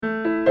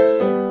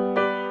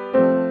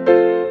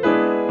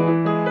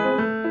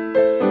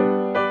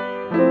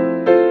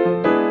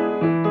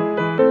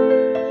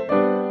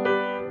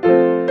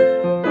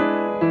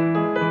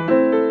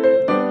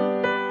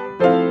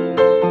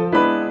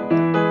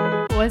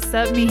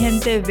What's up, mi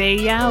gente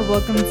bella?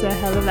 Welcome to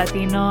Hello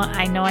Latino.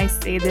 I know I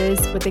say this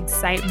with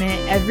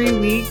excitement every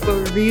week,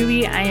 but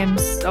really, I am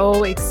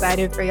so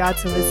excited for y'all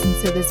to listen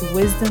to this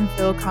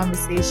wisdom-filled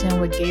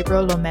conversation with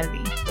Gabriel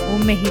Lomeli,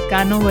 un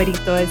mexicano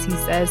güerito, as he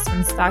says,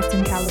 from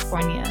Stockton,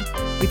 California.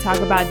 We talk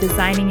about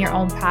designing your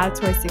own path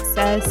towards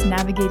success,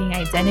 navigating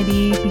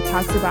identity. He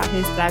talks about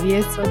his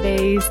travieso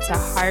days to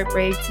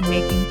heartbreak to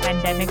making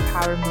pandemic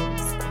power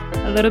moves.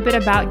 A little bit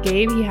about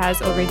Gabe. He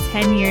has over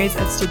 10 years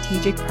of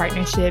strategic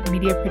partnership,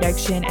 media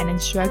production, and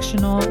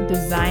instructional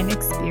design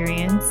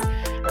experience.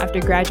 After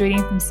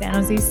graduating from San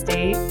Jose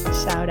State,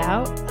 shout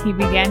out, he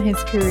began his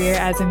career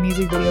as a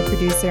music video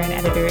producer and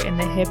editor in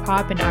the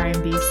hip-hop and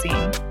R&B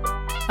scene.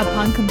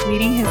 Upon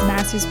completing his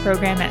master's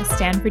program at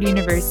Stanford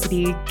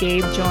University,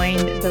 Gabe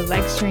joined the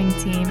lecturing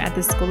team at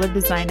the School of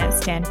Design at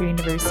Stanford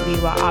University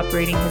while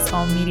operating his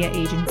own media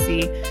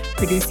agency,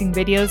 producing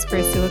videos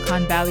for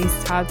Silicon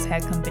Valley's top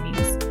tech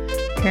companies.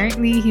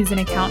 Currently, he's an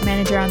account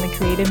manager on the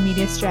creative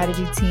media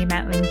strategy team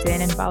at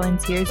LinkedIn and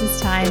volunteers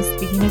his time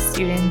speaking to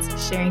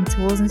students, sharing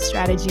tools and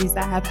strategies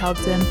that have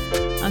helped him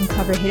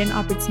uncover hidden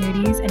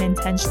opportunities and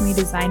intentionally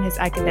design his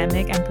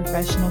academic and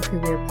professional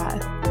career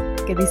path.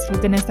 Que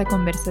disfruten esta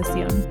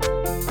conversación.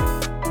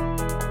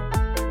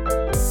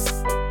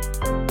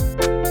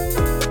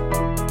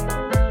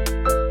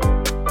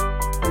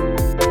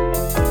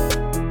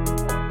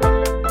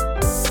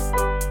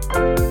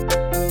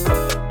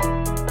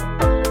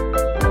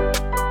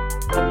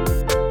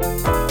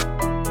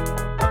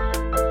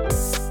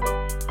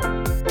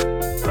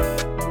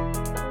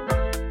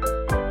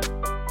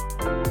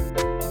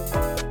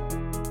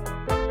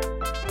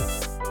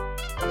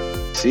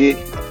 See,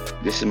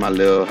 this is my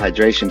little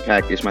hydration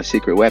package, my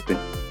secret weapon.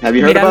 Have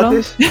you heard about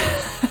this?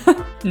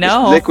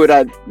 No. It's liquid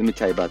IV. Let me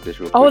tell you about this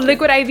real quick. Oh,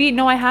 liquid IV.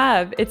 No, I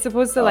have. It's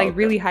supposed to okay.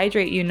 really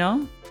hydrate you,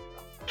 no?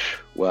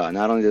 Well,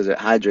 not only does it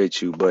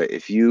hydrate you, but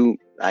if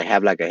I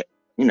have like a,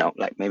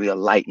 like maybe a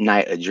light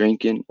night of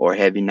drinking or a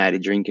heavy night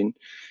of drinking,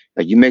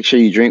 like you make sure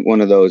you drink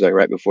one of those like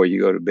right before you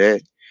go to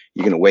bed.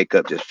 You're gonna wake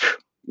up just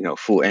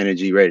full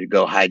energy, ready to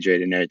go,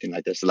 hydrated and everything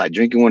like that. So like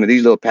drinking one of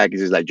these little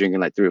packages, like drinking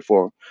like 3 or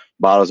 4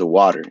 bottles of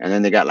water. And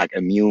then they got like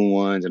immune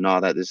ones and all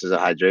that. This is a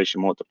hydration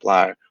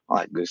multiplier, all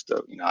that good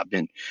stuff. I've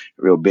been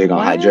real big on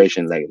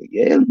hydration lately.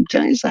 Yeah, I'm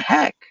telling you, it's a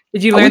hack.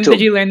 Did you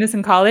learn this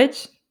in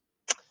college?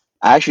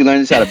 I actually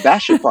learned this at a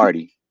bachelor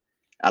party.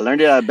 I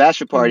learned it at a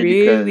bachelor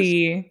party because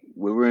we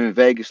were in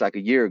Vegas like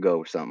a year ago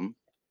or something,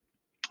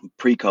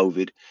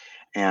 pre-COVID.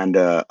 And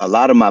a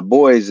lot of my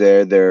boys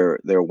there,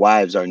 their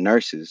wives are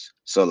nurses.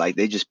 So like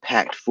they just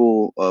packed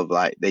full of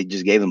they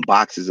just gave them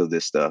boxes of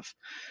this stuff,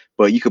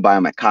 but you could buy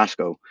them at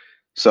Costco.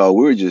 So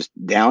we were just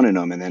downing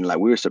them. And then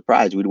we were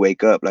surprised. We'd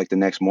wake up like the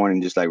next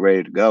morning, just like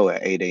ready to go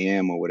at 8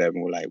 a.m. or whatever.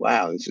 And we're like,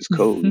 wow, this is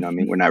cool.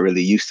 We're not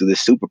really used to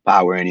this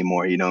superpower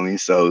anymore.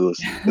 So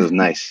it was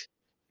nice.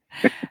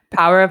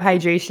 Power of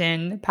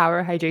hydration.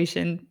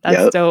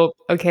 That's dope.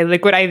 Okay.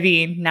 Liquid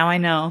IV. Now I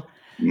know.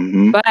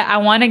 Mm-hmm. But I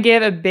want to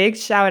give a big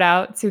shout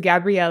out to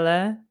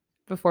Gabriella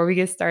before we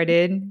get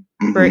started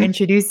for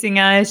introducing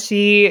us.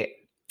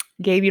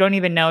 Gabe, you don't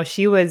even know.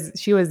 She was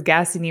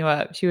gassing you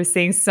up. She was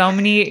saying so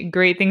many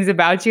great things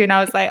about you. And I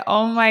was like,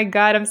 oh my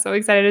God, I'm so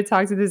excited to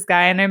talk to this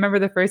guy. And I remember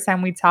the first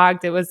time we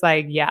talked, it was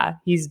like, yeah,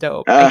 he's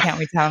dope. I can't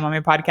wait to have him on my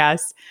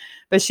podcast.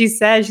 But she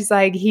said, she's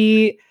like,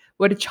 he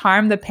would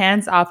charm the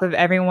pants off of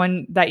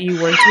everyone that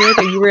you worked with.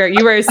 And you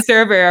were a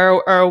server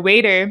or a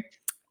waiter.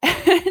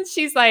 And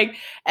she's like,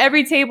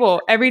 every table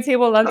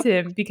loved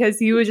him because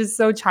he was just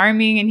so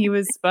charming and he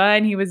was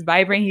fun, he was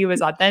vibrant, he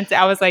was authentic.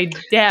 I was like,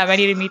 damn, I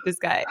need to meet this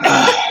guy.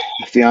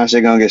 My fiance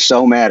gonna get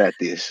so mad at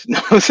this. You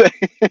know what I'm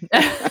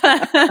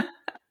saying?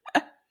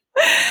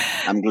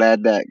 I'm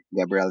glad that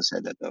Gabriella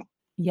said that though.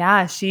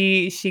 Yeah,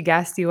 she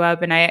gassed you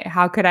up, and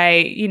how could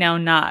I,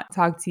 not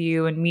talk to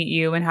you and meet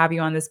you and have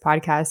you on this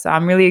podcast? So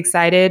I'm really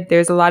excited.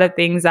 There's a lot of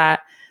things that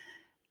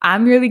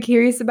I'm really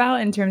curious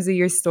about in terms of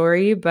your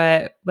story,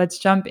 but let's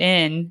jump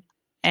in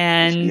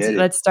and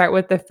let's start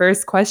with the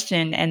first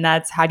question. And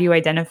that's, how do you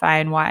identify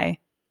and why?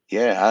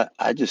 Yeah,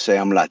 I just say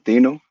I'm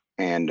Latino.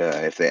 And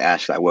if they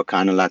ask what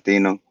kind of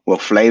Latino,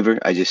 flavor,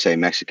 I just say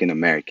Mexican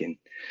American.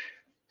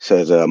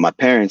 So my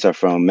parents are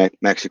from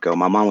Mexico.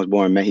 My mom was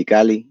born in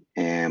Mexicali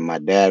and my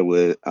dad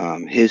was,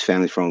 his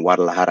family's from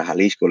Guadalajara,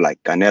 Jalisco,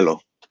 like Canelo,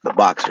 the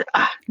boxer.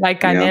 Like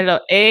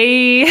Canelo.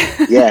 Hey.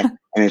 Yeah.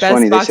 And it's best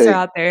funny. Boxer They say,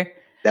 out there.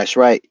 That's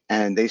right.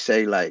 And they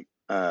say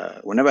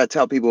whenever I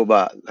tell people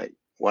about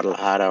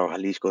Guadalajara or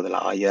Jalisco, they're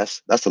like, oh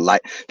yes, that's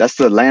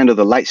the land of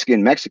the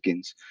light-skinned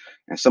Mexicans.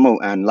 And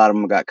a lot of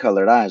them got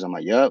colored eyes. I'm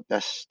like, yup,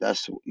 that's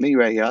me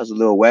right here. I was a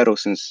little weirdo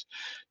since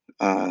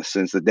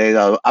the days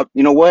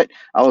you know what?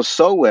 I was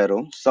so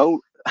weirdo,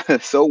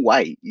 so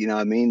white,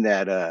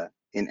 that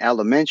in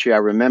elementary I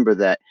remember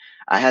that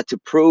I had to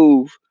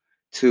prove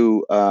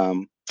to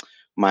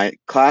my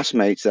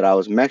classmates that I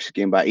was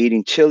Mexican by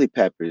eating chili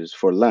peppers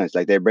for lunch.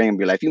 Like they bring and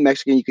be like, if you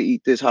Mexican, you could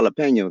eat this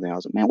jalapeno. Then I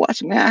was like, man,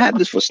 watch it, man. I have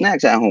this for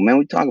snacks at home, man.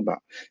 What you talking about?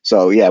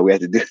 So yeah, we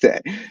had to do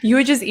that. You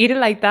would just eat it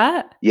like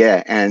that?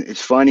 Yeah, and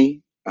it's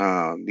funny.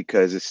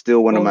 because it's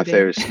still one of my Hold it.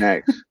 favorite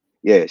snacks.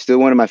 Yeah, it's still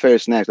one of my favorite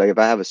snacks. Like if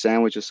I have a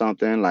sandwich or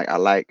something, like I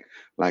like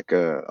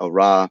a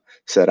raw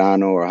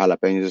serrano or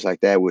jalapeno just like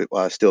that with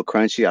still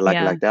crunchy. I like it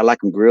Yeah. like that. I like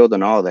them grilled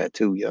and all that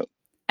too. Yep.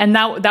 And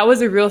that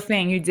was a real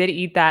thing. You did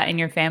eat that in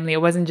your family.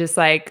 It wasn't just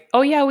like,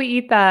 "Oh yeah, we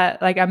eat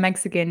that. Like I'm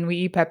Mexican, we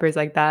eat peppers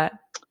like that."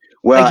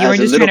 Well, Like you as weren't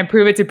a just trying little to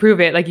prove it to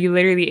prove it. Like you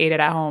literally ate it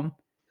at home.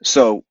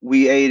 So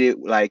we ate it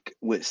like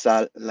with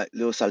like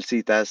little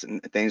salsitas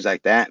and things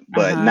like that,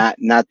 but Uh-huh.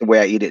 not the way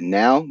I eat it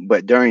now.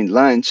 But during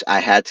lunch, I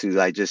had to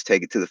like just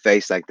take it to the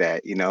face like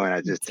that, and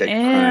I just take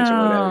a crunch or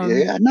whatever.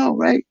 Yeah, Damn. I know,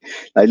 right?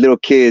 Like little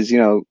kids, they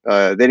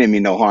didn't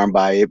mean no harm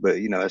by it, but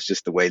it's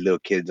just the way little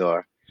kids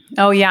are.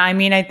 Oh yeah, I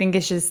mean, I think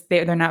it's just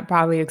they're not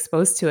probably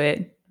exposed to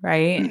it,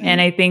 right? And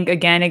Hmm. I think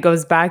again, it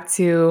goes back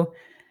to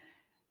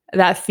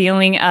that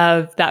feeling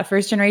of that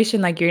first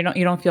generation, like you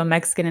don't feel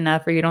Mexican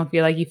enough, or you don't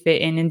feel like you fit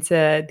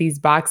into these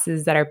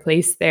boxes that are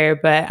placed there.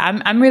 But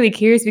I'm really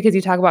curious because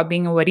you talk about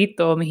being a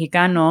güerito,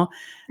 Mexicano,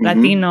 Hmm.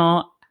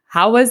 Latino.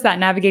 How was that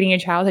navigating your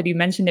childhood? You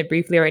mentioned it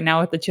briefly right now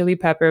with the chili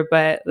pepper,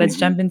 but let's Hmm.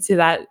 jump into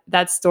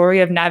that story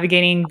of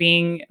navigating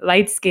being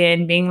light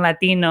skinned, being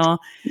Latino,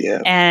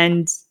 Yeah.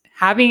 and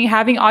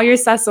having all your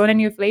sazon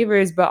and your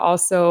flavors, but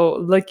also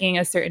looking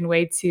a certain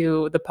way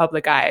to the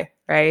public eye,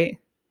 right?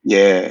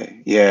 Yeah.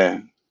 Yeah.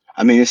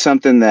 I mean, it's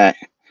something that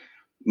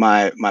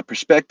my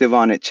perspective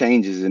on it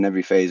changes in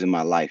every phase of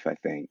my life. I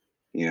think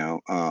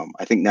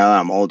I think now that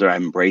I'm older, I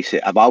embrace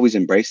it. I've always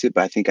embraced it,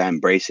 but I think I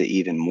embrace it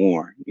even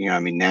more. I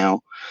mean,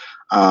 now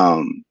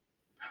um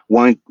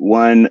one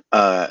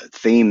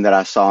theme that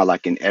I saw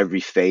like in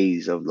every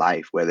phase of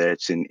life, whether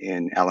it's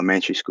in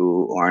elementary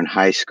school or in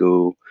high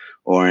school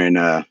or in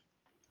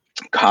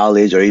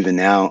college or even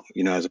now,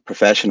 as a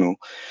professional,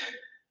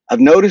 I've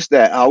noticed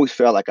that I always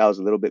felt like I was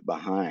a little bit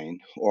behind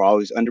or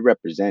always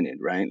underrepresented,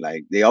 right?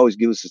 Like they always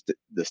give us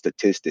the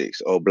statistics.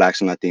 Oh,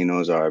 blacks and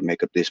Latinos are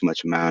make up this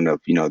much amount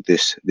of,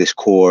 this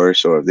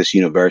course or of this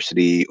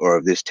university or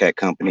of this tech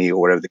company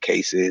or whatever the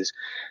case is.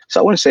 So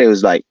I want to say it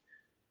was like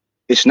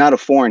it's not a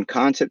foreign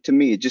concept to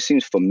me. It just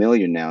seems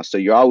familiar now. So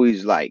you're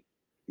always like,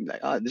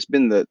 oh, this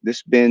been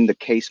the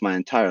case my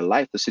entire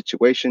life, the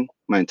situation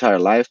my entire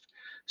life.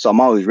 So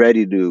I'm always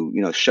ready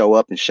to, show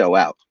up and show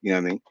out. You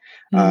know what I mean?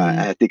 Mhm.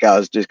 I think I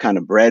was just kind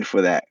of bred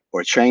for that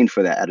or trained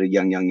for that at a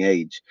young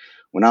age.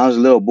 When I was a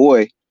little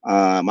boy,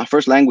 my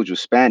first language was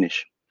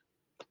Spanish.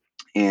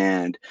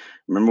 And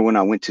remember when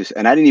I went to,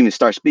 and I didn't even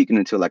start speaking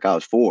until like I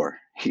was 4,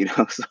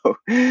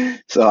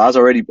 so I was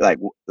already like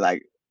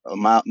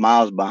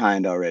miles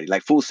behind already,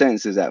 like full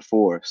sentences at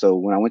 4. So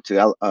when I went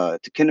to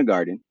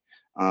kindergarten,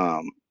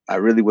 um, I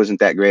really wasn't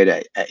that great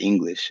at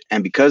English,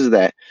 and because of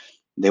that,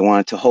 they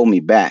wanted to hold me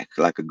back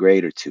like a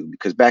grade or two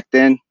because back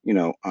then, they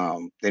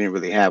didn't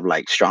really have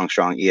like strong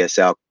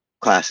ESL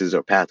classes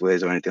or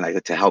pathways or anything like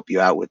that to help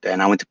you out with that.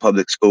 And I went to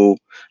public school.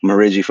 I'm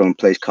originally from a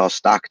place called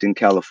Stockton,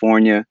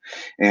 California,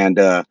 and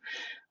I,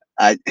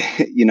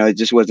 it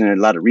just wasn't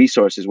a lot of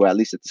resources. Well, at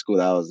least at the school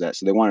that I was at,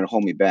 so they wanted to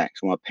hold me back.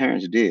 So what my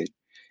parents did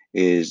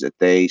is that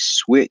they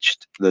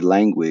switched the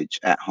language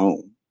at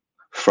home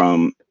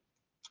from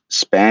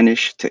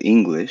Spanish to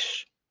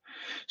English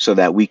so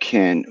that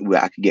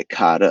I could get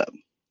caught up.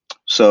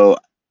 So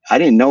I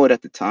didn't know it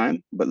at the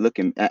time, but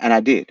and I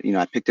did.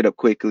 I picked it up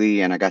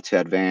quickly, and I got to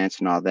advance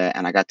and all that,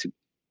 and I got to,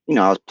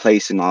 I was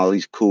placed in all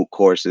these cool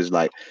courses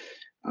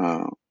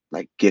uh,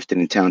 like gifted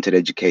and talented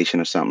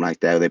education or something like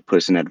that. They put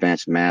us in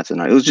advanced math,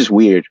 and it was just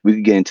weird. We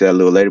could get into that a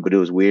little later, but it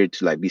was weird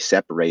to like be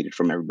separated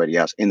from everybody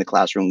else in the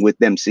classroom with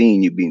them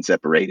seeing you being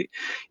separated.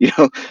 You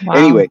know. Wow.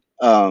 Anyway,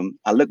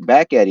 I look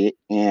back at it,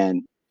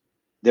 and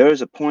there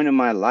was a point in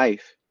my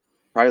life,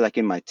 probably like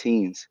in my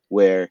teens,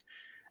 where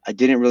I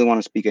didn't really want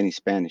to speak any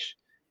Spanish,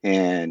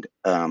 and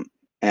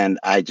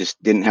I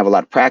just didn't have a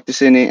lot of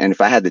practice in it. And if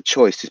I had the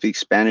choice to speak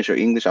Spanish or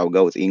English, I would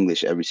go with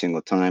English every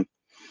single time.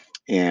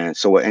 And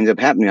so what ended up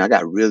happening, I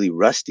got really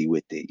rusty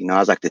with it. I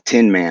was like the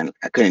Tin Man.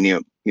 I couldn't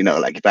even,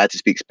 like if I had to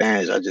speak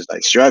Spanish, I was just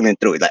like struggling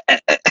through it, like,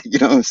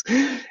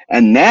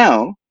 And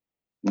now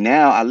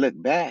I look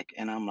back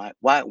and I'm like,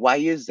 why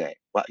is that?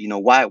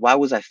 Why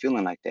was I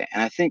feeling like that?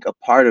 And I think a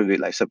part of it,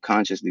 like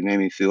subconsciously, made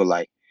me feel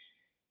like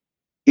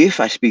if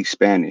I speak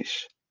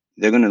Spanish,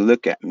 they're gonna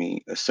look at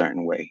me a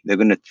certain way. They're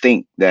gonna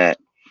think that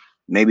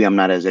maybe I'm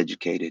not as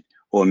educated,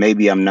 or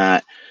maybe I'm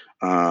not,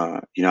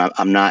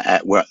 I'm not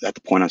at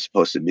the point I'm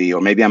supposed to be,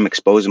 or maybe I'm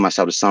exposing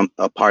myself to some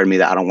a part of me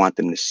that I don't want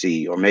them to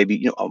see, or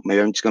maybe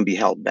maybe I'm just gonna be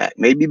held back.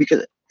 Maybe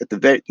because at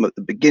the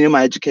beginning of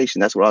my education,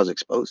 that's what I was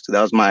exposed to.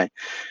 That was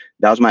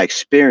my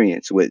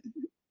experience with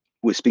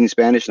speaking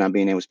Spanish and not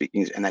being able to speak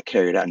English, and I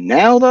carried out.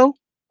 Now though,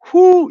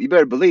 whoo, you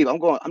better believe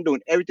I'm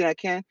doing everything I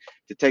can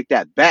to take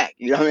that back.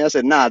 You know what I mean? I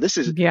said, nah,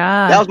 that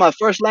Yeah. was my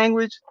first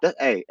language.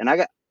 Hey, and I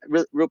got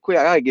real quick,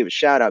 I gotta give a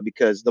shout out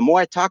because the more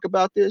I talk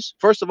about this,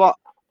 first of all,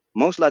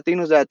 most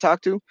Latinos that I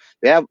talk to,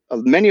 they have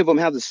many of them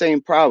have the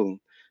same problem.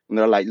 And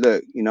they're like,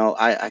 look,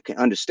 I can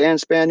understand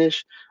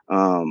Spanish.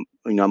 My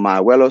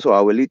abuelos or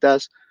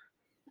abuelitas,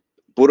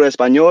 puro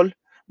español,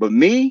 But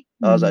me,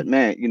 I was like, Mm-hmm.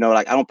 man,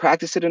 like I don't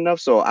practice it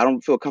enough, so I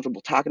don't feel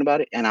comfortable talking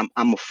about it, and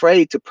I'm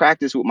afraid to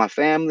practice with my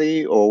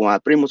family or my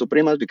primos or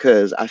primas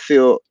because I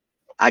feel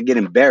I get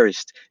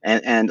embarrassed,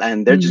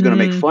 and they're just gonna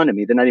make Mm-hmm. fun of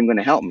me. They're not even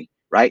gonna help me,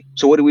 right?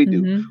 So what do?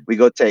 Mm-hmm. We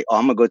go take. Oh,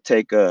 I'm gonna go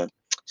take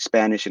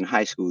Spanish in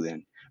high school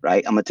then,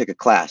 right? I'm gonna take a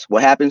class.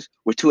 What happens?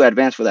 We're too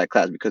advanced for that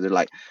class because they're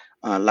like,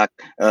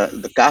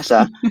 the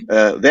casa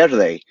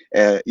verde,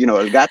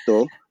 el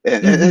gato,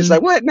 and it's Mm-hmm.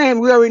 like, what, man?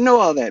 We already know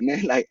all that,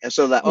 man. Like, and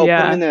so like, oh,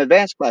 put them in Yeah. the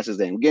advanced classes.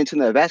 Then we get into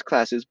the advanced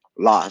classes,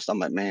 lost. I'm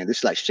like, man, this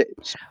is like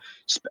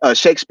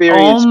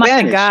Shakespearean Oh my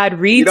Spanish. God,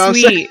 You know what I'm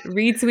saying?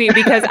 retweet,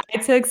 because I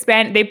took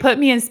they put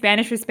me in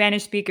Spanish for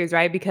Spanish speakers,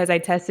 right? Because I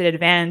tested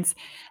advanced.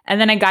 And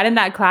then I got in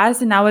that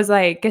class and I was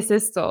like, ¿qué es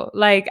esto?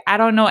 Like, I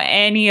don't know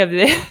any of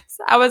this.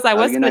 I was like,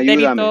 what's Alguien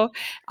ayúdame. pretérito?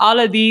 All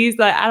of these,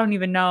 like, I don't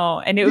even know.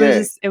 And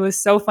Yeah, it was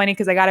so funny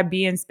because I got a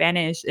B in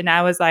Spanish. And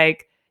I was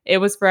like, it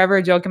was forever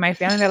a joke in my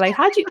family. They're like,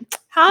 yeah,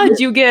 how'd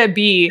you get a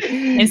B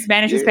in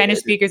Spanish for yeah, Spanish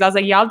speakers? I was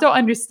like, y'all don't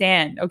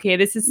understand. Okay,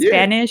 this is yeah,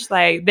 Spanish,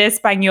 like de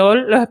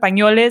español, los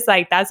españoles,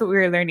 like that's what we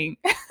were learning.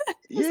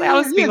 It's like I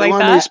don't yeah. speak They like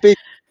wanted me to that. speak.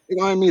 They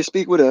wanted me to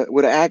speak with an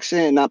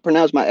accent and not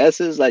pronounce my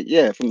s's. Like,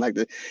 yeah, from like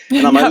the.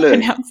 And I'm like, Not look,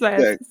 pronounce my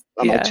look. S's.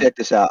 I'm like, Yeah. check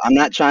this out. I'm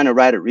not trying to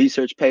write a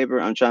research paper.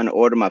 I'm trying to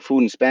order my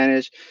food in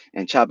Spanish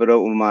and chop it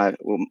up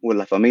with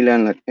la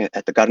familia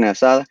at the carne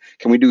asada.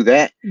 Can we do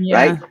that?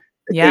 Right? Yeah.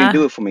 They couldn't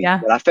do Yeah. it for me. Yeah.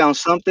 But I found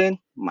something.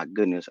 My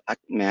goodness, I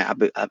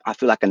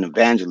feel like an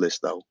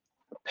evangelist though.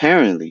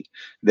 Apparently,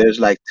 there's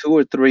like two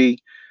or three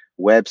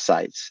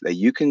websites that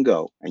you can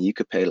go and you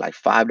could pay like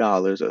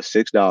 $5 or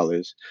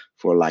 $6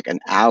 for like an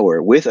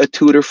hour with a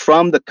tutor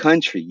from the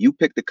country. You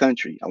pick the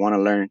country. I want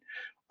to learn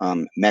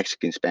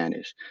Mexican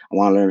Spanish. I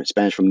want to learn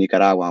Spanish from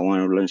Nicaragua. I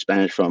want to learn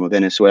Spanish from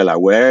Venezuela,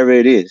 wherever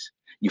it is.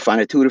 You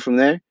find a tutor from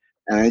there,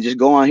 and then just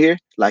go on here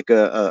like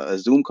a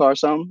Zoom call or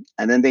something,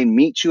 and then they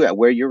meet you at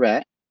where you're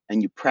at,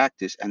 and you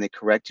practice, and they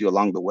correct you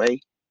along the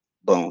way.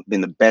 Boom, been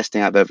the best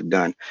thing I've ever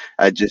done.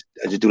 I just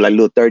do like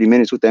little 30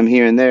 minutes with them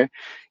here and there,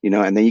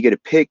 and then you get to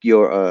pick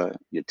your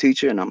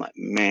teacher, and I'm like,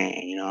 man,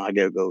 I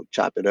gotta go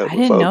chop it up I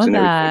with didn't folks know and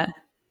everything. that.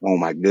 Oh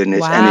my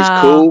goodness, and it's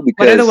cool Wow.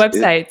 What are the because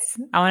websites?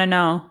 I want to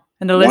know.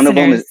 And the one of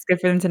them listeners, is it's good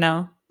for them to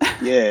know.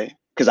 yeah,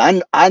 because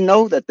I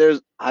know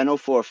that I know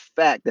for a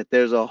fact that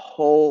there's a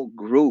whole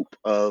group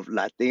of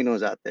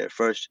Latinos out there,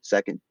 first,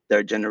 second,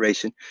 third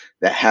generation,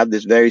 that have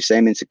this very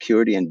same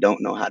insecurity and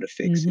don't know how to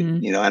fix it.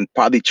 Mm-hmm. And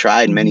probably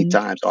tried many Mm-hmm.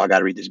 times. Oh, I got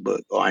to read this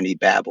book, or I need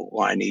Babbel,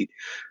 or I need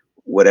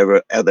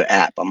whatever other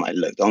app. I'm like,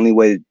 look, the only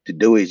way to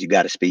do it is you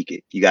got to speak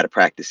it, you got to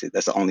practice it.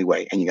 That's the only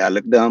way, and you got to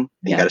look dumb,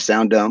 and you got Yeah. to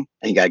sound dumb,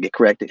 and you got to get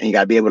corrected, and you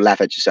got to be able to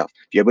laugh at yourself.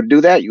 If you're able to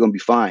do that, you're gonna be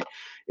fine.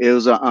 It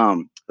was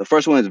the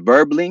first one is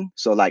Verbling,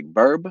 so like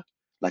verb,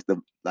 like the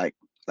like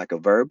a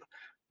verb,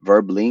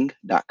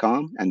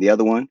 verbling.com, and the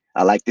other one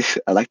I like this.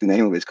 I like the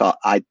name of it. It's called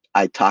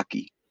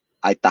Itaki.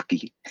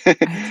 Itaki.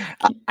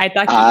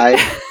 Itaki. I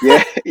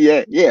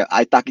Yeah, yeah,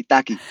 Itaki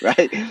Taki,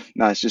 right?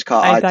 No, it's just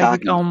called Itaki.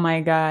 Itaki. Oh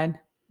my God.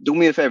 Do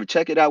me a favor,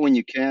 check it out when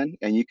you can,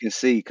 and you can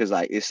see because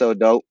like it's so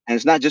dope, and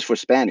it's not just for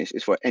Spanish;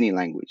 it's for any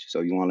language.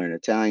 So you want to learn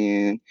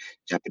Italian,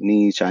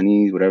 Japanese,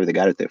 Chinese, whatever, they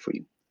got it there for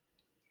you.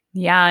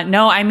 Yeah,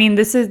 no, I mean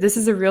this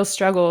is a real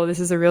struggle. This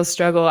is a real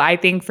struggle. I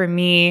think for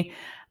me,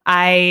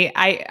 I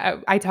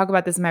talk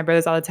about this with my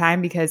brothers all the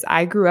time because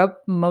I grew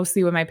up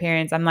mostly with my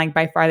parents. I'm like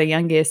by far the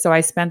youngest, so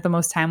I spent the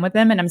most time with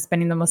them, and I'm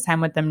spending the most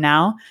time with them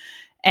now.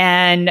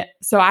 And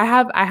so I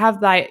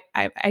have like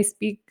I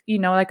speak,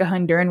 like a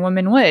Honduran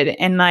woman would,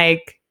 and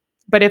like,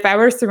 but if I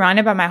were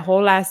surrounded by my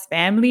whole ass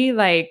family,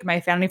 like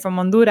my family from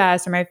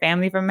Honduras or my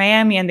family from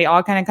Miami, and they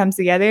all kind of come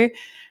together,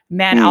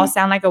 man, I'll Mm.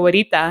 sound like a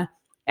güerita.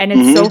 And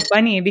it's Hmm. so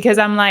funny because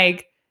I'm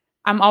like,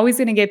 I'm always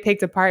gonna get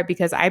picked apart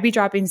because I be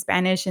dropping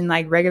Spanish in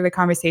like regular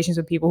conversations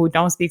with people who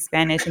don't speak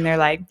Spanish, and they're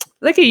like,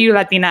 "Look at you,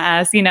 Latina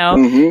ass."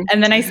 Hmm.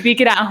 And then I speak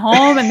it at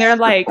home, and they're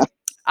like,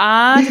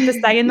 "Ah, se te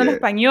está yendo el Yeah,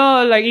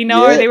 español," like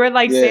or yeah, they would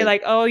like say yeah,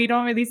 like, "Oh, you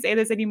don't really say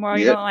this anymore.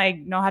 You yep, don't like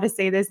know how to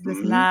say this and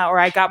hmm, that," or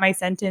I got my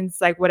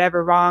sentence like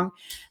whatever wrong,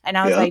 and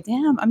I was yeah, like,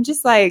 "Damn, I'm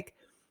just like."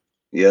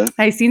 yeah.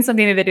 I seen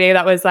something the other day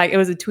that was like it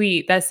was a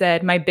tweet that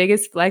said my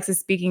biggest flex is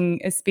speaking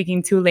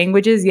two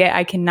languages, yet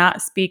I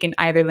cannot speak in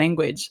either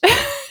language.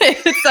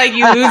 It's like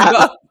you lose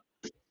both.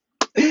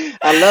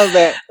 I love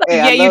that. Hey,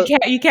 Like, I yeah, love.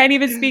 you can't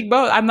even speak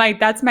both. I'm like,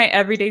 that's my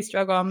everyday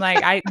struggle. I'm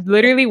like, I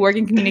literally work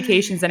in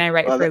communications and I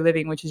write Well, for a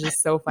living, which is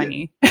just so yeah.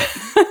 funny.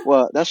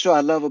 Well, that's what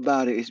I love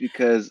about it is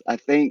because I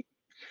think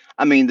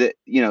I mean the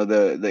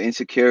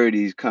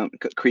insecurities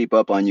creep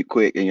up on you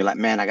quick, and you're like,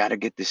 man, I got to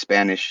get this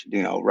Spanish,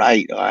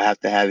 right, or I have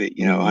to have it, Mhm.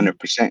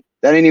 100%.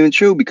 That ain't even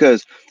true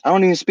because I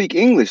don't even speak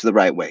English the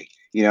right way,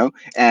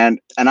 and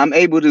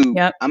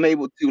Yep. I'm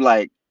able to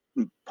like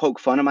poke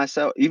fun of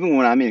myself even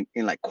when I'm in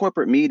like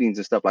corporate meetings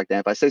and stuff like that.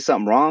 If I say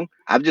something wrong,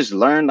 I've just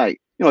learned like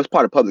it's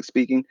part of public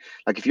speaking.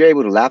 Like if you're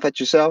able to laugh at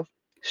yourself,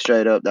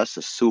 straight up, that's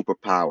a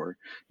superpower,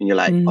 and you're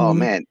like, oh Mhm.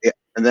 man.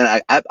 And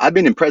then I've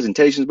been in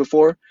presentations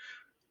before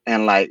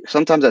and like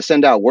sometimes I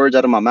send out words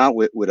out of my mouth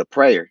with a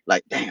prayer,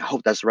 like, dang, I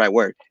hope that's the right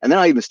word. And then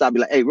I even stop, be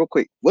like, hey, real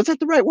quick, was that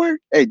the right word?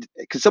 Hey,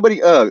 could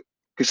somebody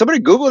Can somebody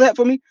Google that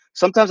for me?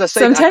 Sometimes I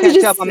say I Sometimes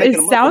can't tell if I'm it making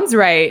them up or sounds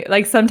right.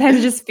 Like, sometimes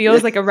it just yeah.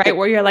 feels like a right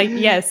word. You're like,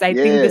 "Yes, I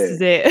think this Yeah.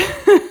 is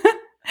it."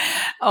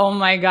 Oh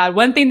my god.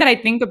 One thing that I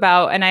think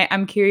about, and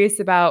I'm curious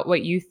about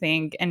what you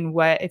think and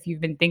what if you've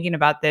been thinking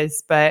about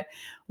this, but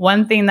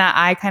one thing that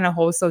I kind of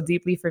hold so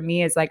deeply for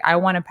me is like I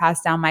want to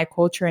pass down my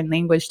culture and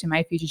language to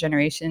my future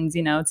generations,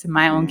 you know, to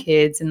my own Mhm.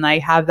 kids and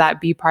like have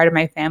that be part of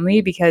my family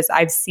because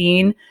I've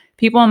seen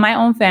people in my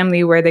own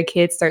family where the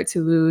kids start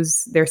to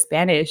lose their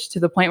Spanish to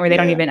the point where they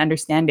don't Yeah. even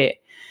understand it.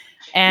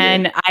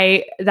 Yeah. And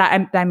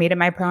that made it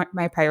my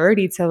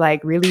priority to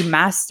like really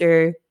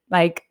master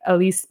like at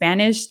least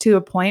Spanish to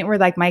a point where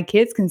like my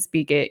kids can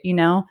speak it, you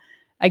know.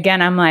 Again,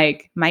 I'm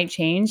like might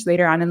change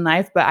later on in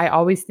life, but I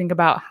always think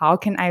about how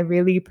can I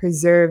really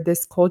preserve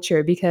this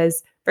culture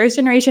because first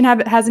generation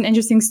has an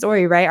interesting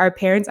story, right? Our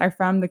parents are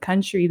from the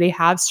country, they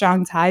have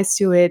strong ties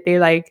to it, they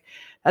like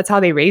that's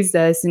how they raised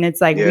us, and it's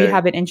like we Yeah.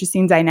 have an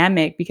interesting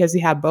dynamic because we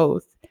have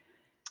both.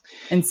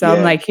 And so I'm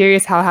Yeah. like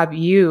curious, how have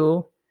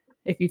you,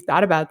 if you've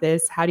thought about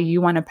this, how do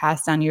you want to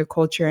pass down your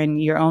culture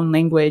and your own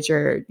language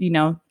or, you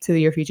know, to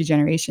your future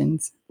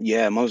generations?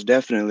 Yeah, most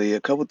definitely.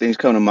 A couple things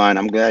come to mind.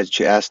 I'm glad that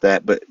you asked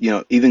that. But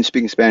even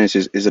speaking Spanish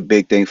is a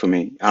big thing for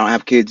me. I don't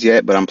have kids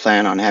yet, but I'm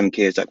planning on having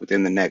kids like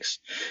within the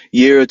next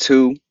year or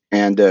two.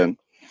 And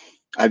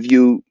I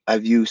view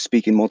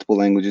speaking multiple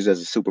languages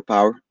as a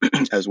superpower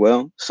as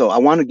well. So I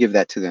want to give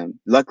that to them.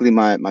 Luckily,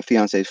 my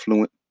fiance is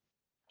fluent,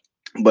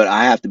 but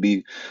I have to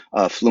be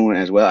fluent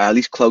as well, or at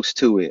least close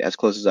to it, as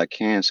close as I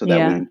can, so that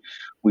Yeah. when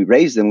we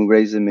raise them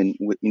in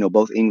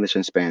both English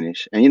and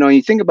Spanish. And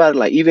you think about it,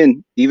 like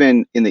even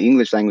in the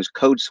English language,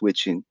 code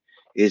switching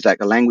is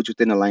like a language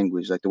within a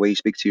language. Like the way you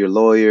speak to your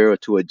lawyer or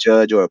to a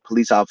judge or a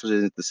police officer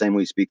is the same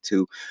way you speak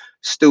to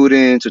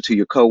students or to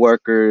your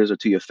coworkers or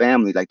to your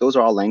family. Like those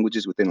are all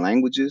languages within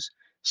languages.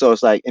 So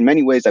it's like in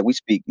many ways, like we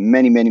speak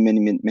many, many,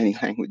 many, many, many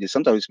languages.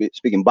 Sometimes we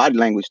speak in body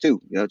language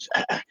too.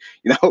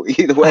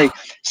 Either way.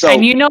 Oh, and So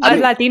you know I us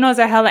mean, Latinos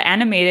are hella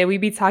animated. We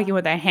be talking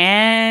with our oh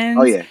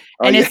hands. yeah,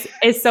 oh And yeah,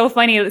 it's so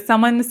funny.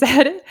 Someone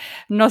said,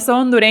 "No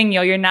son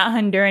hondureño, you're not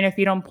Honduran if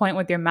you don't point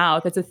with your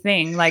mouth." It's a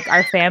thing. Like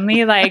our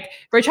family, like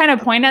we're trying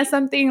to point at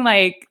something,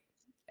 like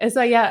it's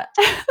like yeah,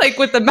 like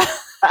with the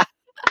mouth.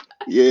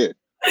 yeah,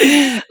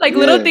 Like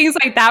little yeah. things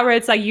like that where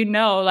it's like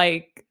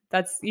like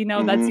that's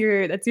Mhm,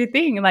 that's your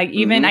thing. Like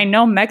even I mhm.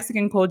 know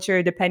Mexican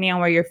culture, depending on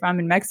where you're from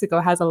in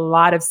Mexico, has a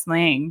lot of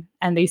slang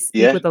and they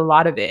speak Yeah. with a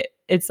lot of it.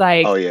 It's Oh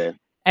like yeah.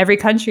 every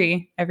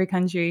country.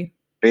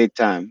 Big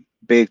time,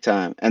 big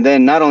time. And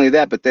then not only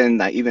that, but then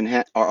like even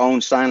our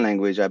own sign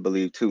language, I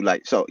believe too.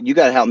 Like, so you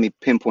gotta help me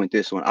pinpoint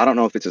this one. I don't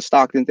know if it's a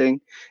Stockton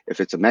thing, if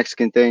it's a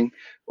Mexican thing,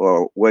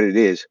 or what it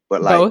is.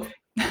 But like Both.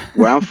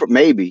 where I'm from,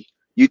 maybe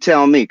you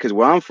tell me, because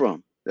where I'm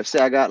from, let's say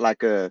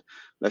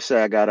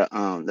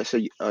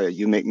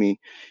you make me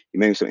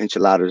some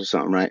enchiladas or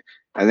something, right?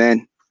 And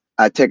then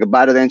I take a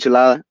bite of the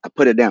enchilada, I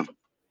put it down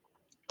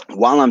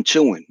while I'm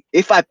chewing.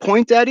 If I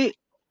point at it,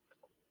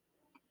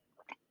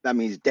 that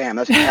means damn,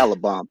 that's a hella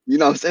bomb. You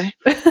know what I'm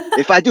saying?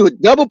 If I do a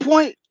double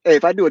point, hey,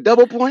 if I do a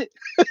double point,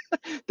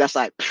 that's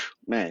like,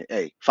 man,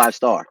 hey, 5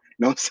 star.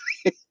 You know what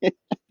I'm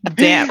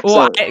Damn. saying?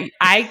 Well, So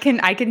I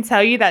can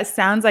tell you that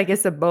sounds like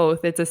it's a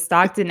both. It's a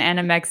Stockton and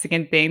a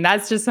Mexican thing.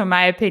 That's just from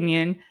my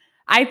opinion.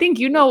 I think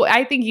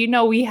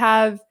we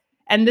have,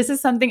 and this is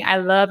something I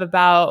love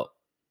about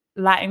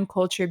Latin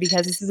culture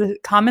because this is a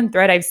common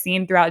thread I've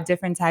seen throughout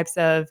different types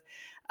of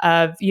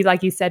you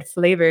like you said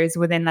flavors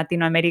within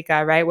Latino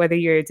America, right? Whether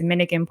you're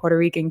Dominican, Puerto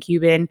Rican,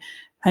 Cuban,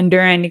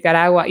 Honduran,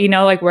 Nicaragua,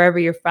 like wherever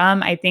you're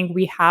from, I think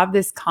we have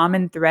this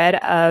common thread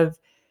of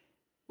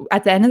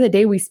at the end of the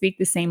day we speak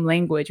the same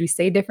language, we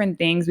say different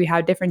things, we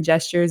have different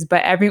gestures,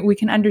 but every we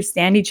can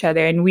understand each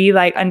other and we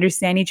like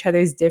understand each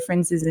other's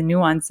differences and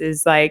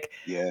nuances. Like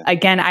yeah,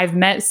 again, I've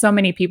met so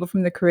many people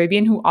from the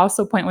Caribbean who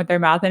also point with their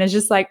mouth and it's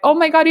just like, oh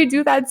my god, you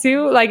do that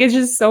too. Like it's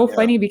just so yeah,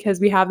 funny because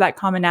we have that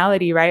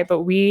commonality, right?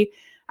 But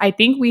I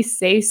think we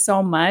say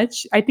so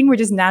much. I think we're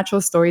just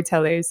natural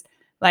storytellers,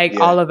 like yeah,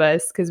 all of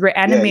us, because we're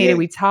yeah, animated, yeah,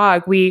 we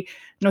talk, we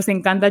nos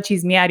encanta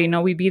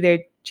chismear, we be there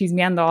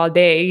chismeando all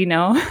day.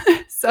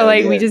 So hell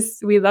like yeah,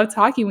 we love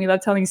talking, we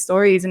love telling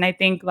stories. And I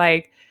think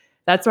like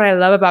that's what I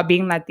love about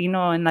being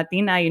Latino and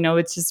Latina.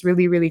 It's just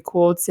really, really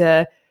cool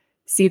to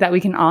see that we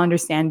can all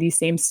understand these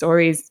same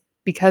stories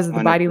because of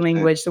the body 100%.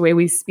 language, the way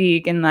we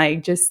speak, and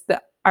like just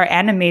our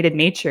animated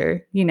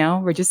nature.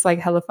 We're just like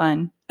hella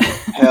fun.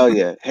 Hell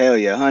yeah,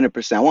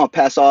 100%. I want to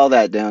pass all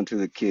that down to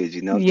the kids.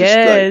 Just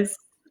Yes.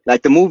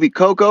 like the movie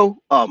Coco.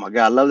 Oh my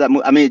God, I love that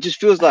movie. I mean, I just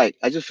feel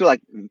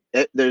like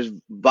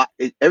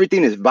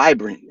everything is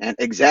vibrant and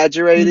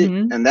exaggerated,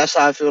 Hmm. and that's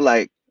how I feel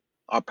like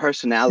our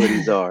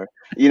personalities are.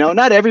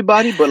 Not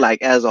everybody, but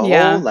like as a whole,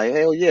 Yeah. like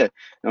hell yeah. You know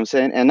what I'm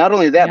saying? And not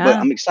only that, but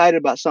Yeah. I'm excited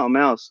about something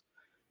else.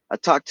 I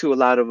talked to a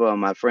lot of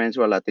my friends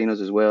who are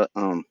Latinos as well,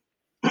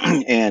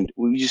 and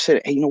we just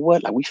said, hey, you know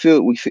what? Like we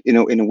feel,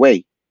 in a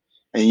way,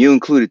 and you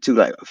included too.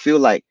 Like I feel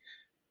like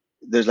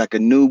there's like a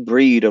new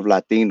breed of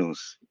Latinos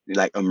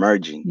like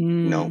emerging,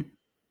 Mm. Yeah.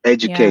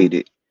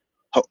 educated,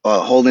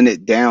 holding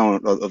it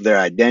down of their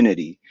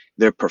identity.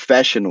 they're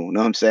professional. You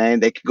know what I'm saying?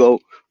 They could go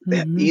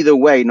Mm-hmm. either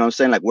way. You know what I'm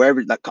saying? Like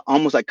wherever, like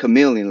almost like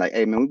chameleon. Like,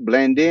 hey man, we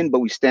blend in, but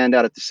we stand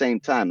out at the same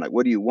time. Like,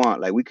 what do you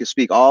want? Like, we could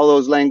speak all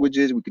those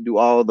languages. We could do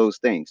all those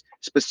things.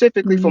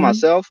 Specifically for Mm-hmm.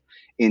 myself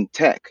in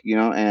tech,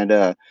 and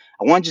I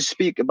want to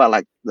speak about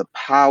like the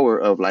power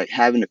of like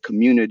having a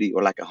community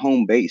or like a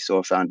home base or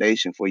a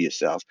foundation for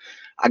yourself.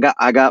 I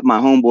got my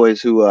homeboys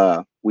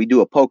who we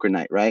do a poker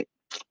night, right?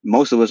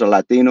 Most of us are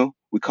Latino.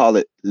 We call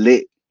it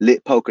lit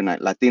poker night.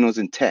 Latinos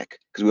in tech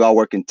because we all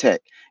work in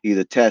tech,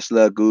 either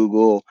Tesla,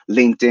 Google,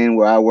 LinkedIn,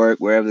 where I work,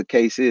 wherever the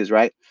case is,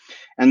 right?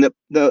 And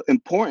the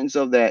importance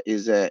of that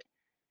is that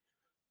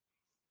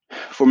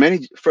for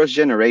many first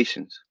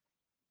generations,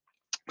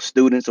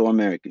 students or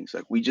Americans,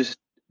 like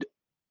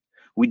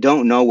we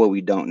don't know what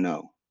we don't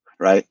know,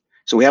 right?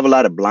 So we have a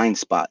lot of blind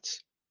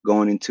spots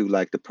going into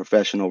like the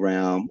professional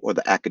realm or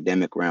the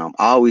academic realm.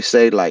 I always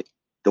say like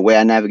the way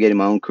I navigated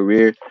my own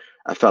career,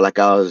 I felt like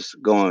I was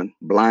going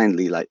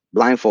blindly, like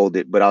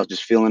blindfolded, but I was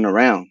just feeling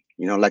around.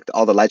 Like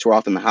all the lights were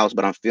off in the house,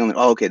 but I'm feeling,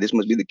 oh, okay, this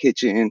must be the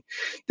kitchen.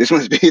 This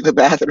must be the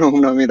bathroom.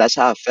 You know what I mean? That's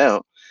how I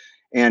felt.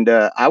 And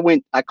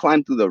I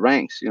climbed through the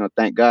ranks,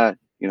 thank God.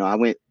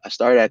 I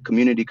started at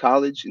community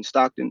college in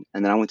Stockton,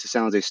 and then I went to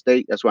San Jose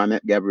State. That's where I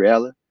met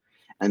Gabriella.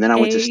 And then Hey, I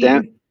go went to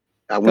Stanford.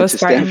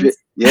 Spartans.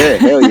 Yeah,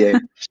 hell yeah,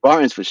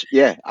 Spartans for sure.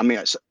 Yeah, I mean,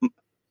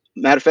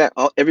 matter of fact,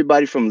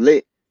 everybody from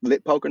lit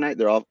poker night,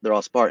 they're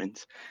all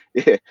Spartans.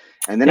 Yeah,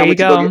 and then I There you went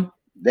to go get go.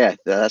 that.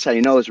 That's how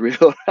you know it's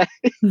real,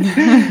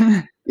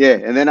 right? Yeah,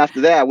 and then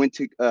after that, I went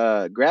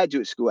to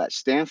graduate school at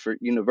Stanford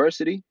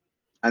University,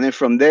 and then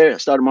from there, I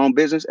started my own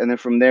business, and then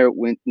from there,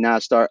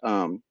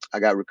 I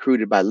got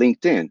recruited by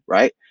LinkedIn,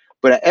 right?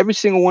 But at every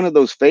single one of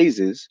those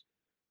phases,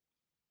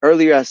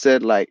 earlier I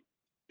said like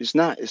it's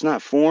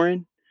not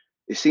foreign.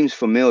 It seems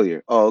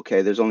familiar. Oh,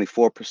 okay. There's only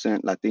 4%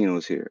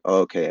 Latinos here.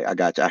 Oh, okay, I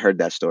got you. I heard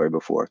that story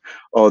before.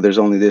 Oh, there's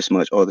only this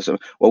much. Oh,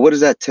 well, what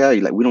does that tell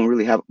you? Like we don't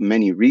really have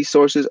many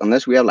resources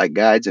unless we have like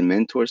guides and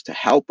mentors to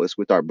help us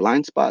with our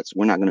blind spots.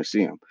 We're not going to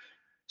see them.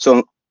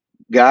 So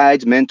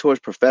guides, mentors,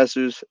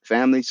 professors,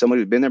 family,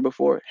 somebody who's been there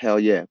before, hell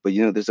yeah. But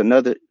there's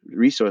another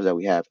resource that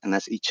we have, and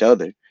that's each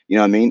other. You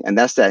know what I mean? And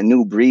that's that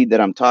new breed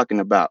that I'm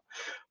talking about.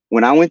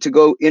 When I went to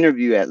go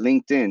interview at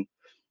LinkedIn,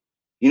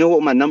 you know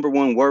what my number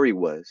one worry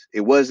was?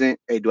 It wasn't,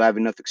 hey, do I have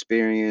enough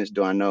experience?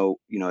 Do I know,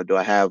 do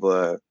I have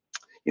a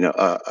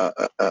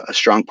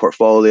strong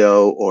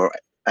portfolio, or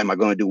am I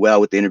going to do well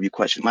with the interview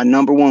questions? My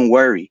number one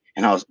worry,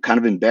 and I was kind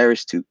of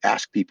embarrassed to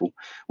ask people,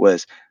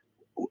 was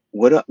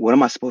what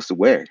am I supposed to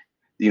wear?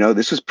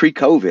 This was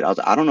pre-COVID. I was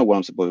like, I don't know what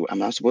I'm supposed to.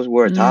 Am I supposed to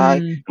wear a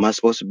tie? Mm. Am I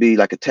supposed to be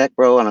like a tech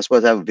bro? Am I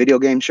supposed to have a video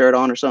game shirt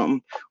on or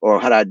something?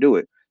 Or how do I do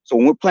it? So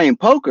when we're playing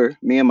poker,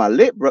 me and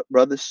my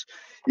brothers,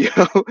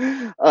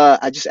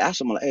 I just asked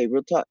them like, hey,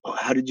 real talk,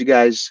 how did you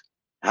guys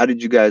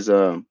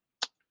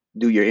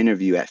do your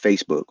interview at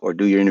Facebook, or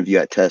do your interview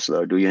at Tesla,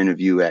 or do your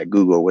interview at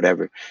Google, or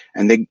whatever?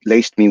 And they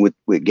laced me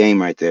with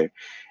game right there.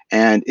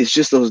 And it's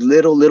just those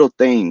little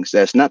things.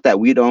 That's not that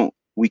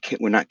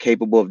we're not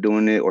capable of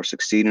doing it or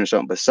succeeding or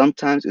something, but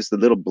sometimes it's the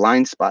little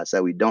blind spots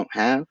that we don't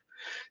have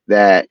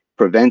that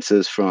prevents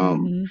us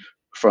Mm-hmm.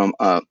 from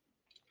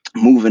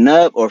moving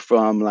up, or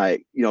from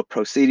like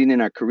proceeding in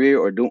our career,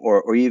 or doing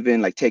or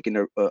even like taking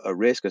a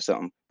risk or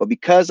something. But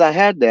because I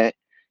had that,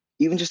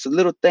 even just a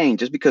little thing,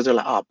 just because they're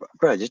like, oh,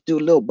 bro, just do a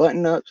little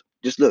button up,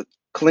 just look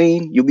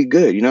clean, you'll be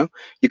good.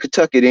 You could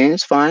tuck it in,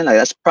 it's fine. Like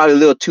that's probably a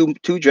little too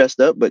dressed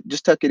up, but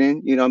just tuck it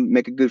in,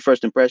 make a good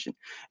first impression.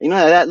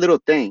 That little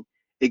thing,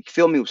 it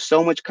filled me with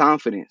so much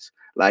confidence.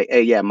 Like,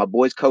 hey, yeah, my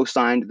boys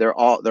co-signed. They're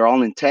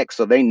all in tech,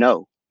 so they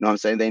know. You know what I'm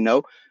saying? They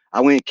know.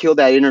 I went and killed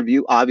that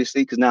interview,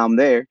 obviously, because now I'm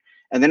there.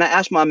 And then I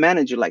asked my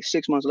manager like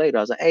 6 months later.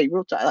 I was like, "Hey,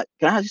 real talk, like,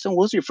 can I ask you something?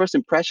 What's your first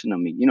impression of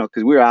me?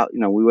 Because we were out.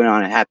 We went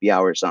on a happy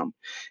hour or something."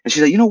 And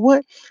she's like, "You know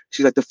what?"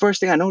 She's like, "The first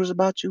thing I noticed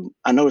about you,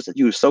 I noticed that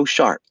you were so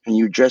sharp and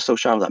you dressed so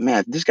sharp. I was like, man,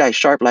 if this guy's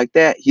sharp like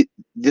that,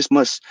 this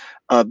must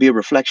be a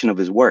reflection of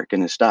his work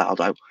and his style." I was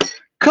like,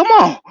 "Come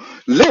on,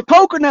 lit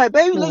poker night,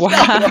 baby, let's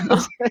go." You know what I'm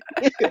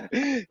Wow.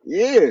 saying?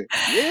 Yeah,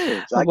 yeah.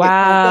 So I get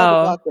pumped up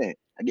about Wow. that.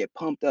 I get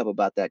pumped up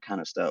about that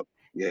kind of stuff.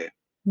 Yeah.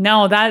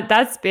 No,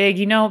 that's big,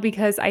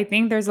 because I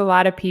think there's a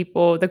lot of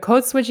people, the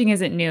code switching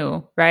isn't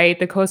new, right?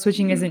 The code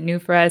switching Mhm. isn't new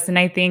for us. And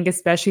I think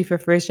especially for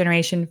first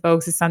generation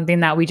folks, is something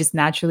that we just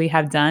naturally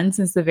have done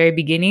since the very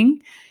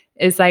beginning.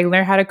 Is like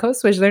learn how to code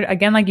switch. Learn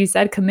again, like you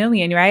said,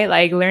 chameleon, right?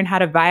 Like learn how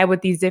to vibe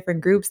with these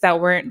different groups that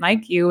weren't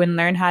like you, and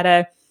learn how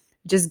to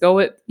just go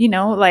with,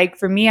 like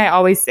for me, I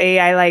always say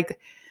I like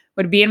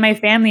would be in my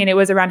family and it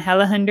was around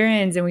hella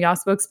Hondurans and we all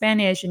spoke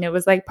Spanish and it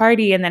was like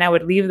party. And then I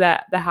would leave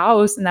the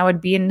house and I would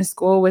be in the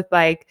school with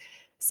like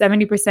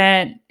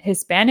 70%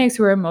 Hispanics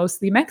who are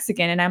mostly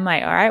Mexican. And I'm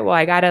like, all right, well,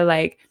 I gotta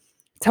like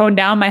tone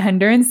down my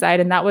Honduran side.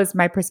 And that was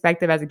my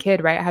perspective as a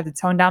kid, right? I had to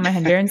tone down my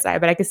Honduran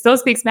side, but I could still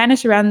speak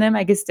Spanish around them.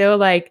 I could still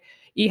like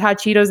eat hot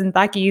Cheetos and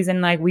Takis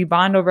and like we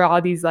bond over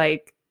all these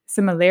like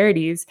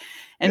similarities.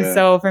 And Yeah.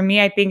 so for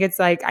me, I think it's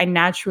like I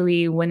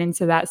naturally went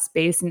into that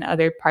space in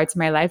other parts of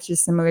my life,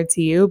 just similar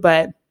to you.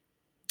 But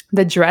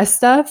the dress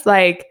stuff,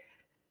 like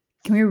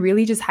Can we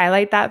really just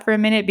highlight that for a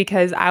minute?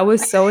 Because I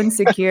was so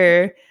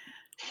insecure.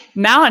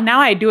 Now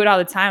I do it all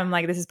the time. I'm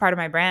like, this is part of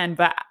my brand.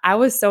 But I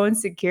was so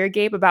insecure,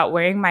 Gabe, about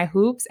wearing my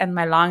hoops and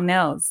my long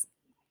nails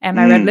and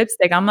my red Mm,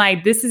 lipstick. I'm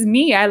like, this is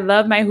me. I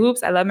love my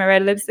hoops. I love my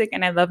red lipstick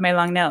and I love my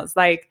long nails.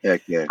 Like,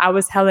 heck yeah. I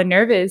was hella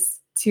nervous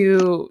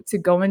to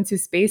go into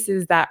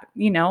spaces that,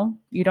 you know,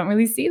 you don't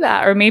really see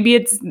that. Or maybe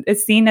it's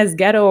seen as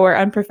ghetto or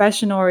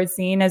unprofessional, or it's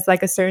seen as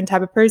like a certain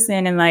type of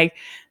person, and like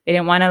they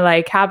didn't want to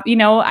like have, you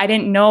know, I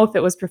didn't know if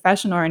it was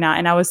professional or not.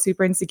 And I was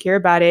super insecure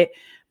about it.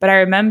 But I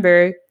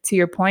remember, to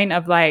your point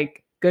of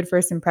like good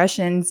first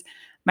impressions,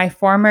 my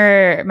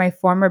former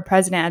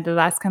president at the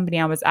last company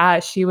I was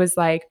at, she was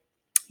like,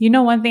 you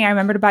know, one thing I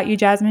remembered about you,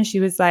 Jasmine, she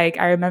was like,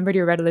 I remembered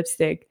your red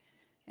lipstick.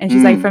 And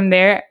she's like, Mm, from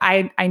there,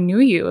 I knew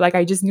you. Like,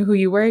 I just knew who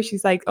you were.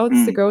 She's like, oh, this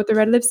is the mm, girl with the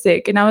red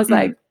lipstick. And I was mm,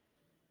 like,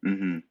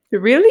 mm-hmm.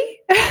 really?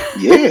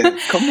 Yeah,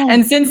 come on.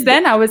 And since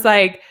then, I was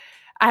like,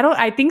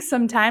 I think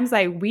sometimes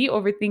like we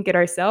overthink it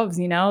ourselves,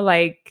 you know,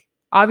 like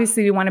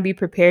obviously we want to be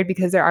prepared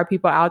because there are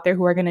people out there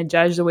who are going to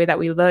judge the way that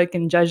we look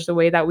and judge the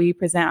way that we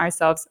present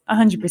ourselves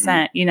Mm-hmm.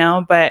 100%, you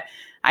know, but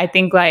I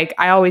think like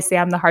I always say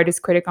I'm the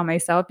hardest critic on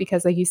myself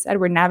because like you said,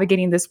 we're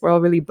navigating this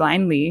world really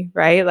blindly,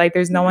 right? Like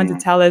there's no one to Mm-hmm.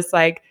 tell us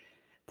like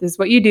this is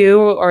what you do,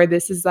 or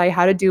this is like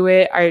how to do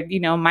it. Or,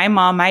 you know, my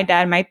mom, my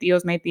dad, my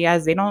tios, my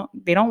tias, they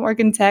don't work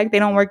in tech, they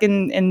don't work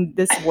in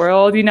this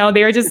world, you know.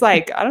 They were just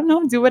like, I don't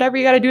know, do whatever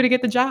you got to do to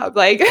get the job,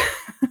 like.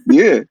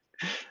 Yeah,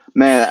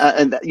 man,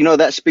 and you know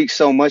that speaks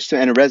so much to,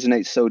 and it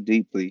resonates so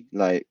deeply.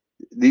 Like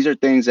these are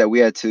things that we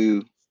had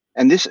to,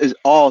 and this is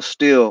all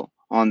still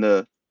on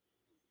the.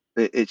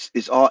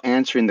 It's all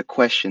answering the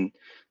question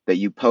that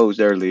you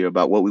posed earlier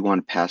about what we want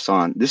to pass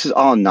on. This is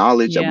all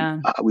knowledge that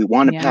Yeah, we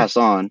want to yeah, pass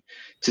on,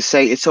 to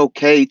say it's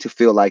okay to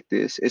feel like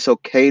this. It's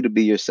okay to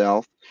be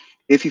yourself.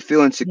 If you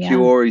feel insecure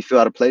yeah, or you feel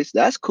out of place,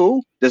 that's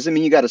cool. Doesn't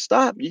mean you got to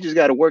stop. You just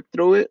got to work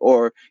through it.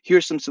 Or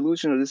here's some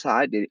solution, or this is how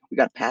I did it. We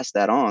got to pass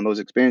that on, those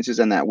experiences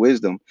and that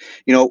wisdom.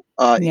 You know,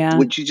 yeah.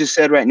 what you just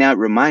said right now, it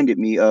reminded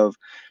me of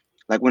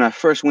like when I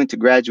first went to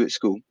graduate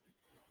school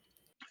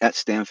at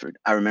Stanford.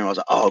 I remember I was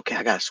like, oh, okay,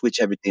 I got to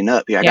switch everything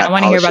up here. I Yeah, got I to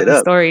want to hear polish about it the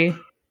up. story.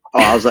 Oh,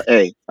 I was like,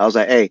 hey,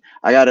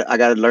 I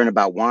gotta learn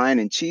about wine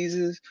and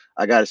cheeses.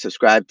 I gotta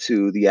subscribe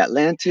to the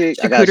Atlantic.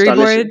 I gotta Charcuterie start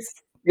listening. boards.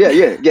 Yeah.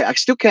 I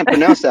still can't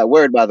pronounce that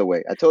word, by the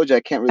way. I told you I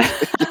can't really.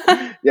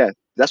 Yeah,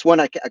 that's one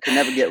I can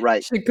never get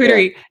right. Yeah,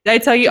 Charcuterie. Did I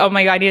tell you? ch- Oh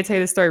my God, I need to tell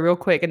you the story real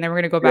quick and then we're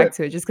going to go yeah, back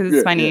to it just because it's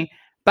yeah. funny.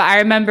 But I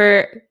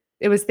remember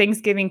it was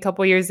Thanksgiving a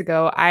couple years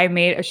ago. I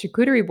made a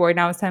charcuterie board and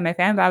I was telling my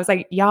family, I was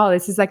like, y'all,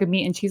 this is like a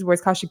meat and cheese board.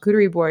 It's called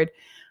charcuterie board.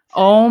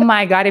 Oh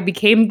my God, it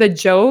became the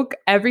joke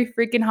every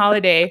freaking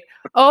holiday.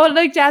 Oh,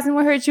 look, Jasmine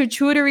with her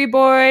charcuterie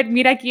board.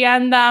 Mira aquí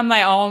anda. I'm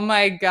like, oh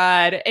my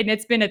God. And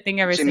it's been a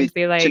thing ever since.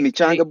 They like,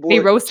 Chimichanga they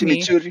board, roast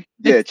me. chimichurri.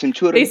 Yeah, It's,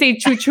 they chimichurri. say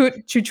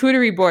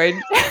charcuterie board.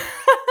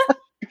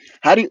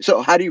 How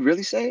do you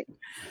really say it?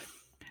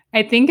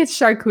 I think it's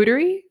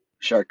charcuterie.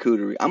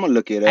 Charcuterie. I'm gonna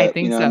look it I up.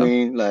 You think know what I so.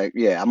 mean? Like,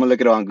 yeah, I'm gonna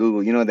look it on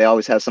Google. You know, they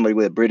always have somebody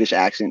with a British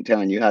accent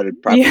telling you how to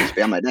properly Yeah.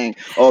 speak. I'm like, dang.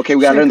 Oh, okay,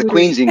 we gotta learn the Charcuterie.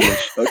 Queen's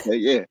English.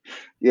 Okay,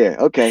 yeah.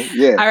 Okay,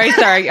 yeah. All right,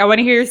 sorry. I want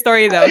to hear your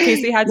story though. Okay,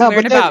 so you had to No,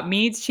 learn but that, about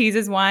meats,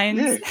 cheeses,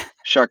 yeah, wines.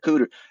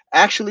 charcuterie.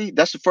 Actually,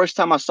 that's the first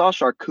time I saw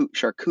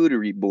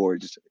charcuterie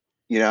boards.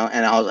 You know,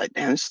 and I was like,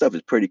 damn, this stuff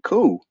is pretty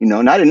cool. You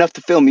know, not enough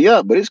to fill me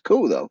up, but it's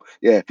cool though.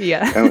 Yeah,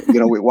 Yeah. and you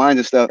know, with wines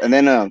and stuff. And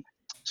then,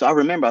 so I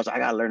remember I was like, I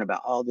gotta learn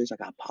about all this. I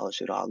gotta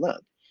polish it all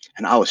up.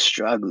 And I was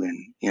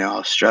struggling. You know, I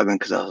was struggling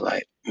because I was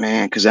like,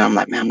 man, because I'm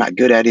like, man, I'm not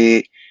good at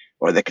it,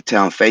 or they could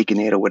tell I'm faking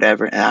it or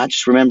whatever. And I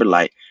just remember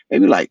like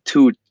maybe like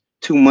 3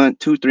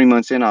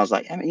 months in, I was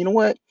like, I mean, you know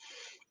what?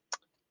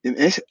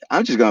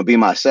 I'm just gonna be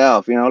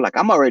myself, you know. Like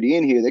I'm already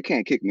in here, they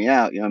can't kick me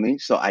out, you know what I mean?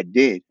 So I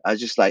did. I was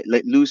just like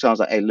let loose. I was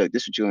like, hey, look,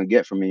 this is what you're gonna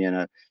get from me.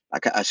 And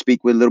I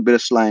speak with a little bit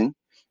of slang,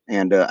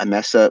 and I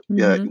mess up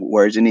Hmm.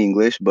 words in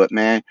English. But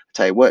man, I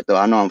tell you what, though,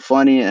 I know I'm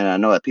funny, and I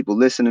know that people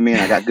listen to me,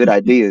 and I got good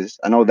ideas.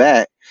 I know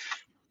that.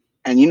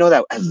 And you know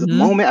that as the Hmm.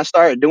 moment I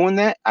started doing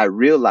that, I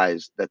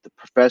realized that the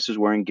professors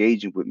were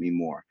engaging with me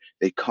more.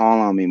 They call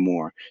on me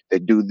more. They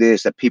do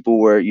this. That people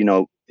were, you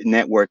know,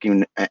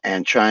 networking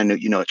and trying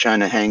to, you know,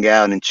 trying to hang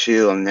out and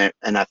chill. And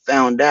I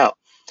found out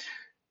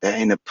that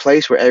in a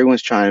place where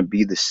everyone's trying to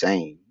be the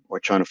same or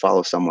trying to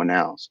follow someone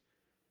else,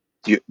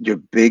 your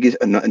biggest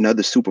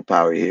another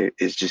superpower here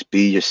is just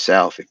be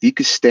yourself. If you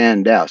could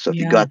stand out, so if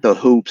you Yeah. got the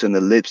hoops and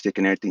the lipstick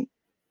and everything,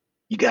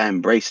 you gotta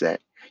embrace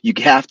that. You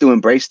have to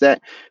embrace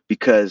that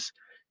because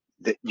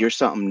that you're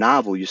something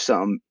novel, you're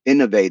something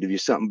innovative, you're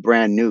something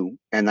brand new.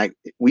 And like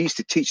we used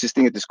to teach this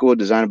thing at the School of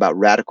Design about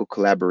radical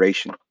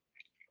collaboration.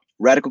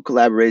 Radical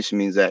collaboration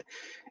means that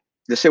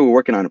let's say we're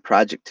working on a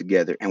project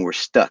together and we're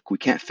stuck. We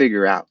can't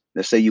figure out.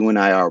 Let's say you and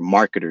I are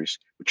marketers.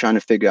 We're trying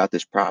to figure out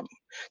this problem.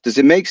 Does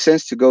it make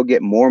sense to go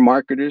get more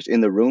marketers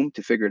in the room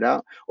to figure it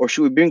out? Or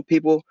should we bring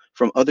people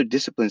from other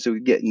disciplines so we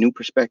get new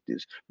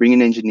perspectives? Bring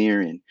an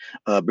engineer in,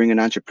 bring an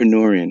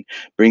entrepreneur in,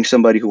 bring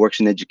somebody who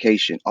works in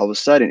education. All of a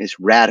sudden, it's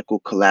radical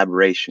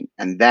collaboration.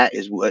 And that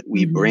is what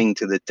we Mhm. bring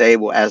to the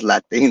table as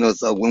Latinos.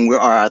 So when we're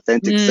our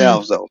authentic Mm.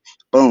 selves, so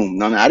boom.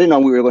 No, I didn't know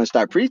we were going to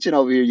start preaching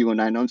over here, you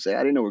and I. Know what I'm saying?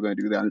 I didn't know we were going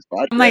to do that on this I'm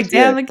podcast. like,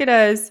 Yeah. "Damn, look at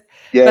us."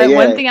 Yeah. But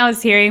one Yeah. thing I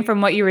was hearing from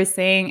what you were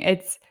saying,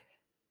 it's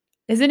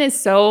isn't it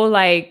so,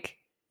 like,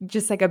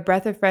 just like a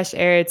breath of fresh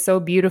air? It's so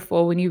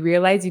beautiful when you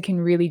realize you can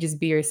really just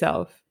be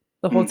yourself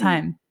the whole Mm-hmm.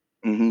 time.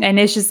 Mm-hmm. And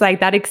it's just like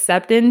that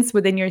acceptance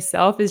within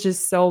yourself is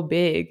just so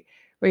big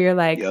where you're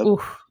like, Yep.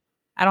 "Ooh,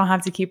 I don't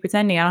have to keep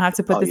pretending. I don't have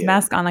to put Oh, this yeah.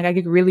 mask on. Like, I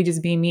could really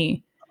just be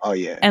me." Oh,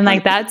 yeah. And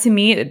like 100%. that to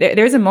me,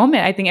 there's a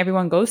moment I think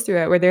everyone goes through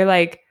it where they're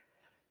like,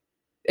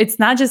 it's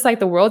not just like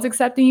the world's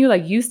accepting you,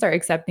 like you start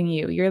accepting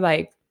you. You're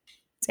like,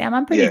 damn,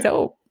 I'm pretty Yeah.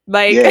 dope.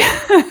 Like, Yeah.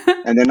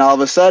 And then all of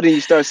a sudden you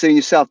start seeing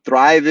yourself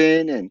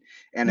thriving and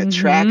You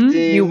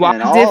attracting walk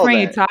and all different,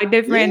 you that. talk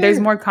different. There's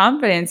Yeah. more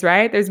confidence,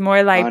 right? There's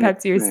more like pep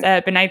to your 100%.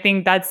 step. And I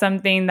think that's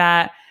something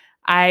that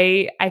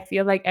I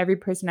feel like every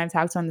person I've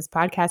talked to on this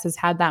podcast has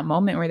had that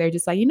moment where they're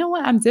just like, you know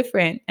what, I'm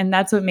different. And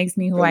that's what makes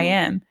me who I Boom.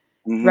 am.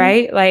 Mm-hmm.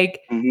 Right.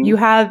 Like Mm-hmm. you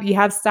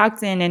have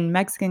Stockton and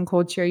Mexican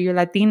culture, you're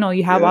Latino,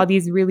 you have Yep. all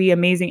these really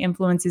amazing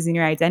influences in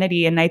your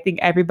identity. And I think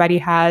everybody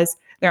has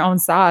their own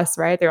sauce,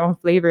 right? Their own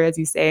flavor, as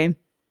you say.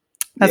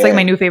 That's like my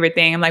Yeah. new favorite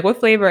thing. I'm like, what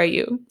flavor are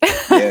you?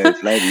 Yeah.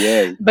 Flavor.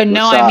 Yeah. But What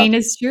no, I sauce? mean,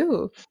 it's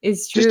true.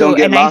 It's Just don't true.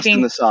 get And I lost in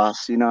think the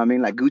sauce. You know what I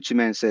mean? Like Gucci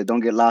Man said, don't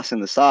get lost in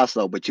the sauce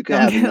though, but you could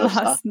don't have get enough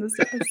sauce. lost in the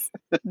sauce.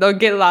 Don't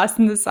get lost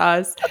in the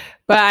sauce.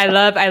 But I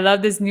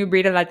love this new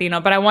breed of Latino.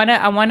 But I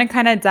wanna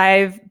kind of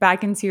dive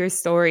back into your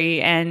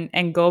story and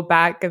go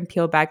back and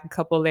peel back a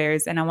couple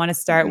layers. And I want to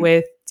start Mm-hmm.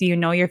 with, do you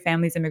know your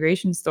family's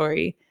immigration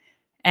story?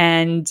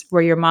 And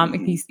where your mom,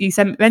 Mm-hmm. you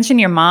said, mentioned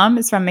your mom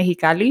is from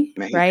Mexicali,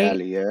 right?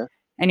 Mexicali. Yeah.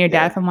 And your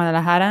dad Yeah. from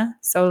Guadalajara.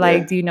 So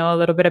like, Yeah. do you know a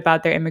little bit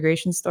about their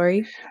immigration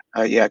story?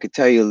 Yeah, I could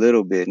tell you a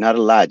little bit, not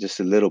a lot,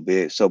 just a little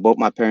bit. So both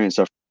my parents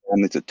are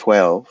families of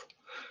 12,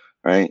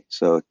 right?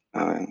 So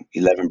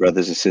 11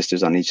 brothers and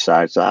sisters on each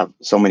side. So I have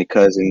so many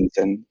cousins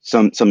and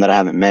some that I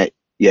haven't met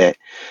yet.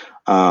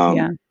 Yeah.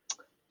 Um,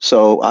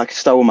 so I can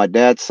start with my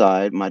dad's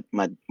side. My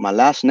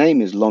last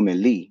name is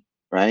Lomeli,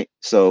 right?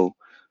 So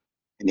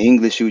in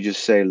English, you would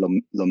just say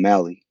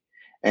Lomeli.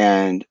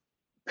 And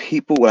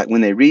people, like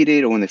when they read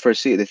it or when they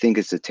first see it, they think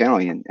it's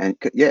Italian. And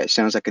yeah, it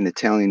sounds like an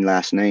Italian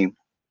last name.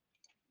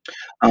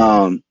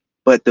 Um,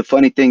 but the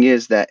funny thing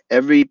is that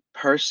every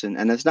person,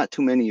 and there's not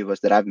too many of us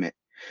that I've met,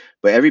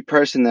 but every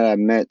person that I've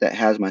met that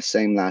has my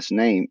same last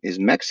name is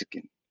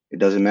Mexican. It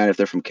doesn't matter if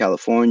they're from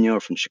California or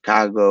from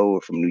Chicago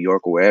or from New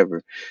York or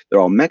wherever, they're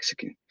all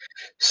Mexican.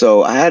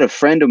 So I had a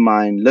friend of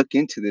mine look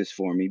into this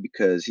for me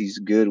because he's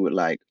good with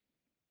like,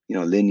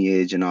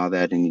 lineage and all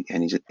that, and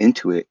he's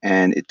into it.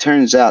 And it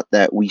turns out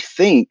that we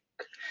think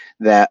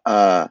that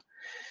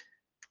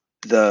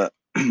the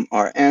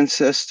our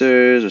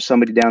ancestors or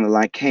somebody down the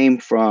line came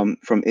from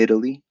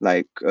Italy,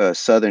 like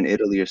southern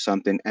Italy or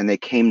something, and they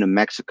came to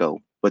Mexico.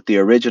 But the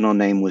original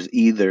name was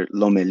either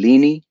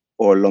Lomelini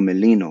or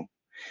Lomelino.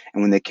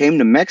 And when they came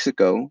to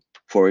Mexico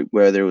for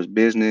where there was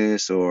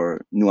business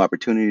or new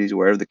opportunities,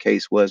 wherever the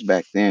case was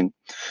back then,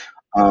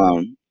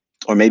 um,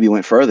 or maybe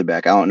went further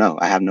back, I don't know.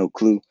 I have no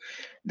clue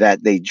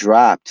that they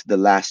dropped the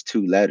last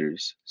two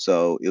letters.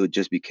 So it would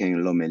just became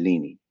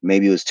Lomelini.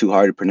 Maybe it was too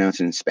hard to pronounce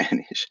it in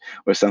Spanish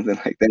or something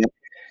like that.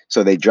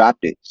 So they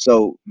dropped it.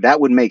 So that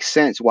would make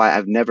sense why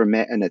I've never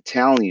met an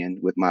Italian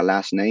with my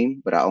last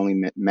name, but I only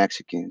met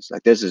Mexicans.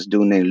 Like there's this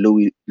dude named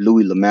Louis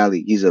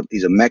Lameli. He's a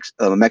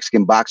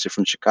Mexican boxer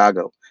from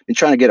Chicago. Been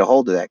trying to get a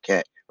hold of that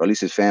cat, or at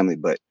least his family,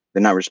 but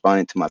they're not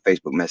responding to my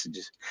Facebook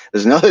messages.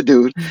 There's another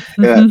dude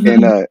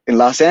in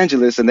Los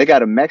Angeles, and they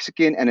got a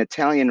Mexican and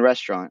Italian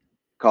restaurant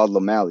called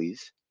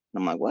Lameli's.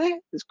 And I'm like, what?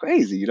 It's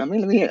crazy. You know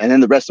what I mean? And then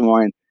the rest of them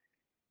are in,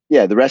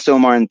 yeah, the rest of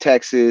them are in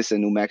Texas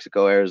and New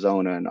Mexico,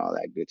 Arizona, and all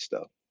that good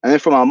stuff. And then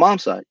from my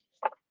mom's side,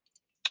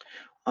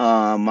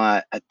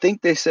 I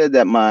think they said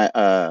that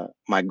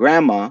my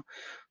grandma,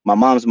 my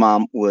mom's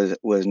mom was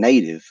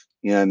native.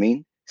 You know what I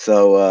mean?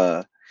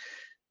 So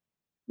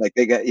like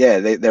they got, yeah,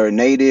 they were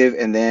native,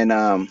 and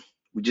then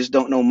we just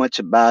don't know much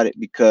about it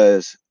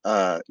because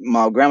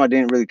my grandma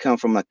didn't really come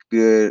from like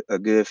a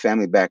good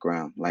family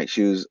background. Like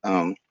she was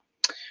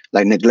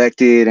like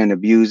neglected and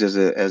abused as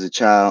a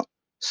child.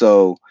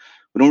 So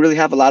we don't really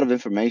have a lot of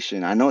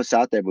information. I know it's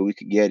out there, but we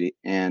could get it.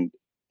 And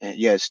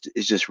yeah, it's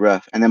just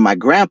rough. And then my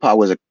grandpa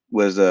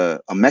was a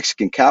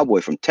Mexican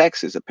cowboy from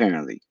Texas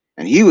apparently,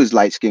 and he was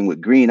light skinned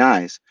with green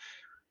eyes,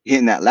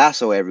 hitting that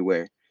lasso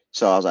everywhere.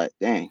 So I was like,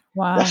 dang, that's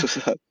Wow.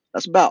 what's up.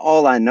 That's about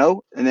all I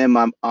know. And then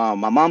my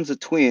mom's a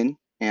twin,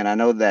 and I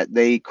know that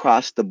they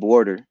crossed the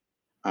border.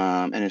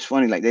 And it's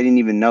funny, like they didn't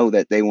even know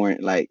that they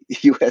weren't like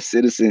U.S.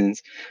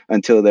 citizens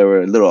until they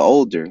were a little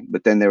older.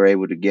 But then they were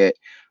able to get,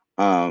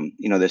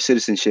 their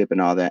citizenship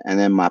and all that. And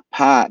then my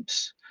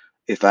pops,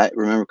 if I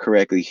remember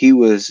correctly, he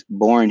was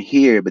born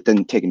here, but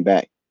then taken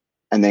back.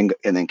 and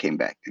then came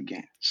back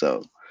again.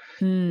 So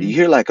you Mm,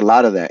 hear like a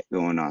lot of that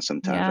going on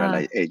sometimes, right? yeah.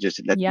 Like, hey,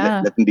 just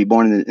Yeah. let them be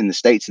born in the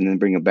States and then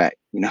bring them back,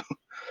 you know?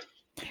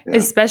 Yeah.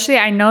 Especially,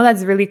 I know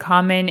that's really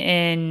common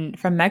in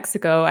from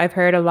Mexico. I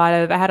had a lot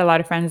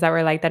of friends that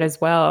were like that as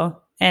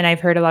well. And I've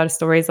heard a lot of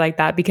stories like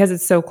that because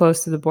it's so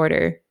close to the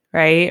border,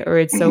 right? Or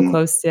it's so Hmm.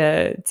 close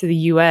to the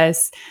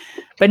US.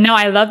 But no,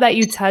 I love that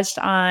you touched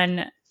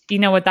on,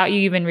 without you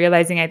even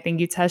realizing, I think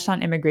you touched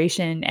on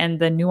immigration and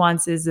the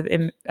nuances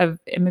of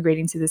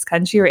immigrating to this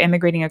country or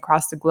immigrating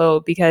across the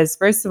globe. Because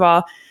first of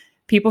all,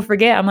 people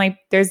forget. I'm like,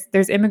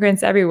 there's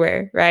immigrants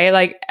everywhere, right?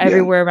 Like Yeah.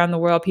 everywhere around the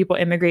world, people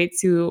immigrate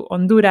to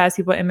Honduras,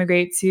 people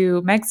immigrate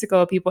to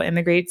Mexico, people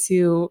immigrate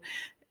to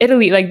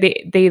Italy. Like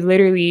they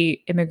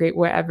literally immigrate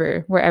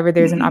wherever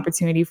there's an Hmm.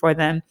 opportunity for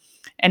them.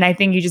 And I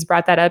think you just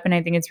brought that up, and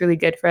I think it's really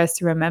good for us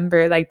to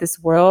remember, like, this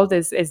world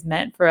is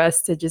meant for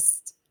us to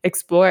just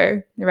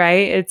explore,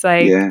 right? It's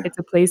like Yeah. it's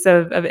a place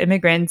of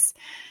immigrants,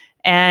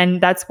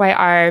 and that's why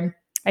our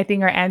I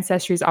think our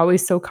ancestry is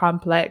always so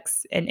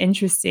complex and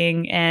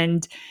interesting.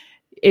 And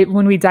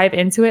when we dive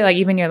into it, like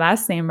even your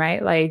last name,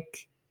 right?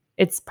 Like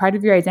it's part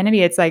of your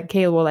identity. It's like,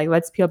 okay, well, like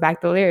let's peel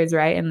back the layers,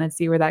 right? And let's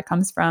see where that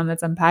comes from.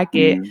 Let's unpack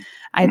it. Hmm.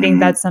 I think Hmm.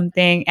 that's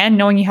something, and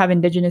knowing you have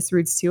indigenous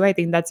roots too, I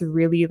think that's a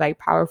really like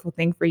powerful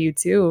thing for you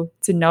too,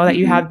 to know that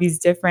you Hmm. have these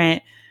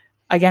different,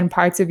 again,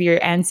 parts of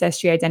your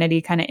ancestry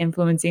identity kind of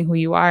influencing who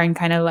you are and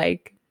kind of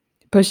like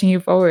pushing you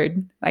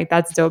forward. Like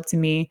that's dope to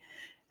me.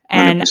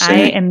 And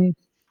 100%.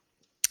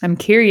 I'm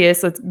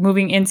curious, let's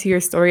moving into your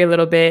story a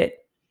little bit.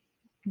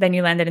 Then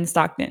you landed in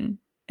Stockton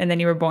and then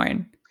you were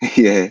born.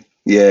 Yeah.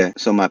 Yeah.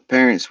 So my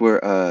parents were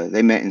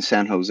they met in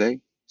San Jose,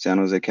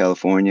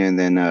 California, and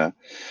then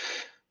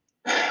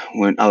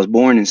when I was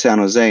born in San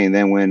Jose, and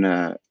then when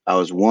I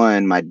was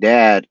one, my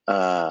dad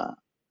got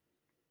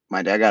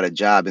a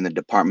job in the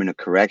Department of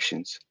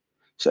Corrections.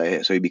 So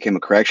he became a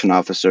correction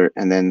officer,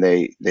 and then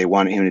they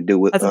wanted him to do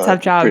with That's a tough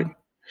the pri- job.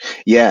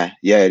 yeah,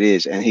 yeah, it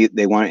is, and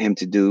they wanted him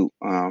to do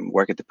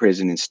work at the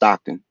prison in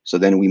Stockton. So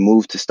then we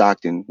moved to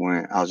Stockton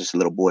when I was just a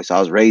little boy. So I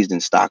was raised in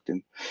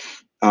Stockton.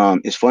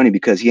 It's funny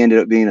because he ended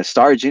up being a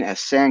sergeant at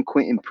San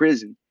Quentin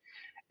Prison,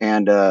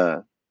 and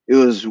it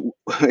was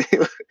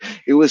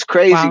it was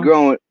crazy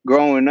Wow.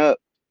 growing up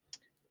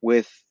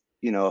with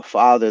a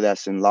father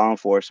that's in law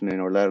enforcement,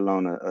 or let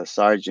alone a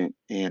sergeant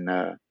in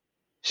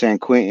San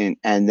Quentin,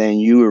 and then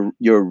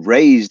you're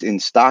raised in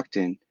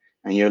Stockton,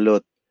 and you're a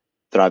little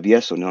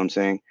travieso. Know what I'm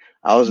saying?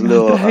 I was a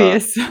little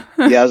Travieso.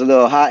 yeah, I was a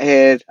little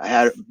hothead. I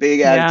had a big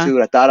Yeah.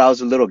 attitude. I thought I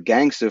was a little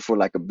gangster for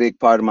like a big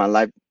part of my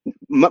life,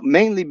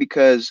 mainly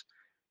because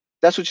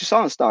that's what you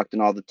saw in Stockton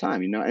all the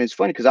time, And it's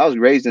funny because I was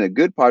raised in a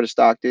good part of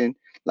Stockton,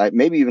 like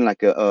maybe even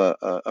like a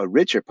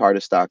richer part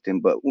of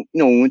Stockton. But when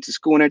we went to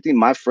school and everything,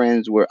 my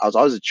friends were I was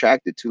always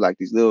attracted to like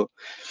these little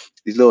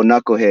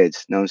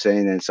knuckleheads. You know what I'm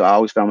saying? And so I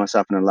always found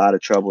myself in a lot of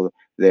trouble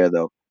there,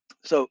 though.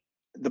 So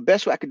the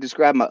best way I could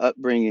describe my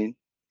upbringing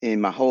in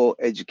my whole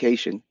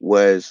education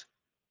was,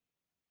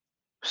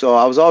 so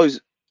I was always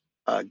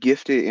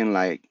gifted in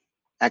like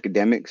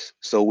academics.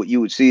 So what you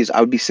would see is I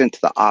would be sent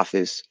to the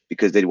office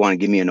because they'd want to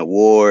give me an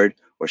award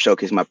or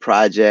showcase my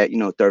project,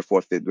 third,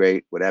 fourth, fifth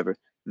grade, whatever.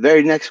 The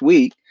very next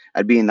week,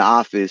 I'd be in the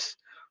office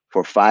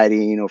for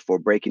fighting or for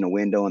breaking a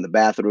window in the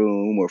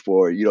bathroom or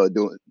for,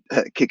 doing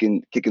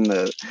kicking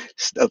the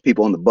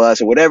people on the bus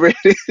or whatever it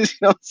is,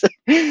 what I'm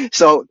saying?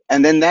 So,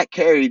 and then that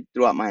carried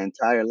throughout my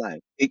entire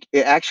life. It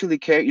actually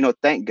carried,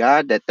 thank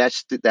God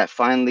that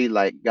finally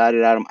like got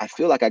it out of, I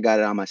feel like I got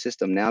it out of my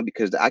system now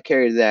because I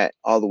carried that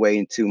all the way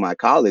into my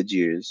college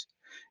years.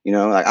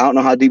 Like I don't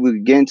know how deep we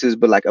could get into this,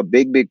 but like a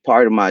big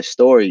part of my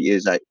story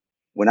is like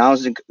when I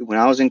was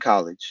in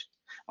college,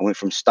 I went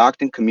from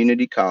Stockton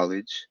Community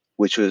College,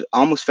 which was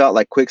almost felt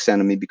like quicksand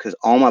to me because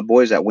all my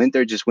boys that went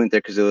there just went there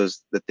because it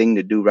was the thing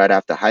to do right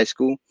after high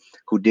school,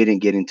 who didn't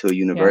get into a Yeah.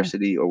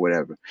 university or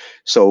whatever.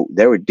 So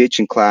they were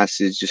ditching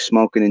classes, just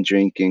smoking and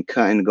drinking,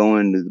 cutting,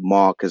 going to the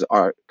mall because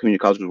our community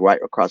college was right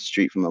across the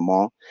street from the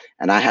mall.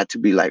 And I had to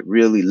be like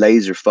really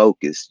laser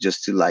focused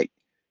just to like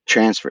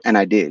transfer. And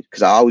I did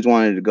because I always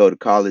wanted to go to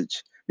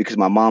college because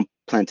my mom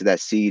planted that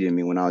seed in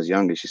me when I was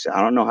younger. She said,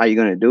 I don't know how you're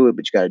going to do it,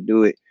 but you got to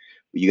do it.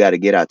 You got to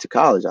get out to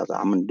college. I was like,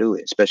 I'm going to do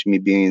it, especially me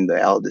being the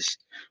eldest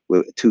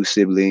with two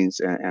siblings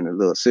and a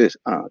little sis,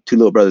 two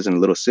little brothers and a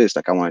little sis.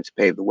 Like I wanted to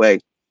pave the way.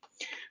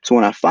 So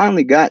when I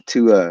finally got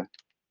to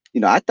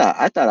I thought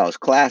I was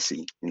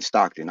classy in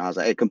Stockton. I was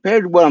like, hey,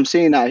 compared to what I'm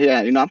seeing out here,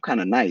 I'm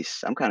kind of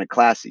nice. I'm kind of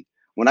classy.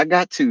 When I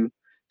got to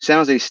San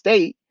Jose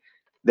State,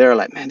 they're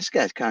like, man, this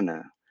guy's kind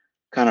of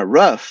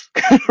rough,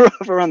 kind of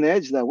rough around the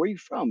edges. Like, where you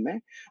from,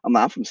 man? I'm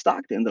like, I'm from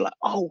Stockton. They're like,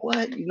 oh,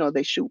 what?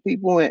 They shoot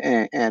people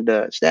and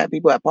stab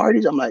people at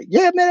parties. I'm like,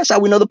 yeah, man, that's how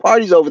we know the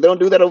party's over. They don't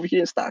do that over here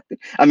in Stockton.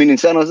 I mean, in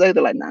San Jose,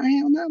 they're like, nah,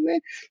 hell no, man.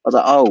 I was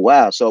like, oh,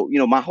 wow. So,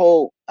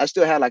 I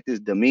still had like this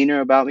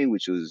demeanor about me,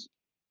 which was,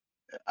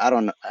 I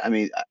don't know. I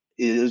mean,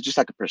 it was just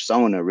like a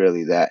persona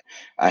really that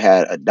I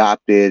had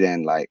adopted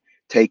and like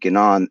taken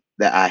on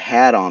that I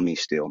had on me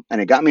still.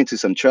 And it got me into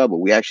some trouble.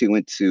 We actually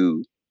went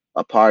to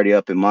a party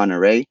up in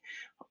Monterey.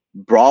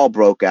 Brawl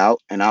broke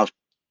out, and I was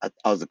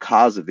I was the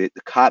cause of it.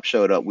 The cops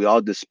showed up. We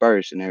all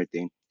dispersed and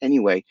everything.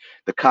 Anyway,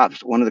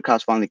 one of the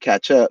cops finally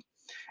catch up,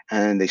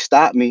 and they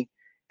stop me,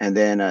 and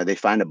then they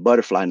find a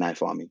butterfly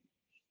knife on me.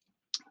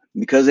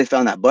 Because they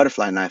found that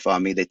butterfly knife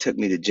on me, they took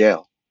me to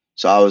jail.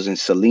 So I was in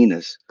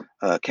Salinas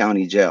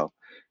County Jail.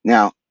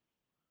 Now,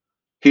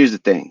 here's the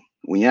thing: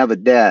 when you have a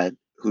dad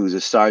who's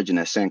a sergeant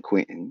at San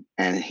Quentin,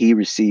 and he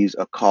receives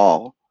a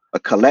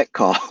collect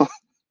call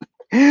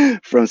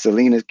from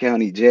Salinas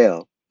County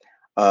Jail,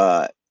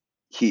 uh,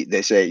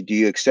 they say, "Do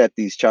you accept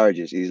these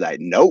charges?" He's like,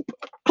 "Nope."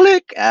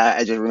 Click.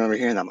 I just remember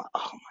hearing that. I'm like,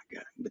 "Oh my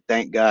god!" But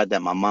thank God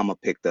that my mama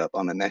picked up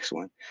on the next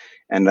one,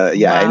 and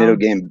yeah, Wow.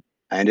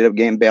 I ended up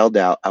getting bailed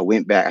out. I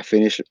went back. I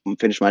finished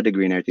my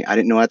degree and everything. I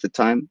didn't know at the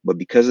time, but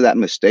because of that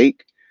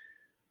mistake,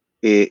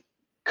 it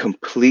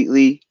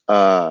completely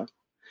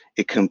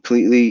it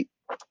completely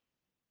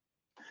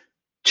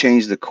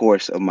changed the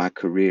course of my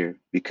career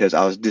because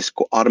I was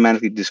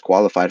automatically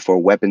disqualified for a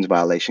weapons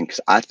violation because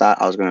I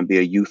thought I was going to be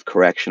a youth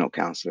correctional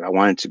counselor. I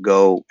wanted to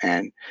go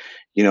and,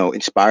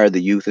 inspire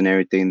the youth and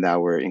everything that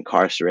were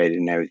incarcerated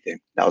and everything.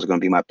 That was going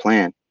to be my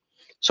plan.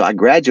 So I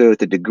graduated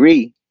with a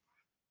degree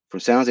from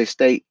San Jose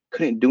State,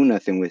 couldn't do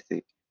nothing with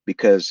it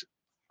because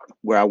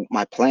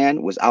my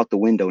plan was out the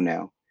window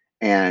now.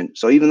 And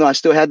so even though I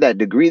still had that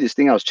degree, this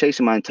thing I was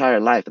chasing my entire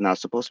life and I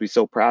was supposed to be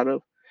so proud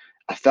of,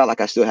 I felt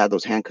like I still had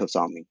those handcuffs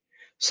on me.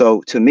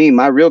 So to me,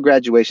 my real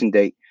graduation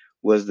date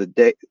was the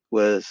date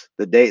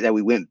that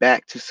we went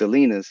back to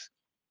Salinas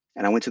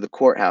and I went to the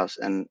courthouse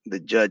and the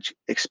judge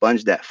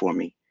expunged that for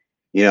me.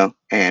 And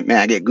man,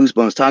 I get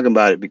goosebumps talking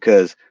about it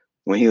because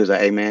when he was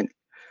like, "Hey man,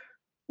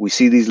 we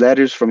see these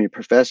letters from your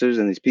professors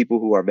and these people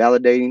who are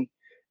validating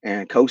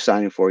and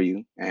co-signing for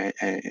you, and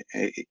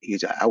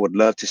he's like, I would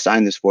love to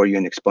sign this for you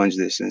and expunge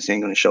this, and this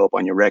ain't going to show up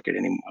on your record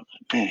anymore."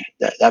 Like, man,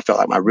 that felt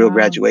like my real Wow.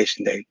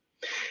 graduation day.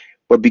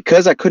 But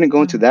because I couldn't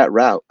go into Wow. that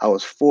route, I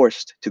was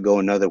forced to go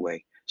another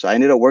way. So I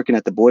ended up working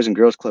at the Boys and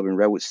Girls Club in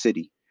Redwood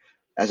City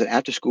as an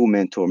after-school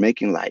mentor,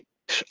 making like,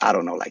 I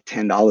don't know, like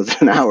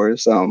 $10 an hour or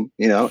something,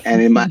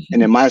 And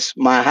in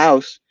my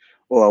house,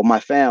 or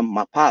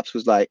my pops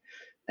was like,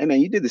 "Hey man,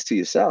 you did this to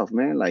yourself,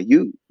 man. Like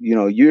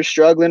you're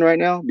struggling right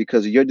now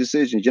because of your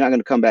decisions. You're not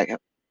gonna come back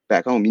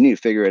home. You need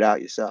to figure it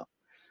out yourself."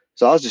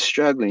 So I was just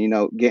struggling,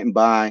 getting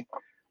by,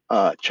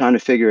 trying to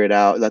figure it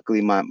out. Luckily,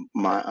 my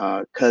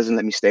cousin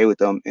let me stay with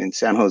them in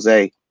San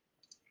Jose,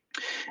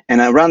 and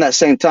around that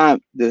same time,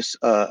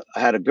 I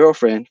had a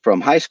girlfriend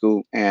from high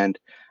school, and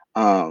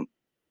um,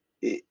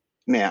 it,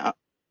 man,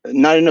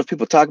 not enough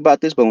people talk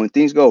about this, but when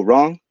things go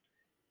wrong,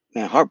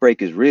 man,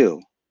 heartbreak is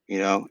real,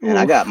 And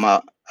Oof.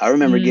 I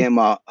remember Mm. getting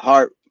my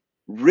heart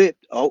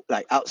ripped,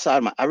 like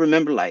outside my. I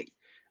remember like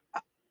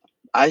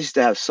I used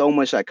to have so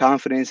much like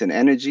confidence and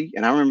energy,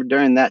 and I remember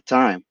during that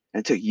time,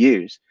 and it took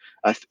years.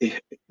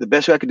 The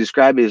best way I could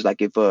describe it is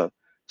like if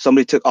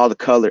somebody took all the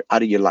color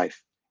out of your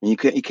life, and you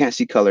can't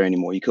see color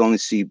anymore. You can only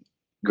see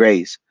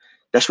grays.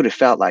 That's what it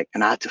felt like,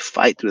 and I had to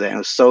fight through that. And it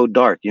was so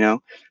dark.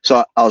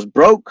 So I was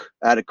broke.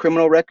 I had a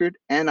criminal record,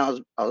 and I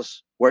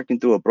was working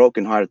through a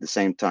broken heart at the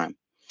same time.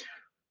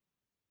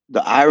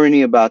 The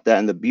irony about that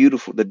and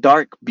the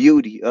dark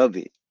beauty of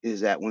it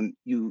is that when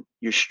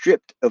you're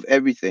stripped of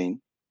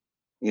everything,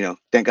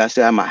 thank God I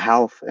still have my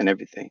health and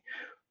everything.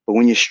 But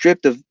when you're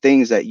stripped of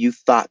things that you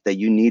thought that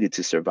you needed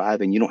to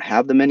survive and you don't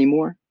have them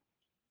anymore,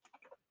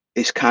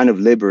 it's kind of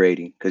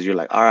liberating because you're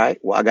like, all right,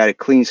 well, I got a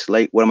clean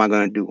slate. What am I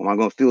going to do? Am I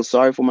going to feel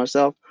sorry for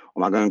myself?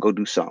 Or am I going to go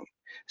do something?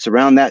 It's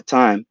around that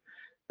time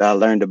that I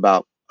learned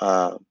about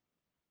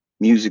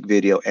music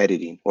video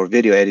editing or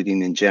video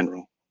editing in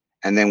general.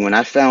 And then when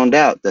I found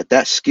out that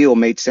that skill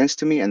made sense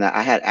to me and that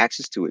I had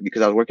access to it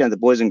because I was working at the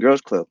Boys and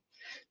Girls Club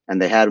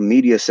and they had a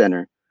media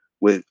center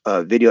with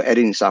video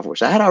editing software.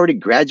 So I had already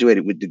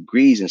graduated with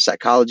degrees in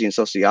psychology and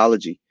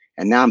sociology,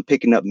 and now I'm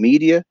picking up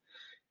media.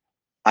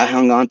 I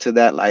hung on to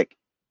that like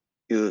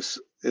it was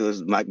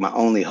like my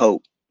only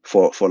hope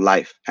for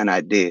life, and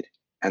I did.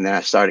 And then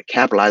I started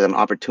capitalizing on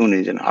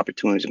opportunities and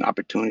opportunities and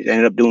opportunities. I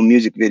ended up doing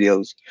music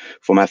videos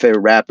for my favorite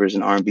rappers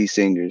and R&B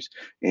singers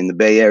in the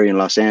Bay Area in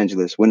Los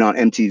Angeles. Went on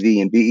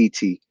MTV and BET,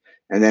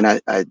 and then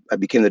I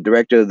became the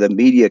director of the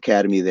media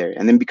academy there.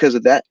 And then because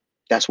of that,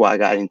 that's why I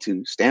got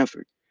into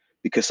Stanford,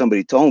 because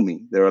somebody told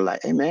me. They were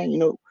like, "Hey man,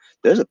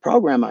 there's a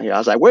program out here." I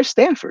was like, "Where's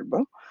Stanford,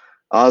 bro?"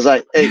 I was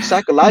like, "Hey,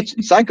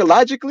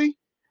 psychologically,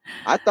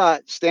 I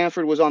thought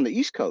Stanford was on the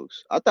East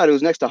Coast. I thought it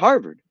was next to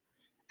Harvard."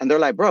 And they're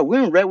like, "Bro,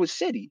 we're in Redwood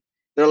City."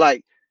 They're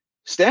like,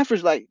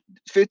 "Stanford's like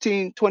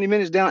 15, 20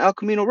 minutes down El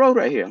Camino Road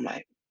right here." I'm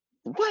like,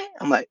 "What?"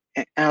 I'm like,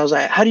 and I was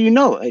like, "How do you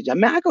know?" I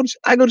man,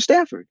 I go to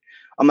Stanford.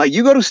 I'm like,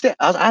 "You go to Stanford?"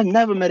 I've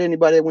never met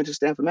anybody that went to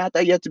Stanford. Man, I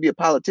thought you had to be a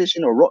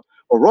politician or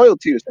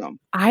royalty or something.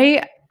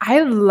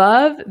 I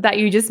love that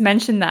you just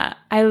mentioned that.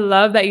 I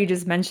love that you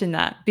just mentioned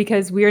that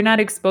because we are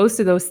not exposed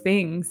to those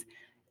things.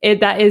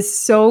 That is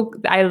so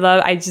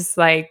I just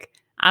like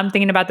I'm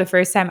thinking about the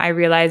first time I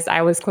realized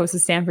I was close to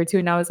Stanford too,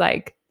 and I was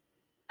like,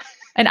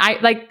 and I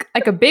like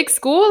a big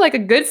school, like a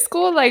good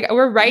school, like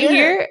we're right Yeah.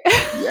 here.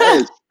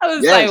 Yes. I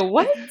was Yes. like,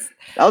 what?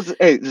 That was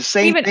the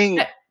same Even thing.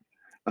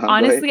 Go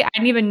ahead. Honestly, I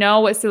didn't even know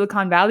what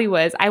Silicon Valley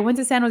was. I went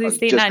to San I Jose was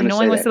State just not gonna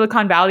knowing say what that.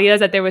 Silicon Valley is,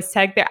 that there was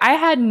tech there. I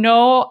had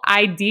no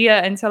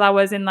idea until I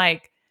was in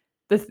like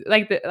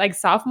the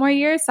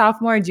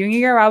sophomore, junior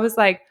year, where I was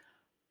like,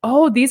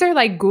 oh, these are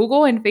like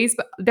Google and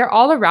Facebook. They're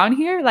all around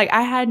here. Like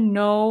I had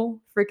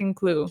no freaking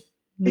clue.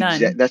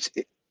 Exact. None. That's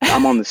it.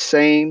 I'm on the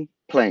same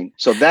plane.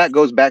 So that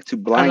goes back to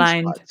blind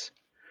Aligned. spots.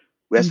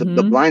 That's the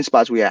Mm-hmm. blind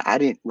spots we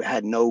had. We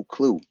had no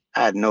clue.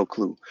 I had no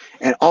clue.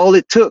 And all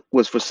it took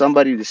was for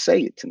somebody to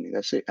say it to me.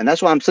 That's it. And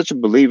that's why I'm such a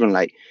believer in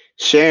like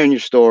sharing your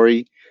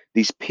story,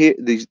 these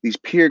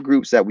peer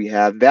groups that we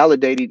have,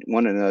 validating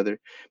one another,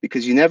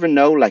 because you never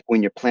know like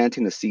when you're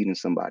planting a seed in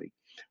somebody.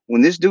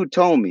 When this dude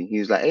told me, he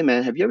was like, "Hey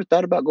man, have you ever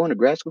thought about going to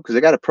grad school? Because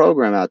they got a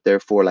program out there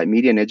for like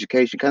media and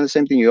education, kind of the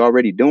same thing you're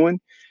already doing,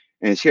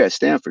 and it's here at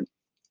Stanford."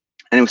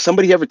 And if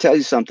somebody ever tells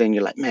you something,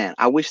 you're like, "Man,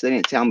 I wish they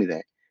didn't tell me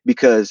that,"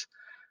 because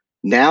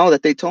now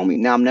that they told me,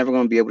 now I'm never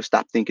gonna be able to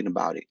stop thinking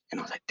about it. And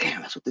I was like,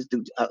 damn, that's what this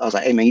dude. I was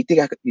like, hey man, you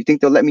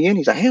think they'll let me in?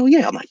 He's like, hell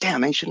yeah. I'm like,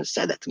 damn, man, you shouldn't have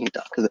said that to me,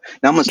 dog. Because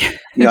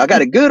now I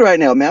got it good right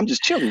now, man. I'm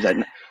just chilling. He's like,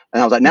 and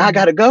I was like, now I Mm-hmm.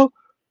 gotta go.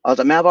 I was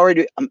like,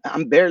 man,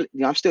 I'm barely,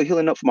 I'm still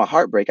healing up from my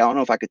heartbreak. I don't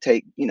know if I could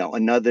take,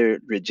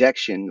 another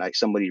rejection, like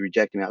somebody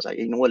rejecting me. I was like,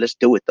 you know what? Let's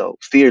do it though.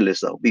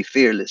 Fearless though. Be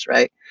fearless,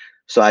 right?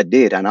 So I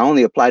did, and I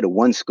only applied to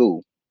one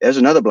school. There's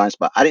another blind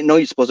spot. I didn't know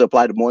you're supposed to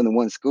apply to more than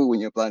one school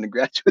when you're applying to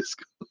graduate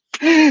school.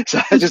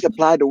 So I just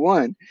applied to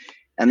one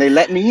and they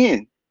let me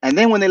in. And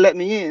then when they let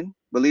me in,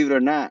 believe it or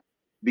not,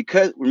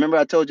 because remember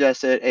I told you I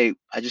said, hey,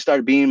 I just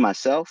started being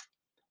myself.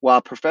 Well,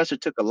 a professor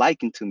took a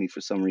liking to me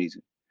for some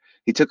reason.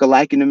 He took a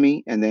liking to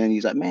me, and then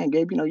he's like, man,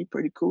 Gabe, you're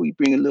pretty cool. You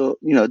bring a little,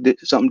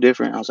 something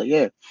different. I was like,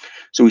 yeah.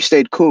 So we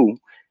stayed cool.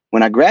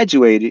 When I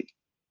graduated,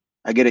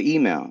 I get an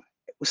email.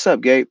 What's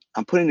up, Gabe?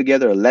 I'm putting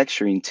together a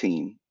lecturing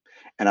team,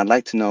 and I'd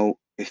like to know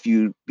if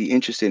you'd be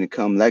interested in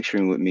come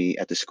lecturing with me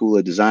at the School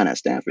of Design at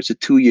Stanford. It's a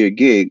 2-year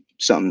gig,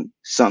 something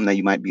that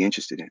you might be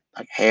interested in.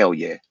 Like hell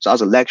yeah! So I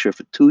was a lecturer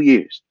for 2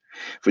 years,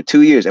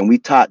 and we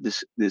taught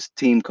this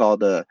team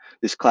called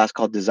this class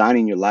called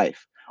Designing Your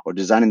Life or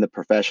Designing the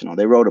Professional.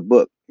 They wrote a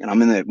book, and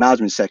I'm in the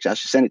acknowledgement section. I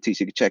should send it to you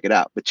so you can check it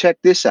out. But check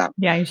this out.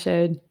 Yeah, you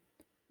should.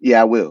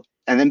 Yeah, I will.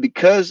 And then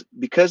because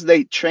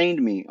they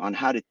trained me on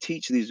how to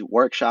teach these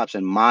workshops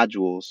and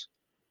modules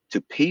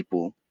to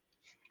people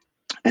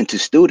and to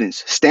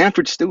students,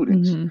 Stanford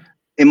students, Mm-hmm.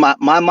 in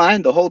my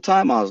mind the whole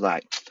time I was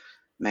like,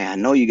 man, I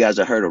know you guys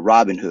have heard of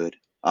Robin Hood.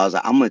 I was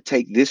like, I'm gonna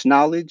take this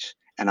knowledge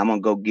and I'm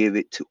gonna go give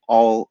it to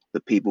all the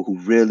people who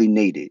really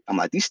need it. I'm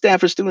like, these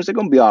Stanford students, they're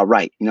gonna be all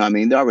right. You know what I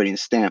mean? They're already in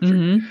Stanford.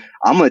 Mm-hmm.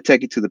 I'm gonna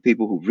take it to the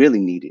people who really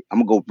need it. I'm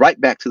gonna go right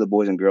back to the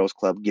Boys and Girls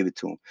Club, give it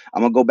to them.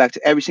 I'm gonna go back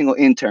to every single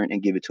intern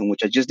and give it to them,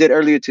 which I just did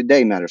earlier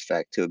today. Matter of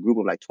fact, to a group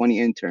of like 20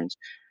 interns,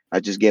 I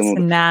just gave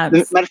them.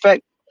 Snaps. Matter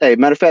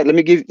of fact, let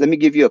me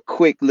give you a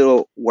quick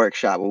little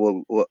workshop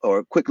or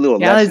a quick little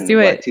Yeah, let's lesson of do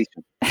what I it. teach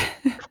them.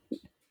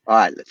 All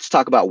right, let's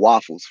talk about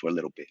waffles for a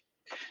little bit.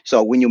 So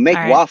All right. when you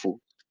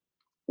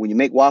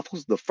make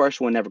waffles, the first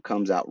one never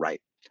comes out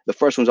right. The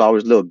first one's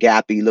always a little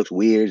gappy, looks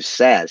weird,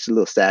 sad. It's a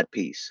little sad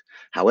piece.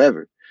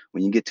 However,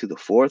 when you get to the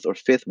fourth or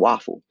fifth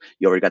waffle,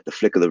 you already got the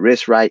flick of the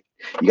wrist right.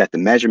 You got the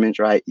measurements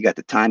right. You got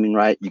the timing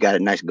right. You got a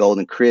nice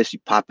golden crisp. You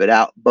pop it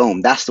out. Boom.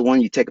 That's the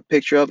one you take a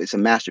picture of. It's a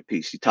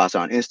masterpiece. You toss it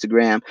on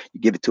Instagram.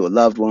 You give it to a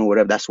loved one,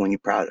 whatever. That's the one you're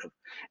proud of.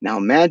 Now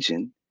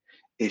imagine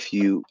if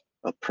you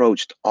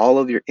approached all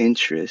of your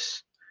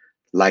interests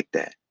like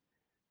that,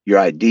 your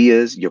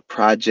ideas, your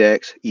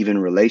projects, even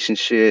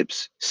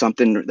relationships,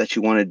 something that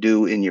you want to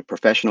do in your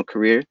professional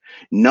career,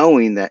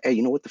 knowing that, hey,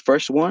 you know what, the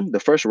first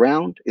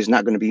round is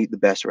not going to be the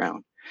best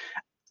round.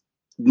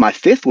 My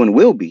fifth one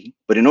will be,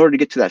 but in order to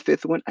get to that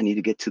fifth one, I need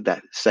to get to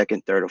that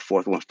second, third, or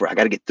fourth one. I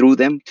got to get through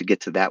them to get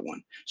to that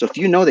one. So if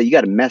you know that you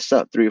got to mess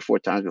up 3 or 4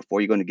 times before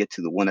you're going to get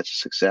to the one that's a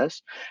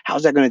success,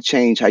 how's that going to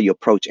change how you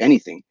approach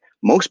anything?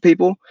 Most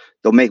people,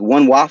 they'll make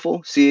one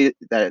waffle, see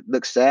that it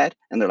looks sad,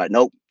 and they're like,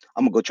 nope,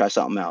 I'm gonna go try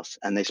something else.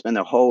 And they spend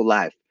their whole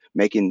life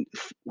making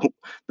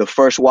the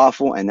first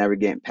waffle and never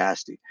getting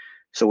past it.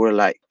 So we're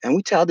like, and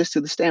we tell this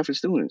to the Stanford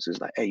students. It's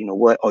like, hey, you know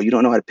what? Oh, you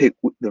don't know how to pick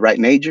the right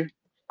major?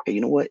 Hey,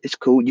 you know what? It's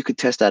cool. You could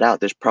test that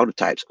out. There's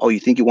prototypes. Oh, you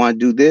think you want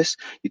to do this?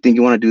 You think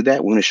you want to do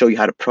that? We're going to show you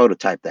how to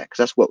prototype that because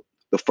that's what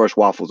the first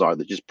waffles are.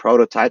 They're just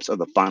prototypes of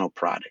the final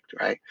product,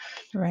 right?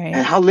 And Right.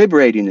 how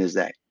liberating is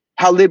that?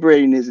 How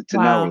liberating is it to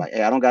know, Wow. like,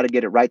 hey, I don't got to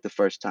get it right the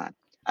first time.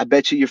 I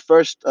bet you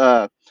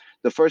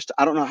the first,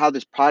 I don't know how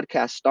this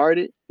podcast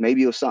started.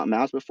 Maybe it was something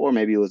else before.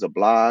 Maybe it was a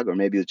blog or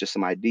maybe it was just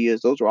some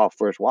ideas. Those were all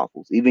first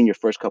waffles. Even your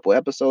first couple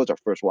episodes are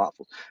first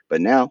waffles.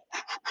 But now,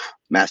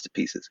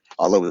 masterpieces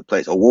all over the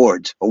place.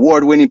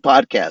 Award-winning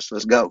podcast.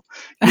 Let's go.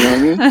 You know what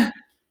I mean?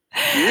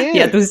 Yeah,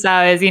 Yeah. tú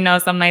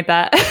sabes, something like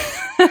that.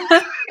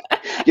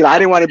 I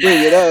didn't want to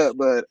bring it up,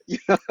 but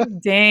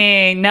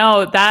Dang.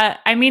 No,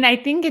 I mean, I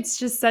think it's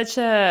just such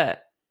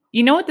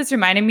you know what this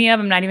reminded me of?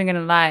 I'm not even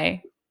gonna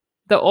lie.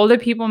 The older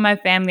people in my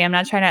family, I'm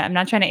not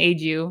trying to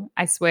age you,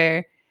 I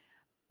swear.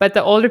 But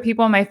the older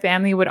people in my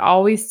family would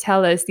always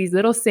tell us these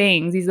little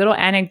sayings, these little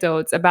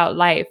anecdotes about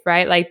life,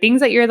 right? Like things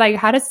that you're like,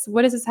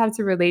 what does this have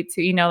to relate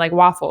to? You know, like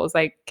waffles.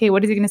 Like, okay,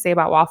 what is he going to say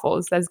about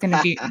waffles? That's going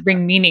to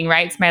bring meaning,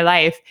 right, to my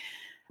life.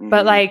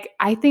 But Hmm. like,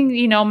 I think,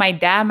 my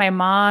dad, my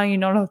mom,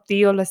 los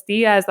tíos, las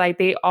tías, like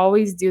they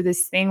always do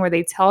this thing where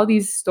they tell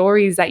these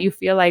stories that you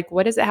feel like,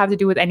 what does it have to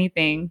do with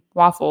anything?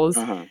 Waffles.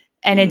 Uh-huh.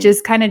 And it Hmm.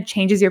 just kind of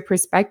changes your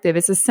perspective.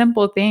 It's the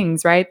simple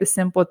things, right? The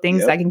simple things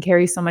Yep. that can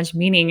carry so much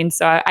meaning. And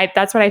so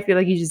that's what I feel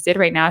like you just did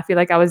right now. I feel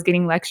like I was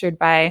getting lectured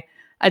by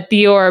a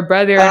tío or a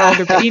brother or an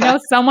older,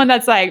 someone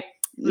that's like,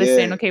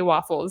 listen, Yeah. okay,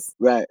 waffles.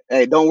 Right.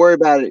 Hey, don't worry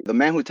about it. The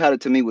man who taught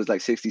it to me was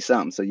like 60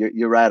 something. So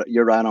you're right.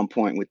 You're right on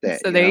point with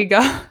that. So there you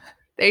go.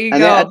 There you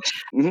And then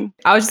go. mhm.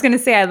 I was just gonna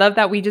say, I love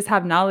that we just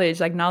have knowledge,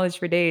 like knowledge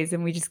for days,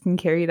 and we just can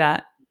carry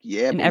that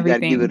Yeah, in but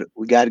everything.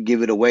 we gotta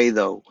give it away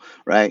though,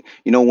 right?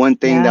 You know, one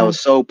thing that Yeah. was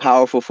so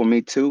powerful for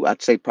me too,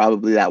 I'd say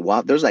probably that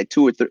there's like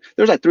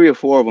there's like three or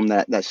four of them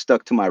that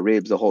stuck to my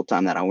ribs the whole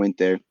time that I went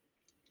there.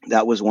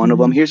 That was one of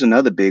them. Mhm. Here's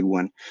another big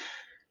one.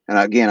 And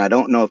again, I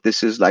don't know if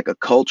this is like a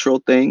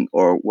cultural thing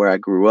or where I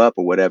grew up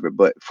or whatever,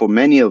 but for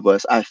many of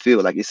us, I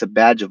feel like it's a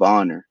badge of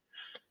honor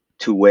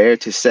to wear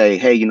to say,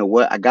 hey, you know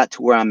what? I got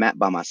to where I'm at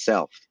by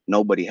myself.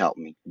 Nobody helped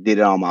me. Did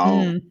it on my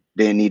own. Mm.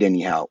 Didn't need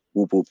any help.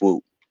 Whoop, whoop,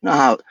 whoop. You know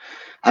how,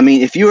 I mean,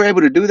 if you were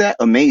able to do that,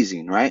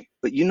 amazing, right?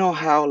 But you know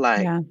how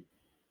like Yeah.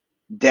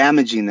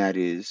 damaging that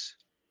is,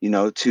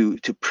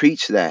 to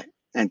preach that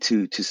and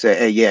to say,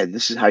 hey, yeah,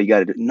 this is how you got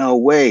to do. No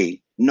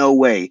way, no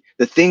way.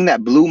 The thing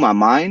that blew my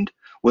mind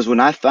was when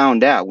I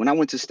found out when I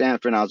went to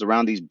Stanford and I was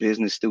around these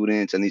business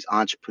students and these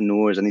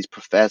entrepreneurs and these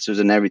professors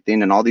and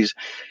everything and all these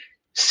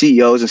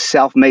CEOs and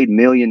self-made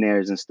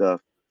millionaires and stuff.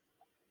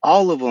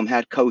 All of them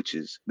had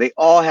coaches. They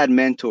all had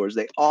mentors.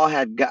 They all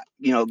had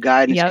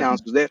guidance Yep.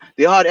 counselors.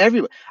 They all had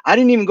everybody. I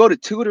didn't even go to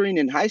tutoring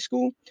in high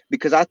school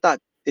because I thought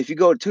if you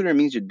go to tutoring, it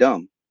means you're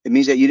dumb. It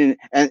means that you didn't.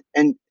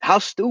 And how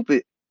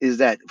stupid is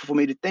that for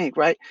me to think,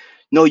 right?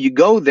 No, you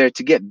go there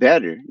to get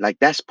better. Like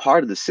that's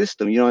part of the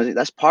system.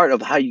 That's part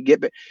of how you get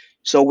better.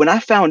 So when I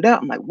found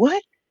out, I'm like,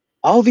 what?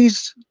 All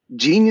these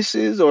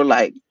geniuses or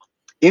like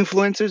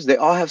influencers, they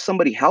all have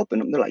somebody helping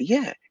them. They're like,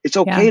 yeah, it's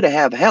Yeah. okay to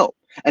have help.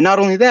 And not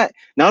only that,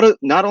 not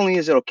only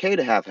is it okay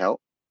to have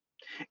help,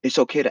 it's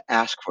okay to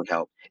ask for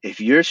help. If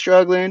you're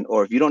struggling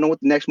or if you don't know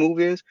what the next move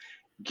is,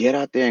 get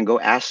out there and go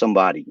ask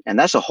somebody. And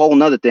that's a whole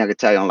nother thing I could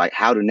tell you on like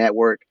how to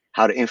network,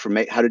 how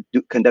to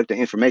conduct an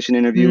information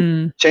interview.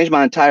 Mm. Changed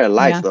my entire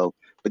life Yeah. though.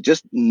 But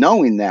just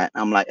knowing that,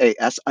 I'm like, hey,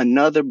 that's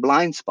another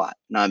blind spot.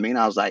 You know what I mean?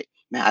 I was like,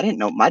 man, I didn't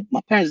know. My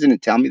parents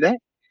didn't tell me that.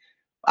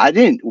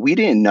 We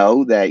didn't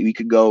know that we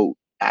could go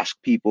ask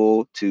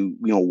people to,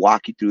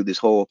 walk you through this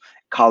whole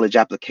college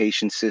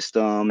application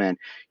system and,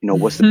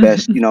 what's the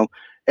best,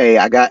 hey,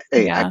 I,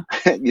 Yeah.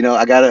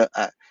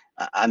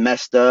 I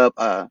messed up.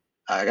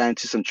 I got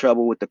into some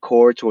trouble with the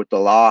courts or with the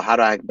law. How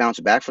do I bounce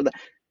back for that?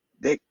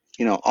 They,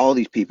 all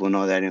these people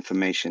know that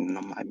information. And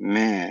I'm like,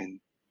 man,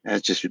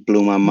 that just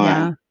blew my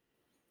mind. Yeah.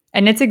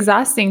 And it's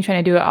exhausting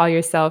trying to do it all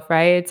yourself,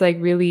 right? It's like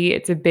really,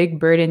 it's a big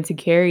burden to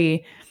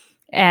carry.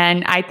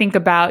 And I think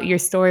about your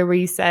story where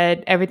you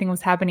said everything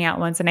was happening at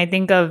once. And I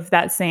think of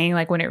that saying,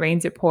 like, when it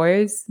rains, it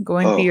pours,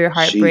 going through Oh, your sheesh.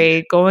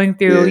 heartbreak, going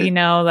through,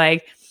 Yeah.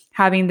 like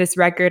having this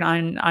record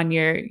on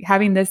your,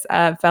 having this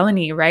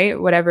felony, right?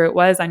 Whatever it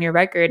was on your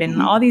record and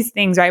Hmm. all these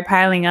things, right?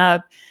 Piling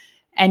up.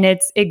 And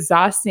it's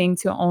exhausting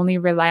to only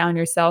rely on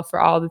yourself for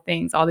all the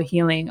things, all the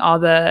healing, all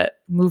the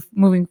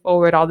moving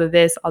forward, all the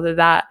this, all the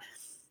that.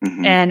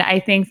 Hmm. And I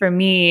think for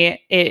me,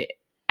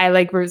 I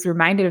like was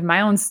reminded of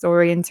my own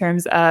story in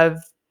terms of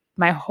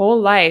my whole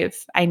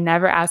life. I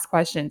never asked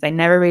questions. I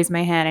never raised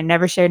my hand. I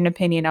never shared an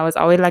opinion. I was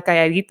always like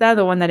Calladita,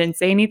 the one that didn't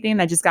say anything,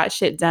 that just got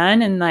shit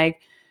done and like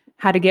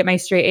had to get my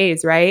straight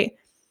A's, right?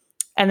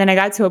 And then I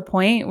got to a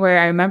point where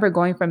I remember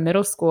going from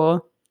middle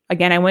school.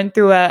 Again, I went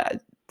through a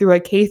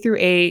K through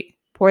 8,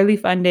 poorly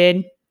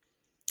funded,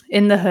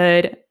 in the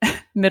hood,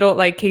 middle,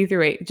 like K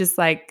through 8, just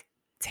like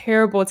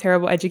terrible,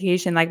 terrible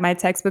education. Like my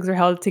textbooks are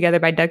held together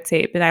by duct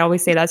tape. And I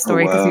always say that Oh,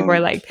 story because people are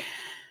wow. like,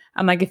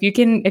 I'm like, if you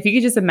could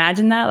just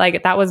imagine that,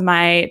 like that was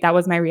my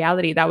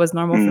reality. That was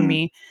normal for Mm.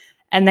 me.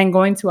 And then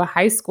going to a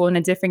high school in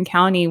a different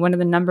county, one of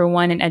the number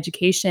one in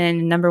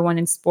education, number one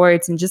in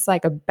sports, and just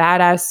like a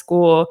badass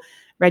school.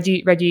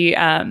 Reggie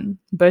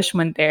Bush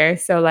went there.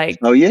 So like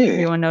Oh, yeah.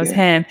 everyone knows Yeah.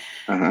 him.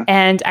 Uh-huh.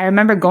 And I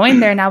remember going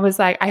there and I was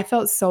like, I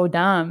felt so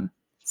dumb,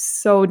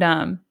 so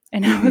dumb.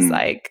 And I was Mhm.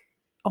 like,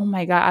 oh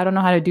my God, I don't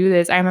know how to do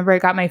this. I remember I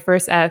got my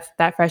first F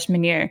that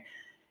freshman year.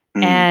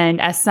 Mm.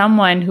 And as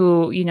someone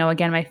who,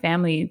 again, my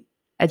family,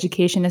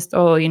 education is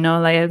todo,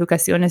 like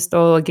educación es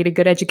todo, get a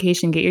good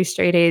education, get your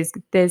straight A's,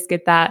 get this,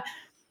 get that.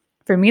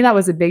 For me, that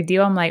was a big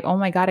deal. I'm like, oh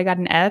my God, I got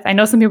an F. I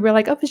know some people were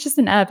like, oh, it's just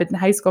an F in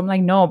high school. I'm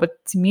like, no,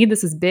 but to me,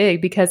 this is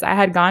big because I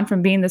had gone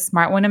from being the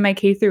smart one in my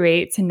K through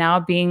 8 to now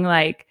being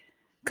like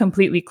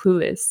completely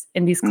clueless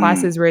in these Mm.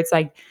 classes where it's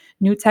like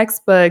new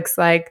textbooks,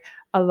 like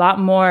a lot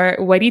more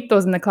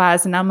güeritos in the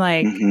class. And I'm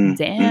like, Mhm. Mhm.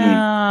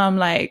 damn,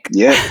 like,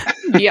 Yep.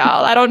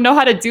 y'all, I don't know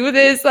how to do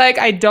this. Like,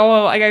 I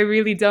don't, like, I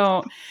really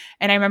don't.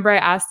 And I remember I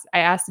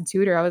asked the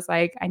tutor, I was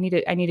like, I need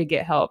to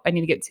get help. I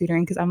need to get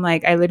tutoring because I'm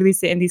like, I literally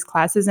sit in these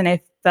classes and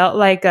I felt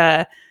like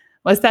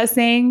what's that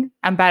saying?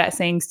 I'm bad at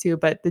sayings too,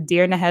 but the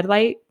deer in the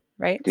headlight,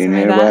 right? Getting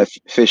Something like that. everybody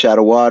fish out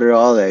of water,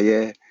 all that.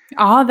 Yeah,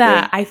 All yeah.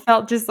 that. I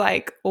felt just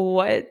like,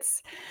 what?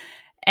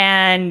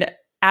 And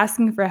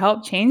asking for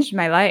help changed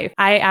my life.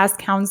 I asked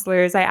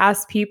counselors, I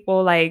asked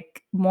people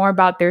like more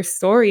about their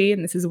story.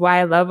 And this is why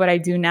I love what I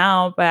do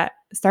now. But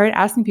started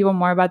asking people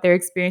more about their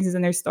experiences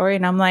and their story.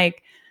 And I'm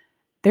like,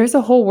 there's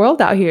a whole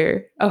world out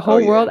here, a Oh whole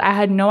yeah. world I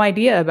had no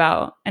idea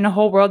about, and a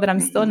whole world that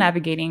I'm still Hmm.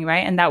 navigating,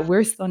 right? And that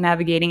we're still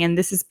navigating. And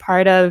this is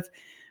part of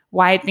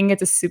why I think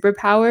it's a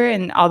superpower.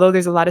 And although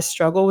there's a lot of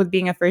struggle with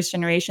being a first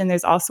generation,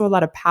 there's also a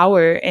lot of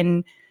power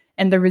and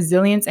the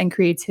resilience and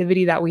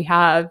creativity that we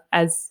have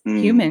as Hmm.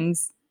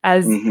 humans,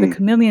 as the Hmm.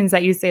 chameleons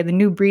that you say, the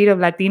new breed of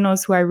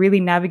Latinos who are really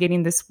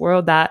navigating this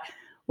world that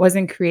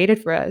wasn't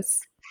created for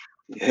us.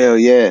 Hell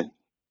yeah.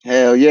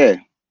 Hell yeah.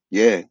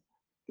 Yeah.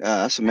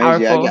 That's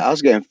amazing. Powerful. I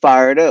was getting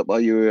fired up while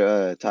you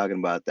were talking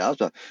about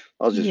that.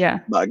 I was just Yeah.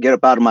 about to get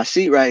up out of my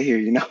seat right here.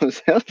 You know what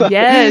I'm saying?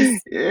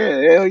 Yes.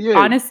 Yeah. Hell yeah.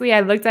 Honestly, I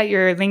looked at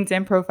your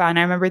LinkedIn profile and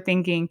I remember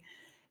thinking,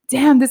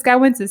 damn, this guy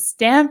went to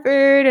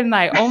Stanford and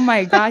like, oh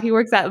my God, he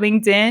works at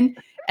LinkedIn.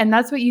 And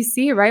that's what you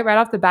see, right? Right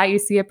off the bat, you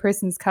see a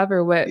person's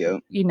cover with,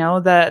 Yep.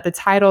 the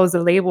titles,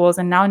 the labels.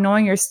 And now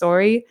knowing your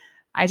story,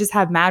 I just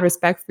have mad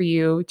respect for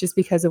you just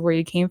because of where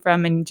you came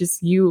from and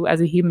just you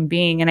as a human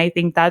being. And I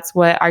think that's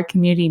what our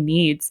community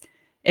needs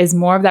is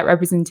more of that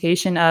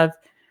representation of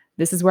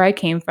this is where I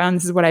came from,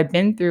 this is what I've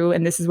been through,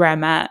 and this is where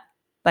I'm at.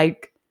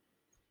 Like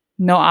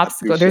no I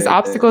obstacle. There's appreciate that.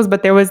 obstacles,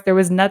 but there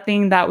was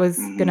nothing that was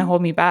gonna Hmm.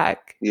 hold me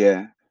back.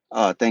 Yeah.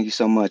 Thank you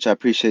so much. I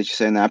appreciate you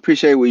saying that. I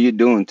appreciate what you're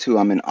doing too.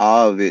 I'm in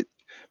awe of it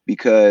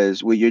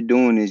because what you're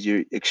doing is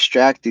you're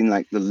extracting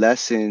like the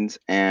lessons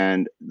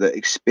and the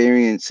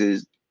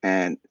experiences,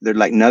 and they're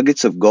like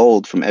nuggets of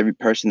gold from every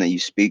person that you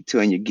speak to,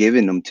 and you're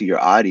giving them to your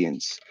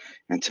audience.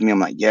 And to me, I'm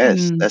like,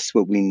 yes, Mm. that's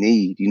what we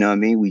need. You know what I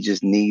mean? We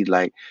just need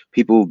like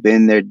people who've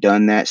been there,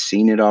 done that,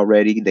 seen it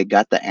already. They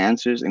got the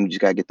answers, and we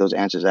just gotta get those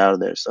answers out of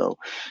there. So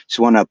just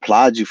want to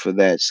applaud you for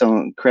that. So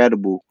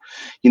incredible.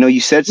 You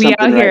said We something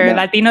out right here.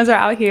 now. Latinos are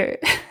out here.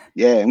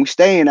 Yeah, and we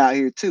staying out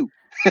here too.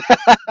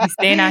 We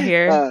staying out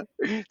here. uh,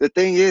 the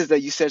thing is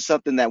that you said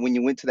something that when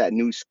you went to that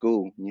new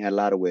school, you had a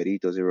lot of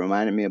güeritos. It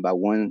reminded me about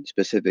one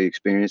specific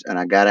experience, and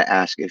I gotta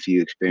ask if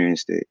you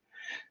experienced it.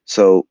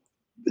 So,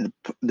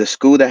 the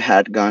school that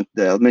had gone,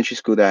 the elementary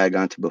school that I had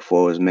gone to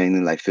before was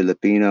mainly like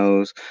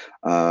Filipinos,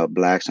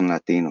 blacks, and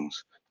Latinos.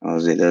 That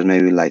was it. There was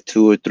maybe like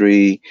two or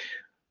three,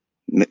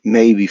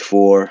 maybe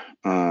four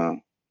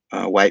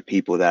white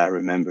people that I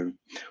remember.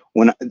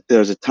 There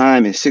was a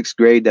time in sixth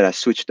grade that I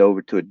switched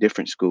over to a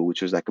different school,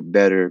 which was like a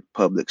better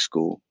public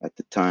school at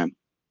the time,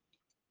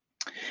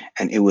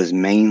 and it was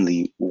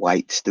mainly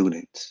white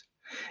students.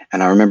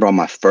 And I remember on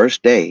my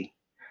first day,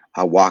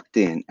 I walked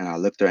in and I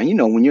looked around.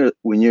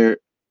 When you're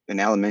in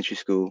elementary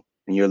school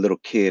and you're a little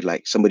kid,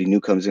 like somebody new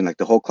comes in, like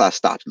the whole class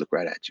stops, look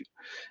right at you,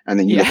 and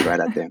then you look Yeah. right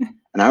at them.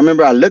 And I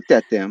remember I looked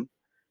at them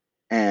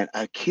and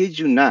I kid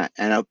you not,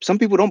 and some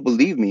people don't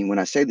believe me when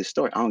I say this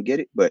story. I don't get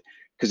it, but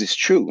because it's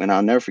true, and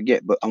I'll never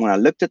forget. But when I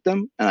looked at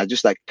them and I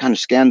just like kind of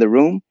scanned the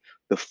room,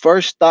 the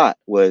first thought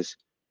was,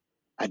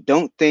 I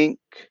don't think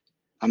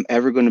I'm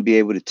ever going to be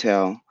able to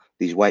tell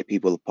these white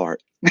people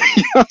apart. You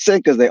know what I'm saying?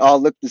 Because they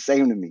all look the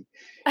same to me.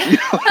 You know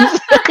what I'm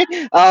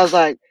saying? I was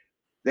like,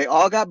 they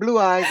all got blue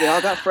eyes, they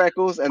all got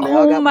freckles, and they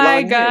all Oh got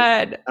my blonde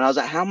hair. God. And I was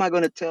like, how am I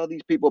going to tell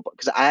these people?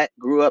 Because I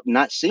grew up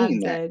not I'm seeing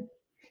that. dead.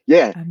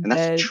 Yeah, I'm and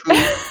that's a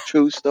dead.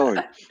 true story,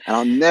 and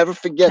I'll never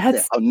forget that.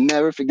 That's I'll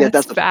never forget.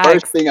 that's That's the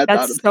first facts. thing I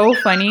thought of. That's so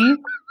funny.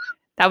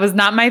 That was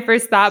not my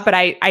first thought, but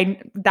I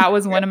that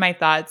was one of my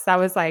thoughts. That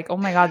was like, oh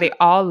my God, they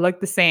all look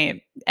the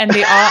same. And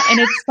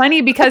it's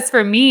funny because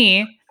for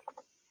me,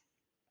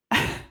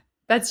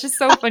 that's just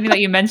so funny that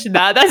you mentioned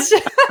that. That's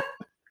just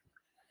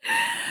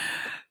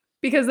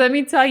because let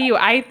me tell you,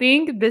 I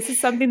think this is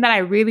something that I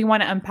really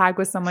want to unpack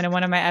with someone in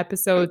one of my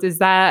episodes is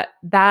that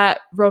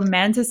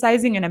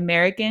romanticizing an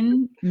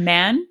American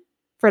man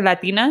for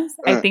Latinas.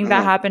 I think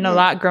that happened a Uh.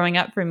 lot growing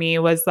up for me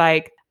was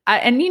like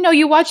and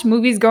you watch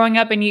movies growing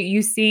up and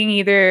you seeing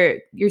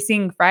either you're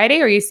seeing Friday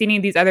or you're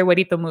seeing these other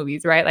Huerito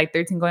movies, right? Like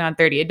 13 going on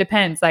 30. It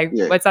depends like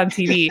Yeah. what's on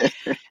TV.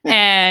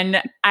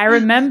 And I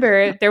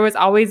remember there was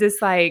always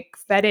this like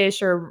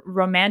fetish or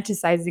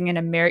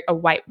romanticizing a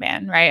white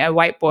man, right? A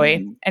white boy.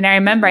 Mhm. And I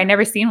remember I Mhm.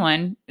 never seen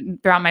one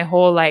throughout my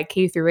whole like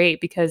K through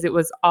 8 because it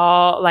was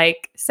all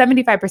like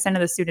 75%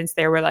 of the students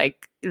there were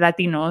like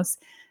Latinos.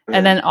 And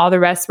Right. then all the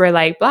rest were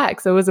like black.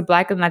 So it was a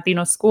black and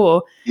Latino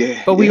school.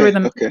 Yeah. But Yeah.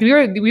 Okay.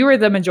 we were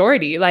the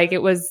majority. Like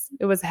it was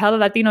hella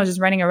Latinos just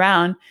running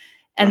around.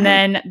 And Uh-huh.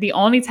 then the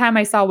only time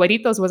I saw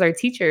güeritos was our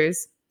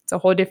teachers. It's a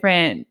whole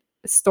different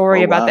Oh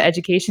story about the wow.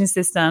 education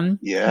system.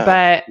 Yeah.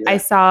 But I Yeah.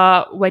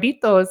 saw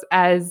güeritos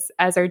as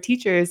our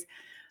teachers.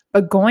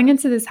 But going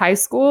into this high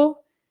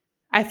school,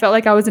 I felt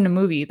like I was in a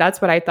movie.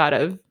 That's what I thought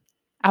of.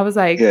 I was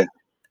Yeah. like,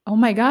 oh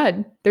my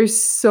God, there's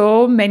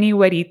so many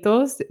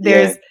güeritos.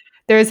 Yeah.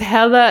 there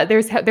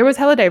was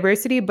hella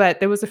diversity, but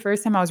there was the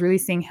first time I was really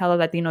seeing hella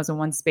Latinos in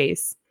one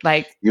space.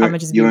 Like, I'm You're gonna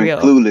just be you're in real.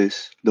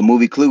 Clueless, the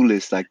movie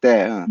Clueless, like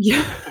that, huh?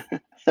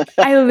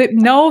 Yeah.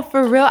 No,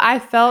 for real. I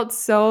felt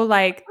so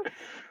like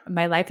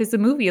my life is a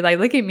movie. Like,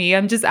 look at me.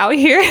 I'm just out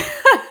here.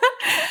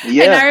 And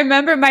Yeah, I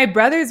remember my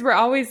brothers were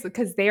always,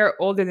 because they are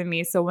older than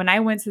me. So when I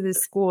went to this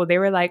school, they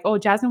were like, oh,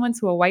 Jasmine went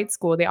to a white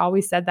school. They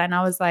always said that. And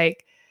I was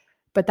like,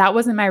 but that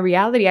wasn't my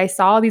reality. I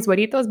saw all these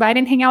güeritos, but I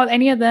didn't hang out with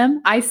any of them.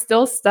 I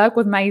still stuck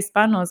with my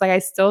Hispanos. Like, I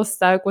still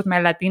stuck with my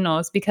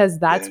Latinos because yeah,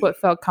 that's what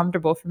felt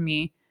comfortable for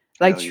me.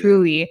 Like, hell yeah.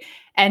 truly.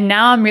 And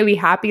now I'm really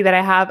happy that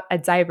I have a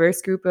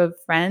diverse group of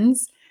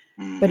friends,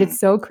 but Hmm. it's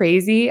so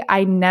crazy.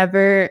 I'm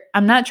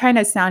not trying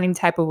to sound any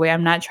type of way.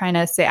 I'm not trying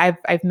to say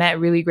I've met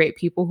really great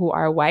people who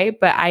are white,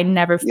 but I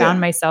never found Yeah,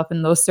 myself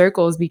in those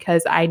circles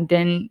because I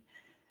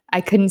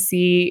couldn't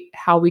see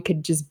how we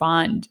could just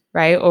bond,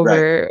 right?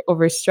 right.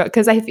 Over struggle.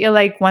 Because I feel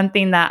like one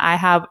thing that I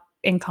have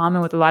in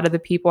common with a lot of the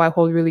people I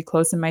hold really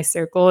close in my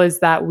circle is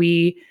that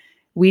we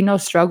know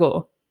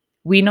struggle.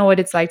 We know what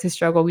it's like to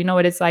struggle. We know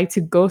what it's like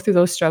to go through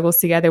those struggles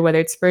together, whether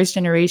it's first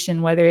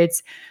generation, whether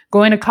it's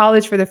going to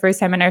college for the first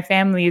time in our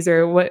families,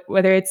 or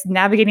whether it's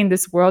navigating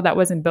this world that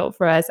wasn't built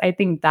for us. I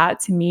think that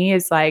to me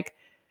is like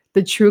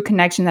the true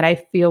connection that I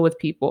feel with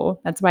people.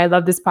 That's why I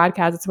love this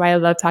podcast. That's why I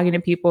love talking to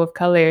people of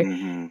color,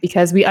 Hmm.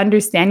 because we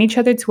understand each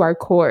other to our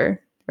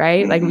core,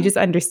 right? Like we Hmm. just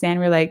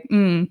understand. We're like,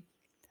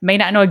 may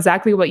not know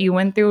exactly what you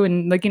went through,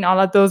 and looking all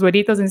at those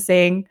güeritos and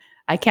saying,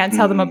 I can't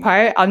tell them Hmm.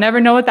 apart. I'll never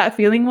know what that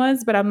feeling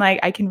was, but I'm like,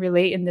 I can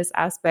relate in this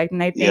aspect.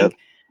 And I Yep. think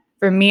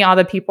for me, all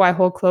the people I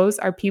hold close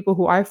are people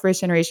who are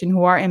first generation,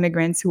 who are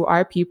immigrants, who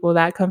are people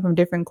that come from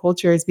different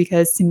cultures,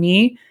 because to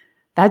me,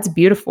 that's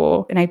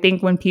beautiful. And I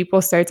think when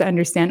people start to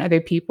understand other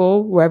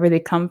people, wherever they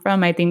come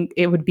from, I think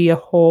it would be a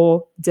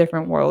whole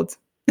different world.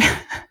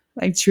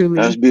 Like, That's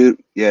truly.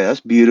 beautiful. Yeah,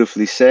 that's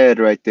beautifully said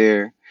right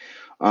there.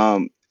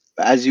 Um,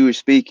 as you were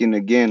speaking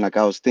again, like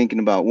I was thinking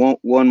about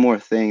one more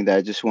thing that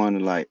I just want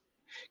to like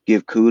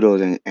give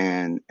kudos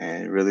and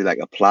really like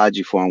applaud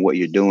you for on what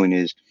you're doing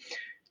is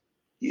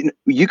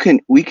you can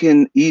we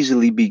can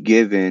easily be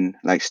given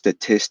like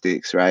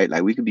statistics, right?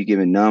 Like we could be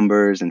given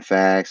numbers and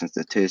facts and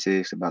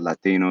statistics about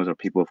Latinos or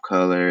people of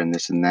color and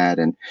this and that,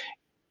 and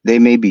they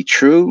may be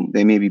true,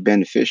 they may be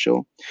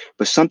beneficial,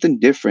 but something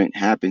different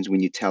happens when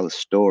you tell a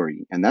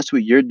story. And that's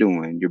what you're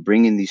doing. You're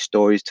bringing these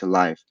stories to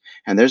life.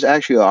 And there's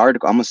actually an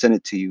article, I'm going to send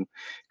it to you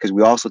because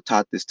we also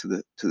taught this to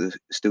the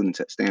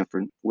students at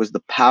Stanford, was the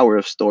power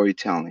of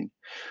storytelling.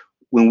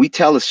 When we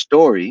tell a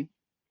story,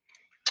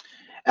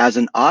 as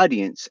an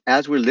audience,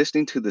 as we're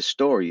listening to the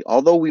story,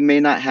 although we may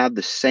not have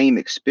the same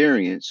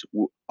experience,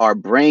 our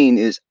brain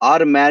is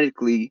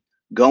automatically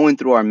going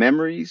through our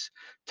memories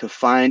to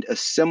find a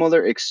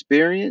similar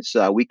experience so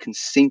that we can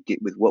sync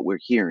it with what we're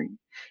hearing.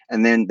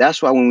 And then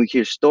that's why when we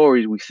hear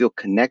stories, we feel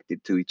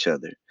connected to each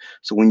other.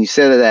 So when you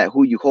said that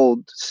who you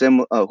hold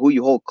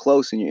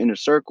close in your inner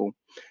circle,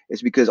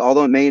 it's because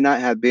although it may not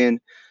have been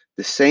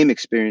the same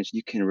experience,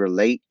 you can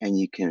relate and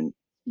you can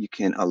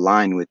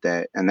align with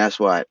that. And that's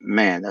why,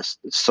 man, that's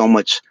so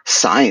much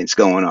science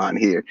going on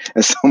here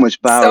and so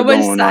much power So much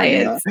going on,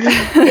 science.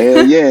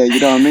 Hell yeah, you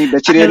know what I mean?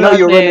 Bet you I didn't know love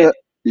it.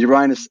 you're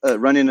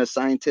running a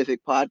scientific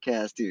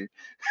podcast here.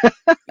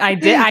 I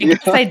did. I Yeah.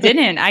 guess I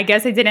didn't. I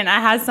guess I didn't. I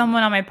had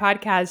someone on my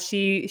podcast.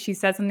 She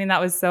said something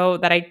that was so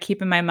that I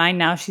keep in my mind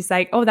now. She's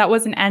like, "Oh, that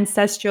was an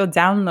ancestral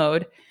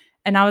download,"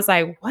 and I was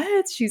like,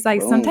 "What?" She's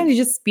like, "Sometimes Boom. you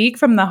just speak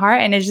from the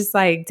heart, and it's just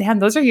like, damn,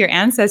 those are your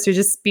ancestors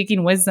just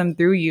speaking wisdom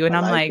through you." I And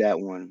I'm like like, that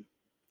one.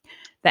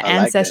 the I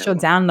like that ancestral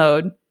one.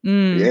 download.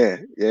 Yeah,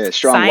 yeah.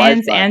 Strong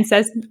Science, Wi-Fi.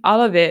 ancestors,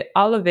 all of it,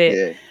 all of it.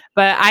 Yeah.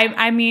 But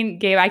I mean,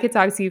 Gabe, I could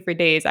talk to you for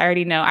days. I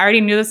already know. I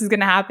already knew this was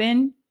gonna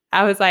happen.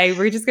 I was like,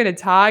 we're just gonna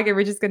talk and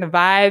we're just gonna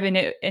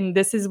vibe. And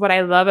this is what I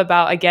love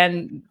about,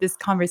 again, this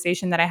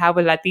conversation that I have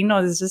with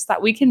Latinos, is just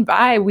that we can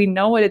vibe. We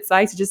know what it's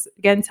like to just,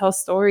 again, tell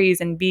stories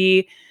and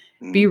be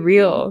Hmm.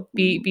 real,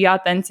 be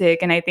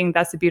authentic. And I think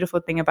that's the beautiful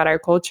thing about our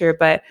culture.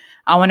 But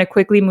I want to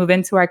quickly move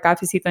into our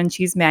cafecito and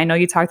chisme. I know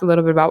you talked a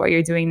little bit about what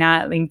you're doing now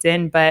at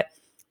LinkedIn, but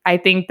I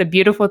think the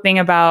beautiful thing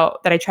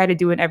about that I try to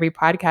do in every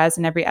podcast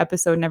and every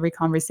episode and every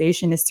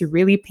conversation is to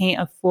really paint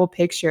a full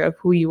picture of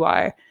who you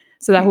are,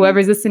 so that Hmm.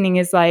 whoever's listening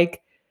is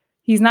like,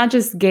 he's not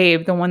just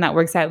Gabe, the one that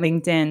works at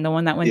LinkedIn, the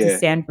one that went to Yeah.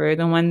 Stanford,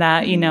 the one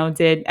that, Hmm.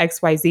 did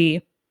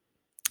XYZ.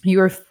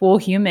 You're full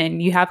human.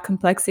 You have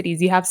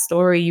complexities, you have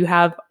story, you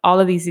have all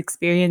of these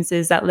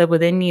experiences that live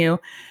within you.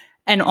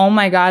 And oh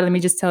my God, let me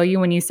just tell you,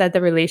 when you said the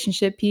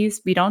relationship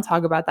piece, we don't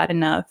talk about that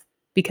enough,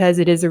 because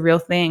it is a real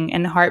thing.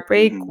 And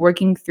heartbreak, Hmm.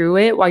 working through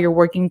it while you're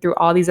working through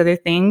all these other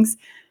things,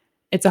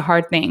 it's a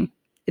hard thing.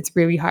 It's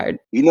really hard.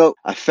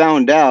 I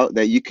found out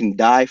that you can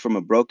die from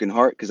a broken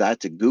heart because I had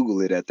to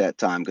Google it at that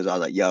time because I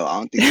was like, yo, I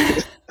don't think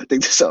I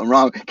think there's something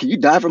wrong. Can you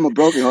die from a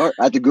broken heart?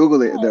 I had to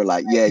Google it. And they're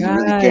like, yeah, you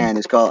really God. can.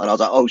 It's called, and I was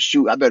like, oh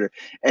shoot,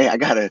 hey, I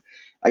gotta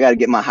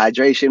get my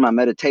hydration, my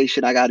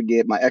meditation, I gotta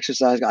get my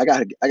exercise, I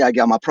gotta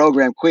get on my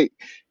program quick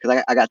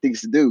because I got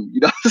things to do.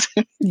 You know what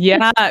I'm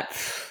Yeah.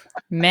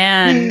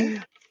 Man.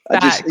 saying? I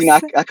just,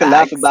 Facts. I could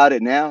laugh Facts. about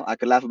it now. I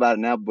could laugh about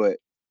it now, but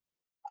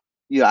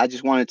yeah, I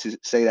just wanted to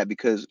say that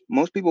because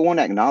most people won't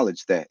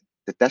acknowledge that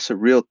that's a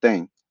real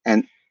thing.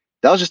 And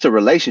that was just a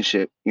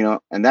relationship,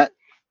 and that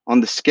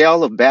on the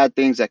scale of bad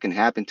things that can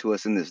happen to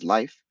us in this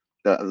life,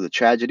 the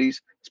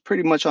tragedies, it's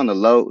pretty much on the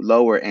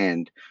lower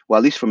end. Well,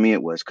 at least for me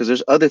it was, because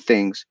there's other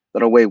things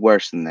that are way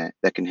worse than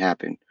that can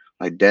happen,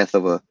 like death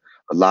of a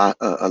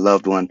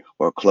loved one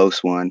or a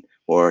close one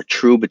or a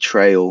true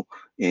betrayal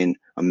in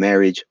a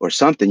marriage or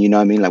something, you know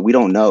what I mean? Like we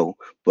don't know,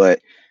 but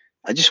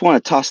I just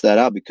want to toss that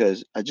out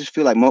because I just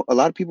feel like a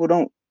lot of people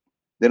don't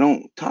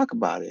talk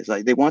about it. It's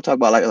like they want to talk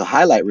about like the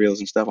highlight reels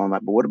and stuff. I'm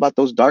like, but what about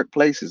those dark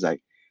places?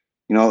 Like,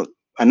 you know,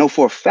 I know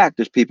for a fact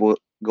there's people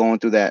going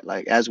through that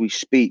like as we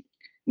speak,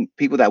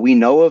 people that we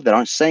know of that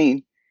aren't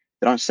saying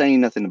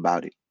nothing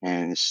about it,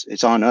 and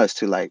it's on us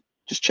to like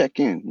just check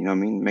in. You know what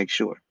I mean? Make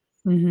sure.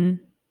 Mhm.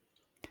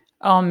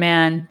 Oh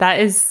man, that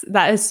is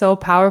so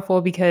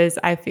powerful because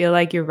I feel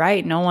like you're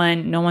right. No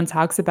one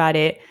talks about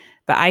it.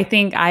 But I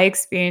think I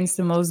experienced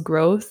the most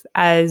growth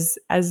as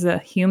a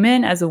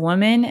human, as a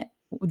woman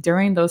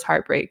during those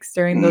heartbreaks,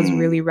 during those Mm,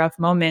 really rough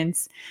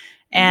moments.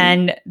 hmm.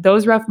 And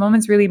those rough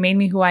moments really made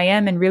me who I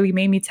am and really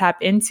made me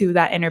tap into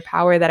that inner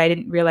power that I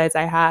didn't realize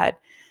I had.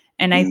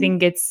 And I Mm,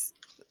 think it's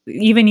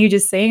even you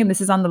just saying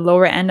this is on the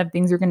lower end of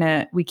things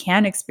we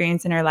can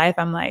experience in our life.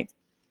 I'm like,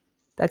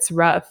 that's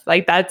rough.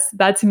 Like that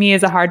to me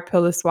is a hard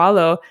pill to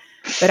swallow.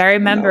 But I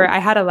I remember know. I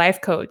had a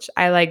life coach.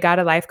 I like got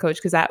a life coach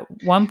because at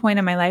one point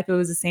in my life it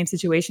was the same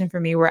situation for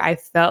me where I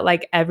felt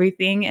like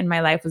everything in my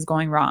life was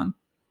going wrong.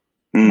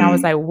 And I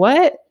was Mm, like,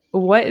 what?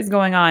 What is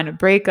going on? A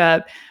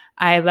breakup.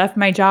 I left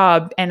my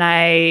job and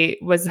I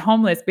was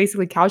homeless,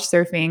 basically couch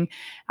surfing.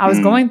 I was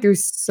mm, going through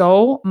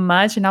so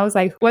much and I was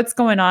like, what's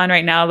going on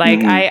right now?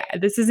 Like mm,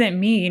 this isn't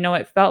me.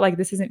 It felt like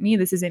this isn't me.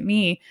 This isn't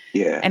me.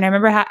 yeah. And I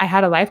remember I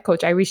had a life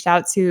coach. I reached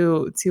out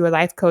to a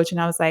life coach and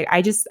I was like,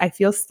 I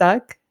feel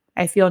stuck.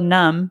 I feel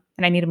numb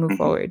and I need to move Hmm.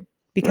 forward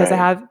because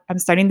Right. I'm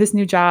starting this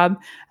new job.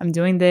 I'm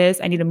doing this.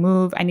 I need to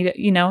move. I need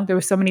to, there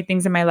were so many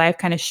things in my life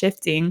kind of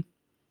shifting,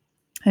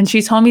 and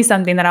she told me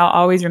something that I'll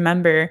always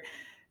remember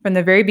from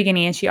the very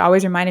beginning. And she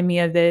always reminded me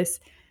of this.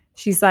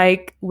 She's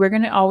like, we're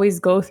going to always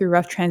go through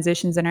rough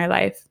transitions in our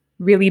life,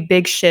 really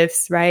big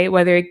shifts, right?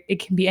 Whether it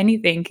can be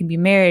anything, it can be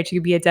marriage, it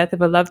could be a death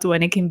of a loved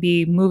one, it can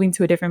be moving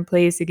to a different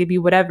place, it could be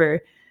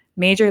whatever,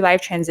 major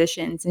life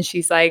transitions. And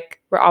she's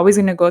like, we're always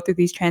going to go through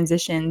these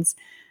transitions.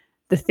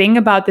 The thing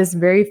about this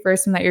very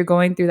first one that you're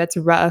going through that's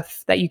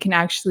rough, that you can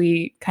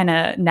actually kind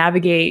of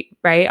navigate,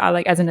 right?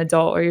 Like as an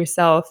adult or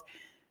yourself,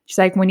 she's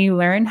like, when you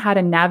learn how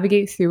to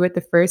navigate through it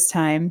the first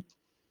time,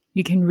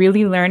 you can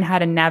really learn how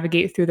to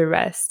navigate through the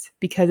rest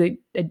because it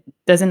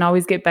doesn't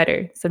always get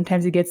better.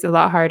 Sometimes it gets a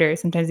lot harder.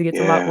 Sometimes it gets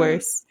a lot Yeah.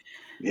 worse.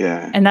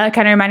 Yeah. And that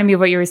kind of reminded me of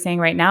what you were saying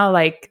right now.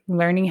 Like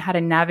learning how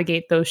to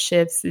navigate those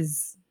shifts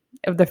is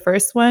of the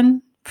first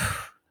one.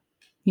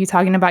 You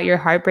talking about your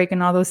heartbreak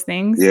and all those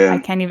things. I Yeah.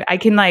 can't even, I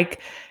can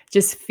like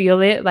just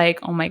feel it. Like,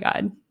 oh my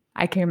God,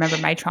 I can remember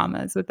my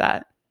traumas with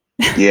that.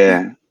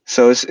 Yeah.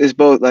 So it's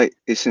both like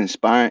it's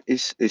inspiring.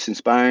 It's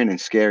inspiring and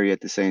scary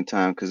at the same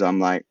time because I'm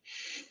like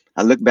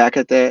I look back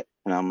at that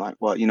and I'm like,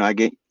 well, I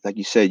get like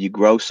you said, you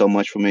grow so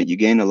much from it. You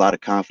gain a lot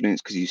of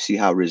confidence because you see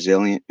how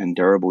resilient and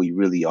durable you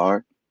really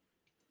are.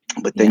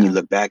 But then you Yeah.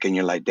 look back and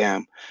you're like,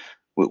 damn,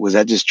 was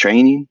that just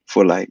training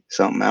for like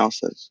something else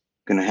that's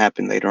gonna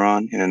happen later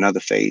on in another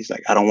phase?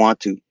 Like I don't want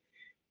to,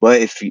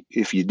 but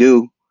if you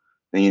do,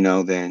 then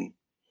then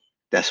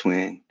that's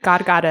when.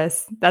 God got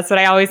us. That's what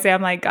I always say.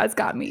 I'm like, God's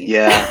got me.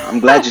 Yeah, I'm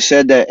glad you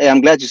said that. Hey,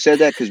 I'm glad you said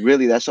that because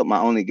really, that's what my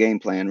only game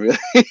plan. Really,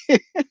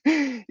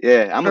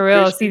 yeah, I'm a For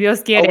real. Si Christian.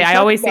 Dios Oh, quiere. we I talked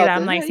always say that. about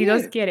I'm that. like, Yeah, si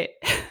Dios yeah, quiere.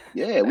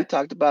 yeah. We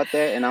talked about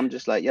that, and I'm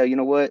just like, yeah, you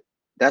know what?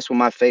 That's where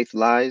my faith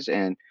lies.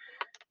 And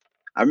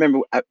I remember,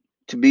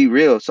 to be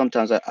real,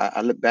 sometimes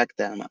I look back at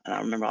that and I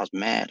remember I was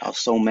mad. I was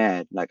so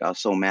mad. Like I was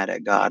so mad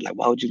at God. Like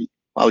why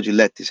would you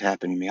let this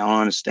happen to me? I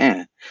don't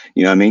understand.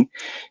 You know what I mean?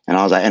 And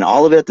I was like, and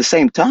all of it at the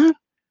same time.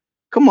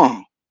 Come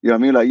on. You know what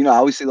I mean? Like I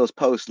always see those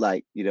posts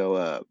like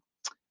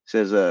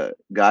says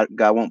God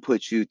won't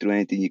put you through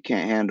anything you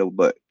can't handle,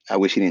 but I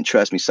wish he didn't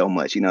trust me so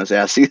much. You know what I'm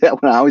saying? I see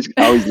that when I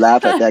always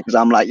laugh at that because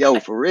I'm like, yo,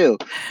 for real.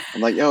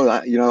 I'm like, yo,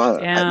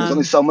 there's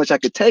only Damn. so much I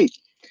could take.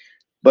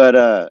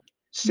 But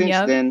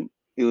since Yep. then,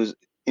 it was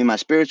in my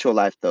spiritual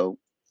life though,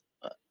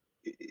 uh,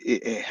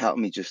 it helped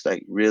me just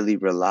like really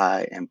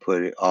rely and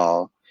put it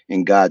all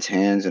in God's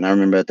hands. And I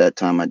remember at that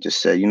time I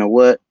just said, you know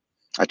what?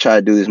 I try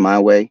to do this my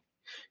way,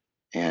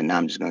 and now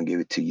I'm just gonna give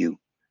it to you.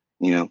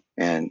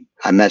 And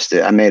I messed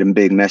it. I made a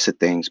big mess of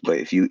things, but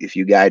if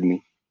you guide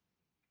me,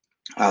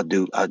 I'll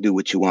do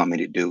what you want me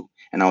to do.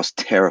 And I was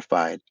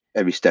terrified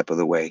every step of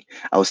the way.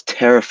 I was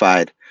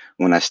terrified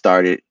when I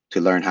started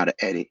to learn how to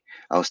edit.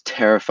 I was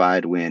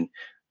terrified when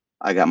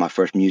I got my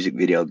first music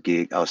video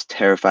gig. I was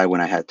terrified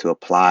when I had to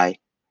apply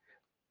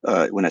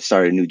when I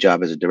started a new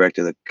job as a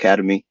director of the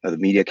academy, of the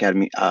media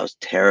academy. I was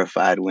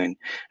terrified when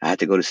I had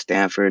to go to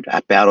Stanford.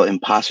 I battled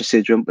imposter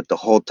syndrome, but the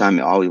whole time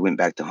it always went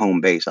back to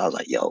home base. I was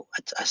like, yo,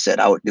 I said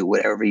I would do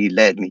whatever he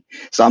led me.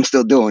 So I'm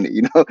still doing it,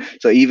 you know?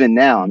 So even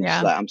now, I'm just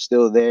Yeah. like, I'm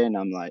still there. And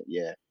I'm like,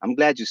 yeah, I'm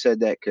glad you said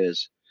that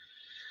because,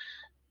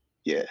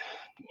 yeah,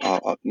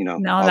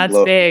 No,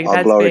 that's big. all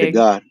That's glory to big.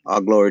 God.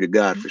 All glory to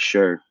God for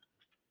sure.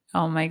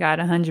 Oh my God,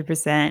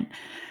 100%.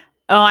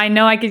 Oh, I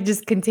know I could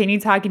just continue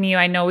talking to you.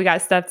 I know we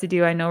got stuff to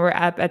do. I know we're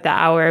up at the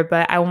hour,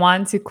 but I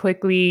want to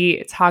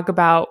quickly talk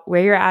about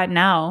where you're at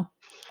now.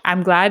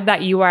 I'm glad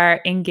that you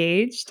are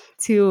engaged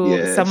to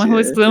Yes, someone who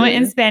is yes, fluent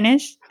in yeah.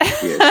 Spanish.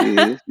 Yeah, she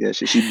is. Yeah,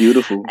 she's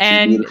beautiful. She's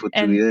and beautiful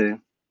too. and Yeah.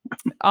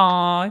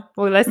 oh,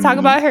 well, let's talk Hmm.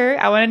 about her.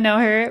 I want to know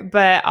her,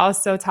 but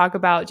also talk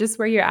about just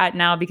where you're at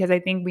now because I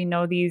think we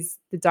know the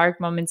dark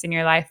moments in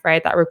your life,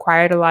 right? That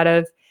required a lot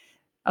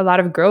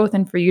of growth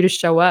and for you to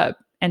show up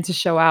and to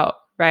show out,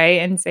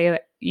 right? And say,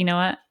 like, you know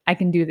what? I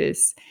can do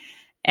this.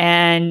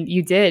 And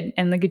you did.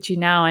 And look at you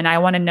now. And I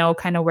want to know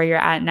kind of where you're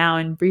at now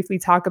and briefly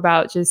talk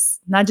about just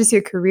not just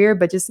your career,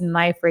 but just in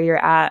life where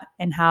you're at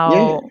and Yeah.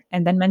 how,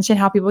 and then mention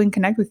how people can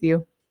connect with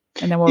you.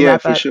 And then we'll Yeah,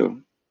 wrap for up. sure.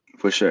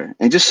 For sure.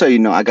 And just so you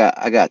know, I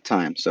got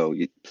time. So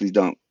please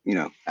don't,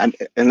 unless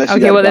you Okay,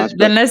 got to well bounce, then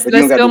but you don't let's got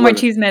to be spill more worried.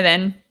 cheese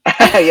then.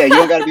 Yeah, you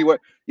don't got to be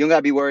worried. You don't got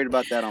to be worried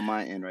about that on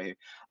my end right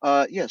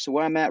here. Yeah. So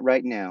where I'm at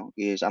right now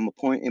is I'm a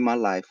point in my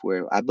life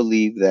where I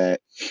believe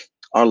that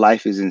our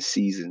life is in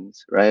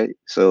seasons, right?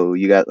 So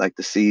you got like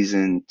the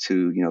season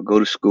to, go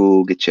to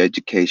school, get your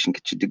education,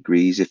 get your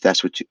degrees, if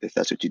that's what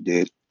you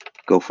did,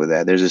 go for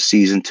that. There's a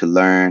season to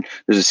learn.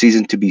 There's a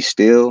season to be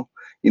still.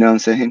 You know what I'm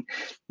saying?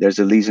 There's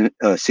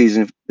a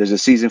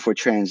season for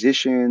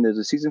transition. There's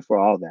a season for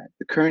all that.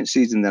 The current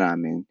season that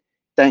I'm in,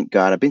 thank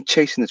God, I've been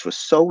chasing this for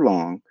so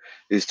long,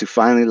 is to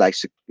finally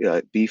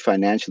be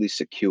financially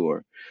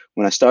secure.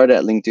 When I started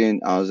at LinkedIn,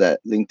 I was at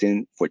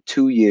LinkedIn for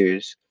 2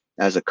 years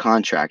as a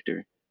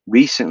contractor.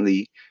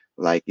 Recently,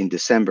 like in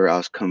December, I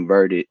was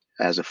converted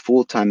as a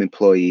full-time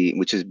employee,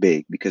 which is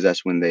big because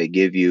that's when they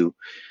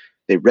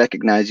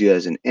recognize you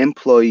as an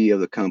employee of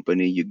the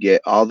company. You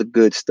get all the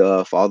good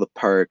stuff, all the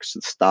perks,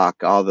 the stock,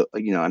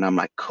 and I'm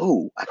like,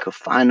 cool, I could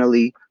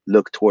finally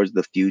look towards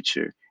the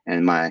future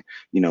and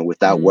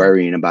without Mm,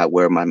 worrying about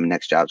where my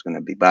next job's going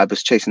to be. But I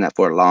was chasing that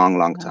for a long,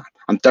 long yeah. time.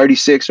 I'm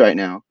 36 right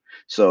now.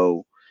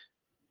 So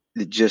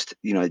it just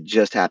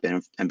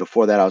happened. And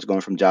before that, I was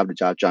going from job to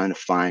job trying to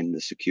find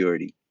the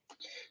security.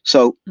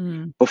 So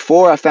Mm,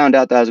 before I found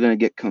out that I was going to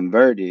get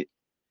converted,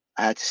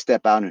 I had to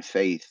step out in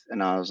faith,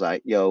 and I was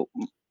like, "Yo,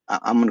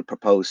 I'm going to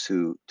propose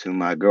to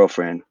my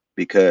girlfriend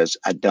because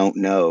I don't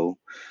know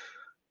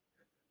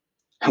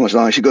how much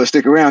longer she's going to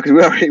stick around because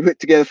we already been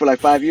together for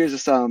like 5 years or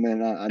something,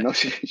 and I know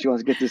she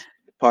wants to get this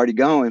party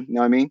going. You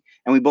know what I mean?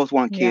 And we both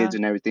want kids yeah.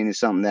 and everything. Is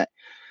something that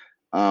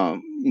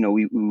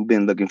we've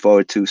been looking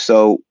forward to.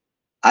 So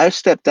I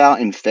stepped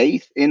out in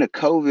faith in a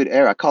COVID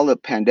era. I call it a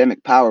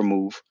pandemic power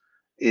move.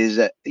 Is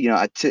that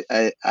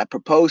I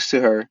proposed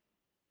to her,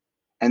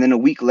 and then a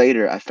week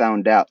later, I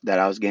found out that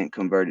I was getting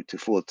converted to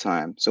full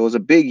time. So it was a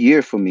big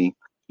year for me,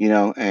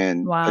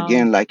 and Wow.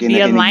 again, like The in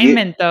a year,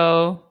 alignment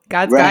though.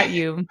 God's right, got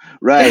you.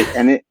 right,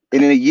 and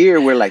in a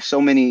year where like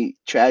so many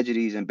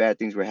tragedies and bad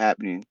things were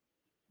happening,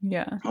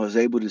 Yeah. I was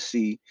able to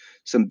see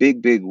some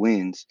big, big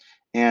wins.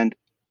 And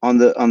on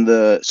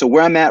the so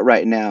where I'm at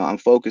right now, I'm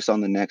focused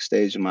on the next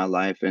stage of my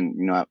life, and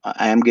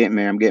I am getting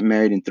married. I'm getting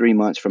married in 3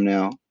 months from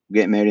now. I'm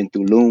getting married in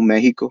Tulum,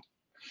 Mexico,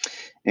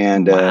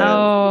 and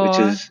which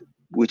Wow.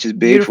 is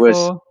big for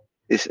us. Beautiful.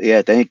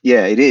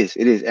 Yeah, it is,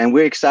 and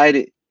we're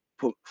excited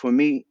for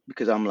me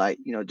because I'm like,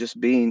 just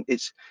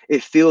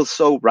it feels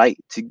so right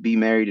to be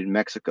married in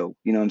Mexico.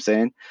 You know what I'm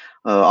saying?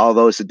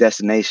 Although it's a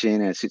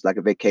destination and it's like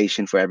a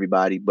vacation for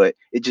everybody, but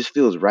it just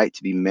feels right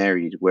to be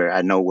married where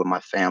I know where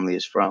my family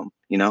is from.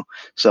 And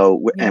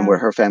Yeah. where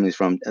her family is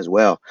from as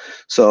well.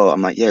 So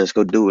I'm like, yeah, let's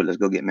go do it. Let's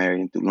go get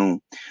married in Tulum.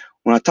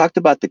 When I talked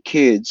about the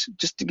kids,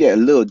 just to get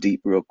a little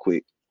deep real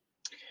quick,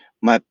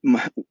 my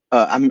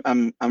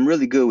I'm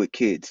really good with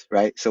kids,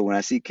 right? So when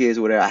I see kids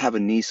or whatever, I have a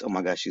niece. Oh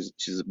my gosh, she's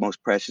the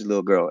most precious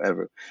little girl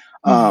ever.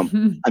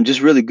 I'm just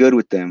really good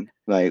with them.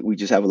 Like we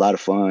just have a lot of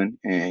fun,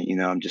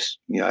 and I'm just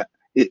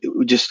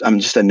I'm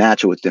just a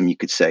natural with them, you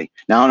could say.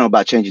 Now I don't know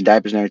about changing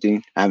diapers and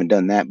everything. I haven't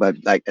done that, but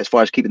like as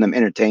far as keeping them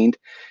entertained,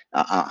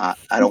 I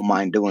don't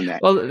mind doing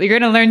that. Well, you're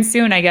gonna learn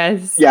soon, I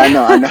guess. Yeah, I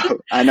know, I know,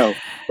 I know.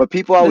 But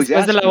people always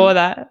Después de ask la me,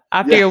 boda,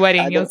 after yeah, your I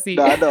wedding, you'll know. No, see.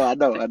 I know, I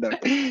know, I know.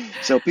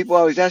 So people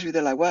always ask me,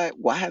 they're like,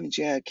 why haven't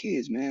you had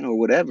kids, man, or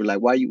whatever? Like,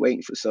 why are you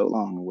waiting for so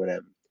long, or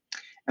whatever?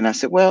 And I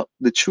said, well,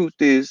 the truth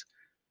is,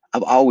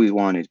 I've always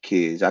wanted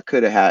kids. I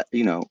could have had,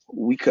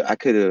 I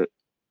could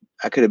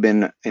have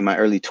been in my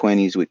early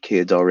 20s with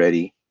kids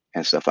already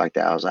and stuff like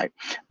that. I was like,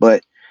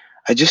 but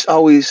I just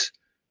always,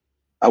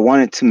 I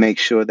wanted to make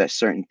sure that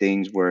certain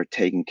things were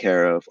taken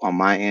care of on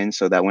my end,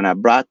 so that when I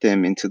brought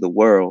them into the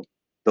world,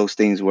 those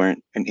things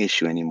weren't an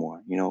issue anymore.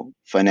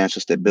 Financial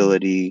Mhm.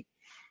 stability,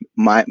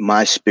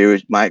 my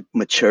spirit, my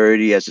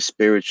maturity as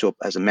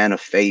a man of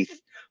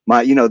faith,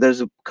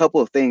 there's a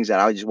couple of things that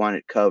I just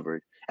wanted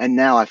covered, and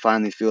now I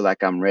finally feel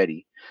like I'm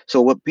ready.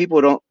 So what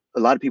people don't, a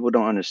lot of people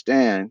don't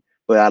understand,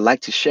 but I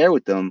like to share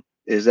with them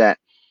is that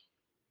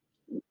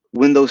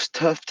when those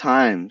tough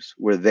times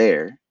were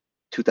there,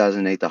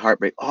 2008, the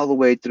heartbreak, all the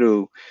way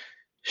through,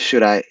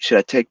 should I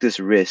take this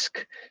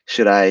risk?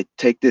 Should I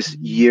take this Mhm.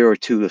 year or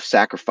two of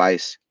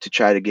sacrifice to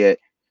try to get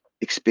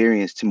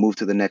experience, to move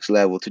to the next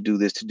level, to do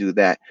this, to do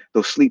that?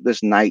 Those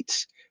sleepless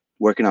nights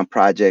working on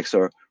projects,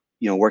 or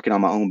working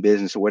on my own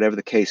business, or whatever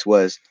the case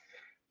was.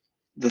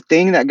 The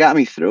thing that got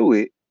me through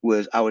it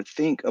was I would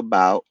think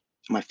about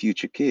my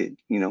future kid,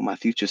 my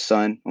future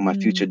son or my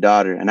future Mm.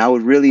 daughter, and I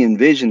would really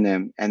envision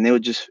them, and they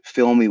would just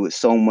fill me with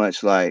so much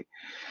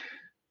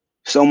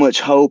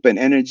hope and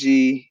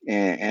energy,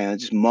 and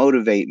just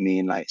motivate me.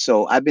 And like,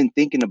 so I've been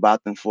thinking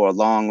about them for a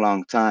long,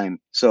 long time.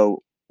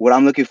 So what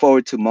I'm looking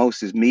forward to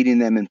most is meeting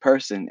them in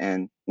person,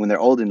 and when they're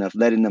old enough,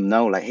 letting them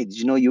know, like, hey, did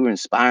you know you were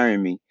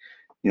inspiring me,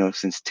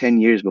 since 10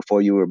 years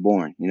before you were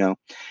born.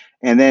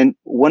 And then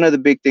one of the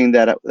big thing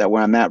that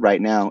where I'm at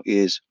right now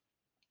is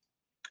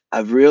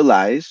I've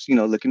realized,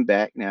 looking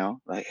back now,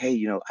 like, hey,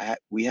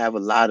 we have a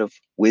lot of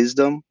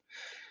wisdom,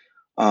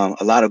 a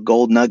lot of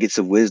gold nuggets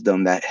of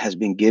wisdom that has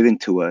been given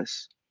to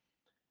us,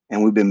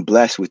 and we've been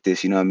blessed with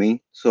this, you know what I mean?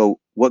 So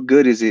what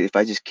good is it if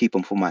I just keep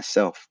them for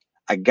myself?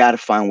 I got to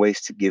find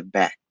ways to give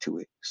back to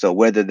it. So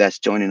whether that's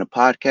joining a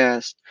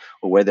podcast,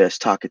 or whether it's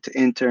talking to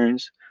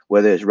interns,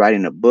 whether it's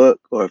writing a book,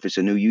 or if it's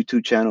a new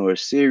YouTube channel or a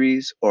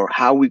series, or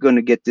how we're going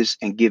to get this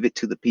and give it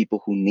to the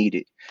people who need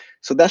it.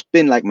 So that's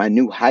been like my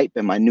new hype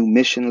and my new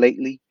mission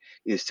lately,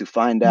 is to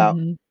find out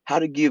Mhm. how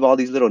to give all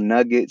these little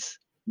nuggets,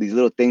 these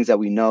little things that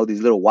we know,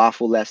 these little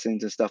waffle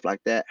lessons and stuff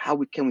like that.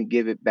 Can we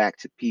give it back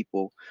to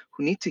people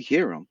who need to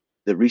hear them?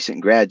 The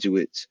recent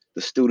graduates,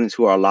 the students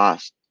who are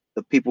lost,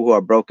 the people who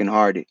are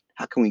brokenhearted.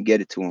 How can we get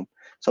it to them?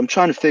 So I'm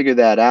trying to figure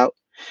that out.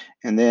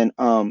 And then,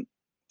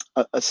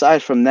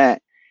 aside from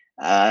that,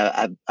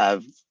 I've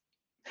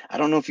I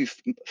don't know if you've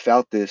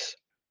felt this,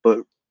 but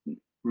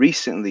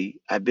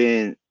recently I've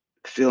been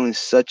feeling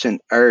such an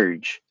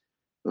urge,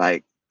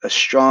 like a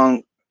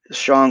strong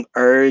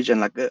urge,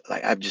 and like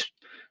I've just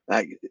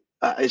like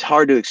it's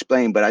hard to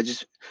explain, but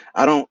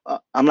I don't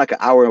I'm like an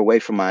hour away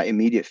from my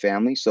immediate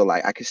family, so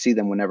like I can see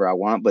them whenever I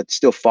want, but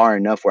still far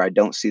enough where I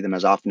don't see them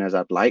as often as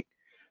I'd like.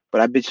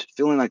 But I've been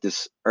feeling like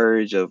this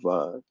urge of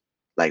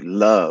like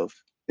love.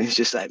 It's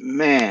just like,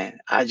 man,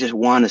 I just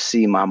want to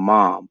see my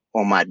mom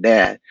or my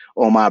dad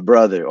or my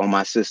brother or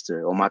my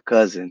sister or my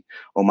cousin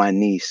or my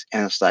niece,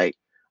 and it's like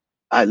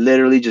I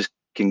literally just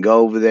can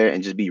go over there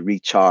and just be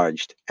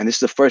recharged. And this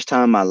is the first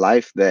time in my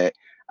life that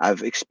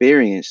I've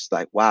experienced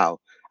like, wow,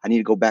 I need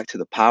to go back to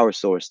the power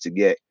source to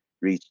get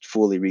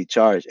fully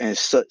recharged. And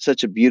it's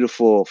such a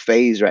beautiful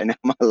phase right now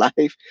in my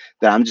life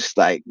that I'm just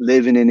like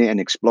living in it and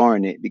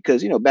exploring it.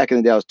 Because back in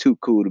the day, I was too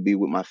cool to be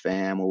with my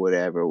fam or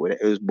whatever.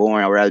 It was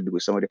boring. I'd rather be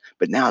with somebody.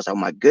 But now it's like, oh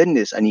my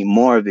goodness, I need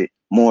more of it,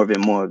 more of it,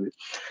 more of it.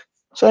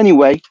 So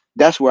anyway,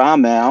 that's where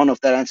I'm at. I don't know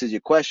if that answers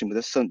your question, but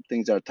there's some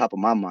things that are top of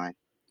my mind.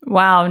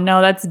 Wow,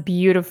 no, that's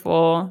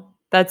beautiful.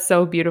 That's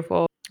so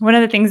beautiful. One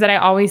of the things that I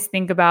always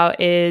think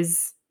about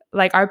is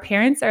like our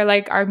parents are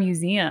like our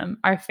museum.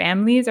 Our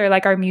families are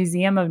like our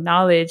museum of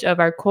knowledge, of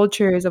our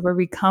cultures, of where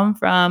we come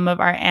from, of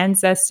our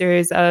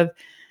ancestors, of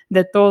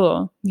the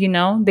todo,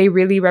 They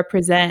really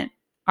represent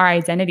our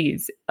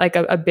identities, like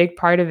a big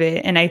part of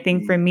it. And I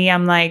think for Mhm, me,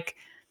 I'm like,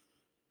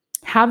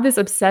 have this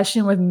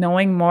obsession with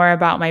knowing more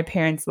about my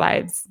parents'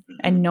 lives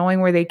and mhm,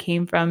 knowing where they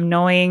came from,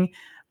 knowing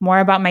more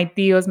about my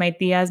tios, my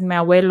tias, mi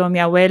abuelo, mi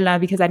abuela,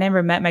 because I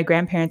never met my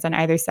grandparents on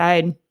either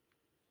side.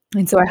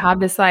 And so I have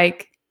this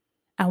like,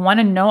 I want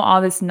to know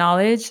all this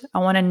knowledge. I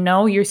want to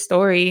know your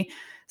story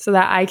so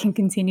that I can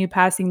continue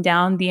passing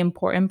down the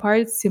important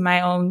parts to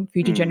my own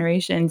future mm,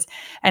 generations.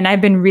 And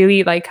I've been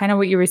really like kind of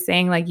what you were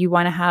saying, like you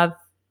want to have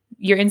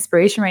your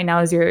inspiration right now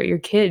is your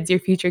kids, your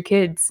future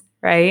kids,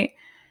 right?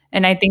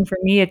 And I think for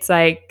me, it's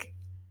like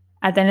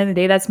at the end of the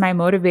day, that's my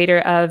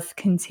motivator of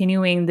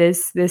continuing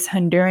this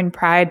Honduran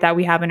pride that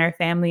we have in our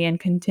family and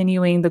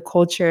continuing the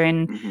culture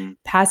and mhm.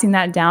 passing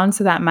that down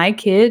so that my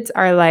kids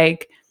are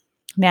like,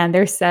 man,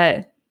 they're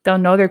set. They'll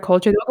know their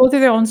culture. They'll go through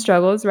their own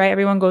struggles, right?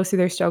 Everyone goes through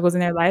their struggles in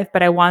their life,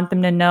 but I want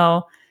them to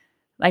know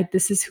like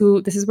this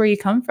is where you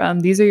come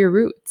from. These are your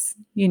roots,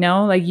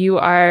 Like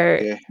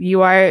Yeah,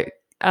 you are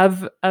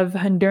of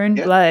Honduran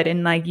yeah, blood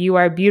and like you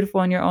are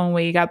beautiful in your own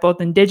way. You got both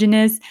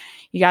indigenous,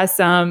 you got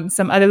some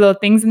other little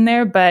things in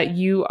there, but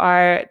you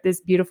are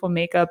this beautiful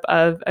makeup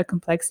of a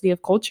complexity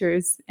of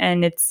cultures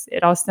and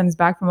it all stems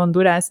back from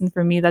Honduras and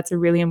for me that's a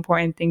really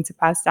important thing to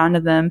pass down to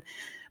them.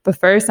 But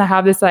first I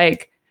have this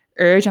like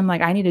urge. I'm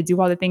like, I need to do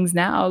all the things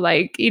now.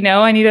 Like,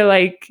 I need to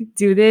like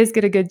do this,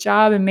 get a good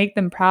job and make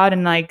them proud.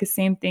 And like the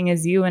same thing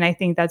as you. And I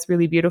think that's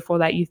really beautiful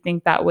that you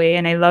think that way.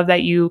 And I love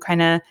that you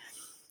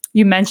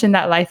mentioned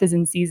that life is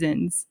in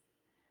seasons.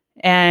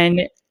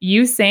 And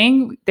you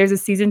saying there's a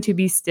season to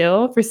be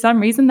still, for some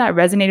reason that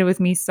resonated with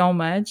me so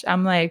much.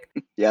 I'm like,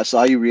 yeah. I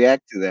saw you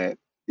react to that.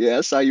 Yeah,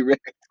 I saw you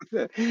react to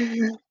that.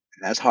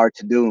 That's hard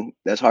to do.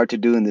 That's hard to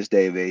do in this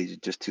day of age,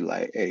 just to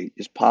like, hey,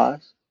 just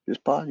pause.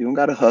 Just pause. You don't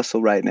gotta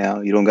hustle right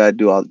now. You don't gotta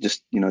do all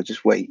just,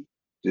 just wait.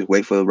 Just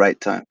wait for the right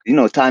time.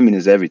 Timing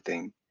is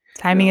everything,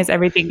 you Timing is know.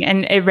 everything.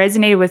 And it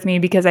resonated with me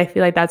because I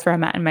feel like that's where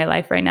I'm at in my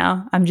life right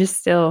now. I'm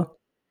just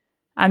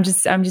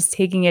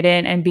taking it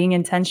in and being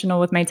intentional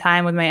with my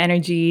time, with my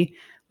energy,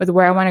 with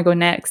where I want to go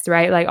next,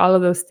 right? Like all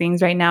of those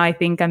things right now, I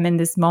think I'm in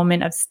this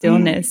moment of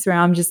Mm, stillness where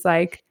I'm just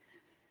like,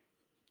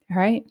 all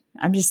right,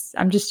 I'm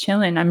just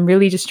chilling. I'm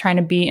really just trying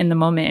to be in the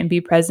moment and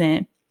be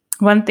present.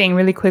 One thing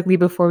really quickly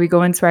before we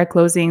go into our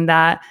closing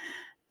that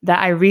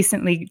I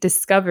recently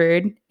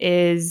discovered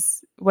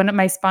is one of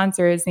my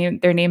sponsors,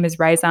 their name is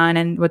Rizon,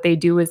 and what they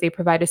do is they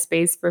provide a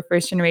space for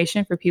first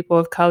generation, for people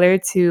of color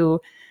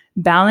to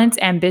balance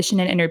ambition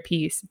and inner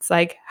peace. It's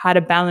like how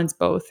to balance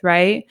both,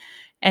 right?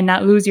 And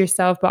not lose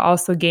yourself, but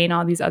also gain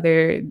all these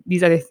other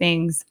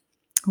things.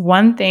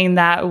 One thing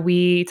that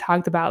we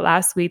talked about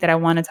last week that I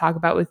want to talk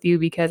about with you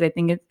because I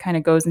think it kind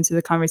of goes into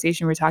the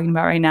conversation we're talking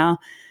about right now.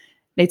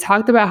 They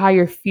talked about how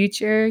your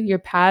future, your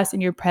past,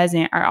 and your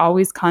present are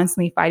always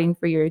constantly fighting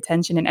for your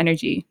attention and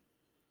energy.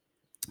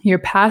 Your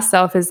past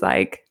self is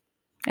like,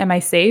 am I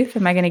safe?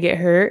 Am I going to get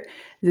hurt?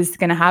 Is this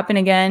going to happen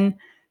again?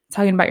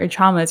 Talking about your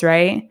traumas,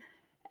 right?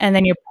 And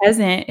then your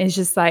present is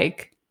just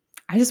like,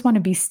 I just want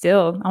to be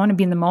still. I want to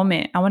be in the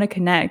moment. I want to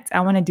connect.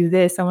 I want to do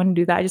this. I want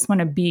to do that. I just want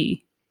to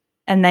be.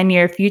 And then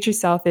your future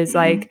self is mhm,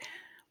 like,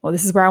 well,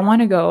 this is where I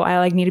want to go. I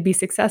like need to be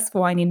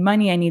successful. I need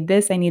money. I need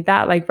this. I need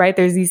that. Like, right?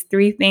 There's these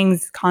three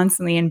things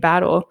constantly in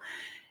battle.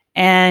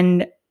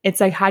 And it's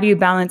like, how do you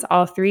balance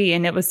all three?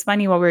 And it was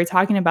funny while we were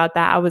talking about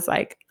that. I was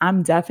like,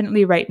 I'm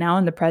definitely right now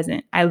in the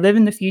present. I live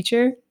in the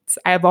future.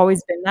 I've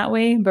always been that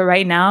way. But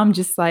right now, I'm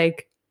just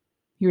like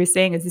you were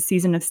saying, it's a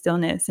season of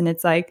stillness. And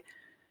it's like,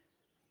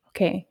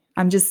 okay,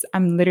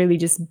 I'm literally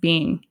just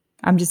being.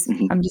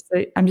 mhm.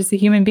 I'm just a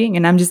human being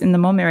and I'm just in the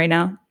moment right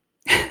now.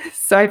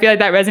 So I feel like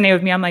that resonated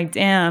with me. I'm like,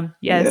 damn,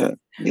 yes, Yeah,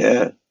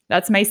 yeah,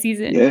 that's my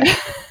season. yeah,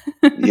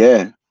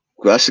 yeah.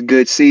 Well, that's a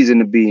good season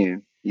to be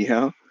in, you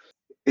know?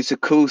 It's a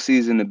cool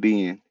season to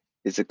be in.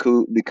 It's a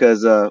cool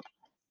because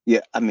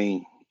yeah, I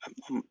mean,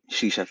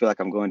 sheesh, I feel like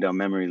I'm going down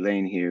memory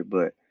lane here,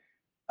 but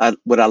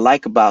what I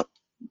like about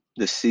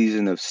the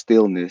season of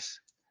stillness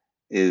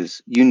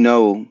is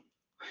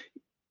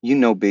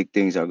big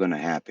things are going to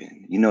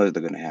happen. You know that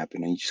they're going to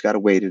happen, and you just got to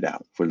wait it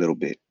out for a little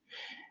bit.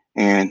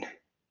 And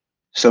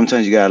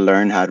sometimes you got to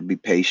learn how to be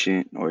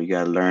patient, or you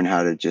got to learn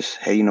how to just,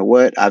 hey, you know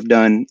what? I've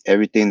done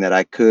everything that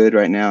I could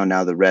right now.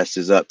 Now the rest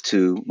is up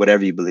to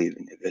whatever you believe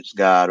in, if it's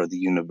God or the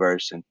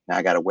universe. And now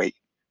I got to wait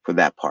for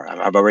that part.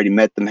 I've already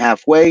met them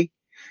halfway.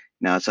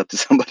 Now it's up to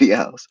somebody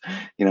else.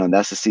 And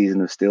that's the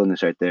season of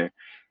stillness right there.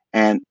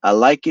 And I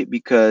like it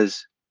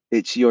because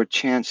it's your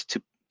chance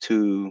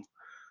to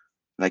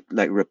like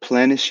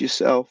replenish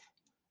yourself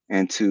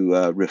and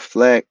to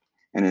reflect,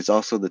 and it's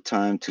also the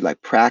time to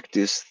like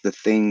practice the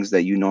things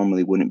that you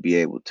normally wouldn't be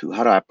able to.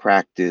 How do I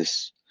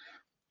practice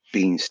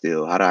being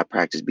still? How do I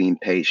practice being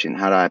patient?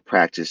 How do I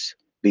practice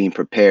being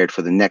prepared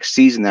for the next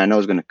season that I know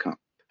is going to come?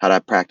 How do I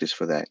practice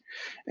for that?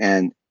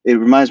 And it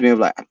reminds me of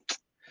like,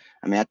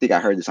 I mean, I think I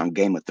heard this on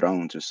Game of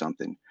Thrones or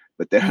something,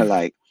 but they're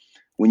like,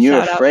 when you're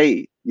Shout out.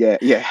 afraid, yeah,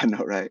 yeah, I know,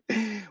 right?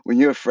 When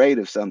you're afraid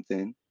of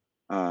something,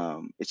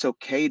 it's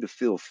okay to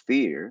feel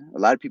fear. A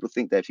lot of people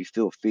think that if you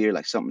feel fear,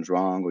 like something's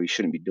wrong or you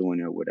shouldn't be doing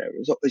it or whatever.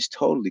 It's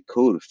totally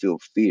cool to feel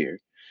fear,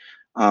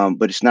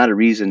 but it's not a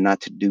reason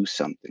not to do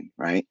something,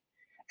 right?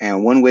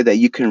 And one way that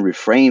you can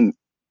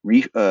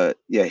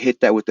hit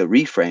that with the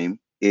reframe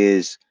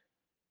is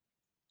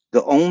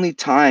the only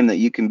time that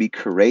you can be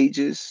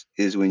courageous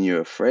is when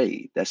you're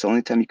afraid. That's the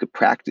only time you could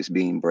practice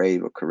being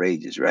brave or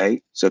courageous,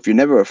 right? So if you're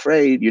never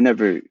afraid, you're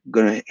never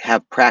going to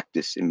have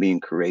practice in being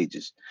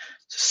courageous.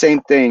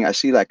 Same thing, I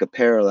see like a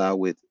parallel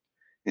with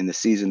in the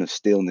season of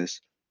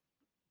stillness.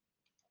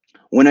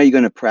 When are you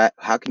going to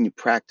how can you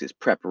practice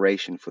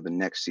preparation for the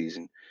next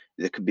season?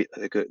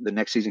 The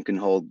next season can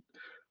hold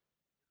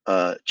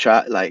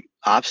try like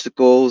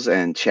obstacles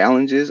and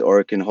challenges, or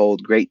it can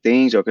hold great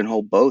things, or it can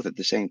hold both at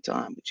the same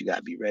time, but you got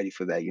to be ready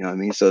for that, you know what I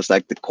mean? So it's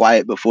like the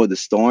quiet before the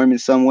storm in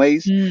some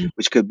ways, Mm,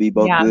 which could be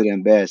both yeah. good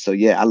and bad. So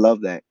yeah, I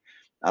love that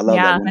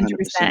Yeah, 100%.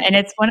 100%. And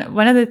it's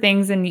one of the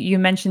things, and you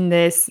mentioned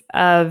this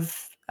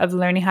of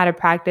learning how to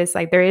practice,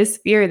 like there is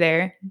fear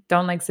there.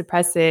 Don't like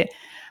suppress it.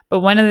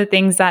 But one of the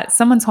things that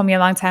someone told me a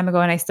long time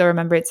ago, and I still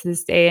remember it to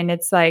this day, and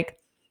it's like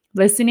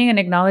listening and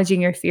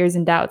acknowledging your fears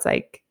and doubts,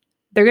 like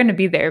they're gonna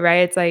be there, right?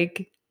 It's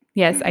like,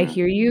 yes, I Hmm.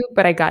 hear you,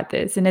 but I got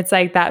this. And it's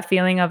like that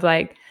feeling of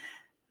like,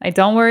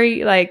 don't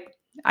worry, like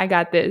I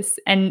got this.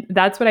 And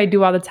that's what I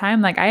do all the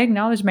time. Like I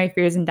acknowledge my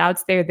fears and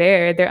doubts. They're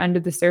there. They're under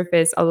the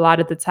surface a lot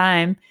of the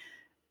time,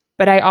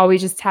 but I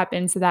always just tap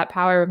into that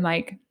power of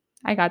like,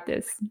 I got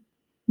this.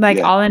 Like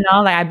Yeah. all in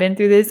all, like I've been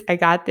through this. I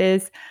got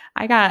this.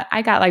 I got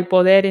like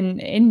poder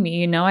in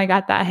me, I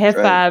got that That's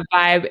right. jefa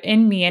vibe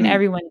in me and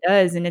everyone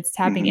does. And it's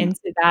tapping Mm-hmm. into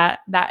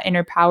that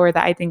inner power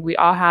that I think we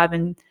all have.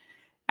 And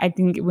I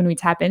think when we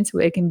tap into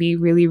it, it can be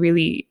really,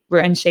 really we're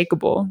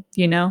unshakable,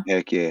 you know?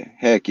 Heck yeah,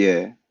 heck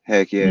yeah.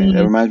 Heck yeah. That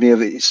Mm. reminds me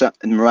of it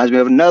reminds me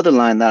of another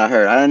line that I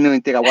heard. I didn't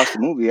even think I watched the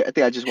movie. I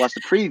think I just watched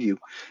the preview.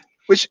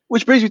 Which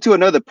brings me to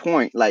another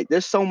point. Like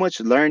there's so much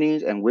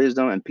learnings and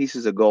wisdom and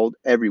pieces of gold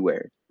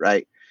everywhere,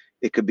 right?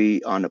 It could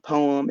be on a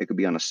poem, it could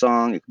be on a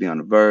song, it could be on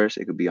a verse,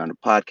 it could be on a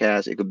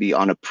podcast, it could be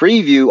on a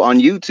preview on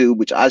YouTube,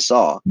 which I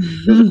saw.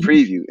 It was a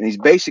preview, and he's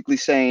basically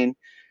saying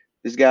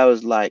this guy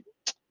was like,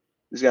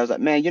 this guy was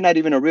like, man, you're not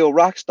even a real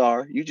rock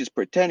star. You're just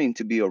pretending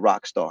to be a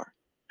rock star.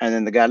 And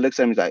then the guy looks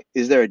at him, he's like,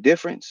 is there a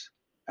difference?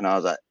 And I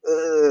was like,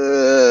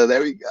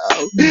 there we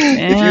go.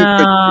 If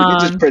Damn.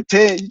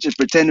 you just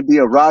pretend to be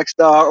a rock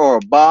star or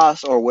a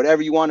boss or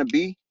whatever you want to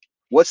be,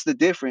 what's the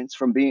difference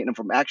from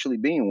actually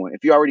being one?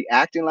 If you're already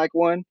acting like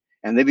one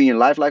and living your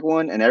life like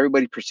one, and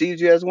everybody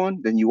perceives you as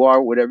one, then you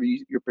are whatever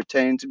you're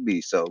pretending to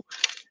be. So,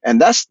 and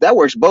that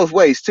works both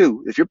ways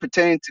too. If you're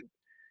pretending to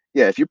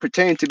yeah, if you're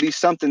pretending to be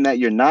something that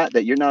you're not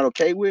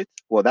okay with,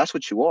 well, that's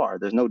what you are.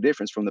 There's no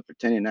difference from the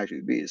pretending to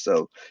actually be. So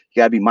you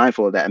gotta be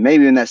mindful of that. And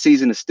maybe in that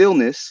season of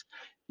stillness,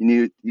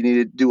 you need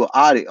to do an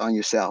audit on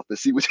yourself to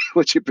see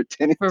what you're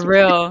pretending For to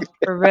real,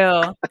 for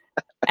real.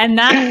 And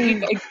that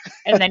be.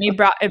 and then it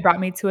brought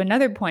me to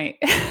another point.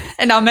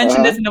 And I'll mention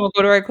Uh-huh. this and then we'll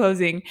go to our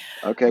closing.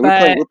 Okay,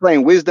 But we're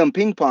playing wisdom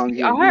ping pong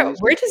here, viewers.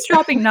 we're just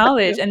dropping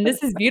knowledge, and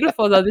this is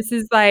beautiful though. This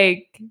is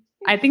like,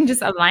 I think,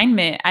 just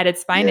alignment at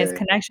its finest, Yeah,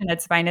 connection at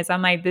its finest.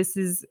 I'm like, this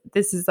is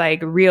like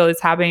real. It's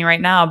happening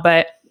right now.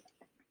 But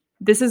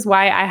this is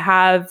why I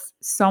have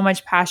so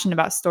much passion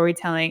about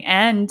storytelling.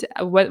 And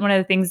one of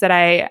the things that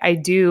I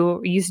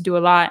used to do a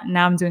lot,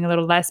 now I'm doing a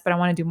little less, but I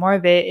want to do more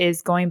of it,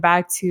 is going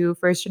back to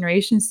first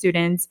generation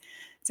students,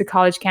 to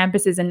college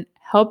campuses, and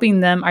helping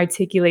them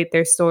articulate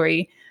their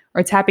story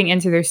or tapping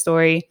into their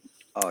story.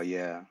 oh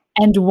yeah,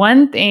 And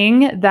one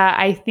thing that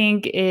I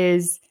think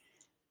is,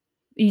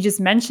 you just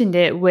mentioned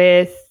it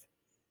with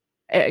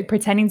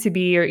pretending to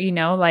be, or,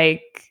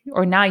 like,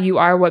 or not, you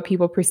are what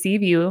people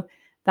perceive you.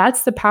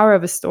 That's the power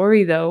of a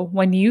story, though.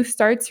 When you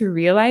start to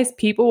realize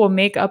people will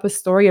make up a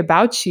story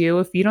about you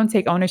if you don't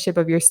take ownership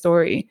of your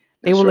story,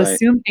 they that's will right.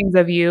 assume things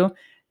of you.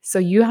 So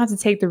you have to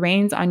take the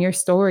reins on your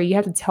story. You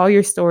have to tell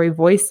your story,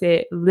 voice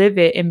it, live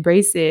it,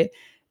 embrace it,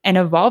 and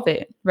evolve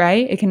it,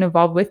 right? It can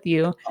evolve with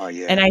you. Oh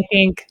And yeah. I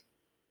think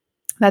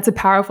that's a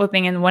powerful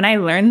thing. And when I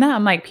learned that,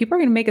 I'm like, people are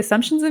going to make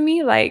assumptions of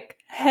me. Like,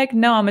 heck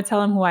no, I'm going to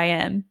tell them who I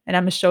am, and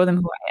I'm going to show them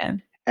who I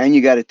am. And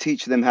you got to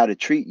teach them how to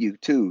treat you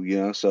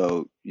too,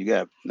 so you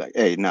got like,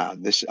 hey, nah,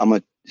 this I'm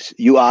a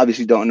you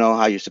obviously don't know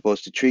how you're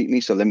supposed to treat me,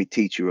 so let me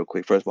teach you real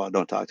quick. First of all,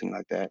 don't talk to me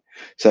like that.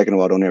 Second of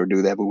all, don't ever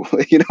do that.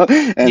 But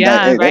and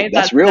Yeah, hey, right?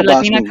 that's The real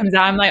boss Latina move. comes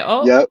out, I'm like,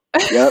 "Oh." Yep,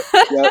 yep,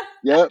 yep,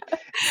 yep.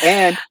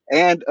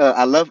 And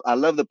I love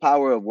the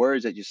power of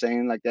words that you're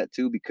saying like that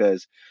too,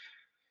 because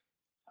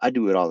I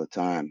do it all the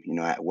time.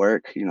 At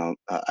work,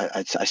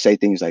 I say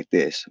things like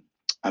this.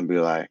 I'd be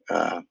like,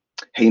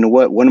 hey, you know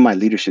what? One of my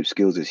leadership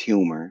skills is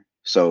humor.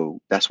 So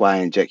that's why I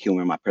inject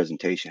humor in my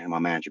presentation. And my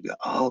manager would be like,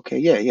 oh, okay,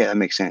 yeah, yeah, that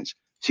makes sense.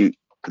 See,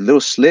 the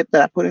little slip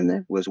that I put in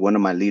there was one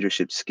of my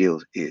leadership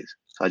skills is.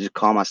 So I just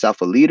call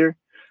myself a leader.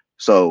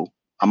 So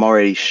I'm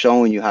already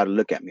showing you how to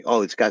look at me.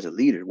 Oh, this guy's a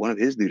leader. One of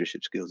his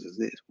leadership skills is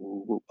this.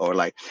 Or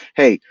like,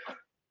 hey,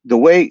 the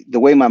way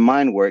my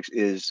mind works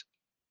is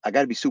I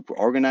got to be super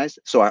organized.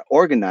 So I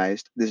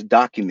organized this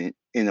document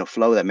in a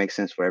flow that makes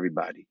sense for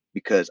everybody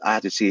because I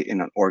have to see it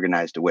in an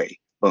organized way.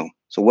 Boom.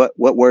 So what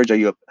words are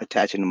you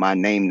attaching to my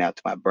name now,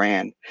 to my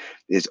brand?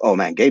 Is, oh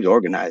man, Gabe's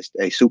organized,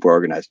 super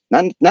organized.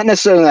 Not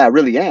necessarily that I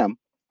really am,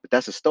 but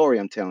that's a story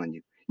I'm telling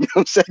you. You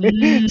know what I'm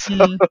saying?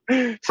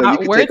 Mm. So you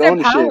can take Words are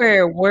ownership.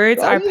 power.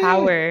 Words Oh are yeah,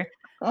 power.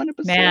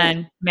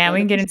 100%, Man, we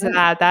can get into 100%.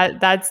 that.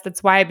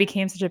 That's why it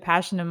became such a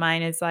passion of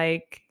mine. Is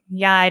like,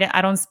 yeah,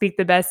 I don't speak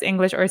the best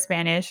English or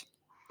Spanish,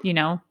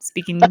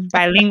 speaking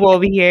bilingual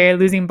over here,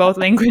 losing both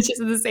languages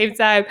at the same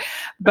time.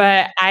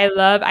 But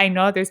I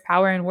know there's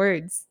power in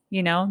words.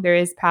 There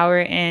is power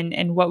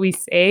in what we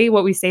say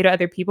to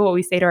other people, what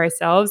we say to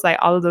ourselves. Like,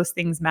 all of those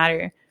things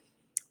matter.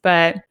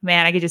 But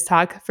man, I could just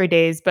talk for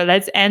days. But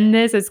let's end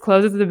this. Let's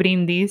close with the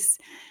brindis.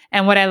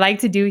 And what I like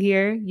to do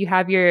here, you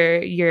have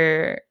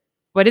your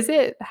what is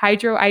it?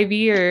 Hydro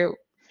IV, or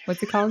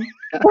what's it called?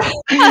 The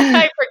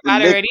I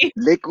forgot already.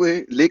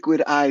 liquid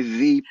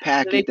IV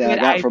packet that I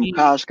Liquid got from IV.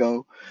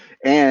 Costco,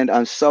 and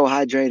I'm so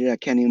hydrated I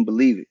can't even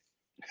believe it.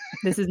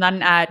 This is not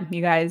an ad,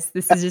 you guys.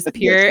 This is just Yeah, it's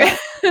pure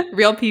not.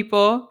 real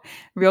people,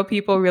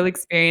 real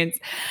experience.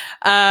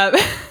 Um,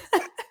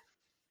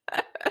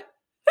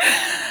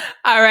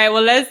 all right,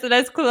 well,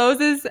 let's close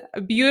this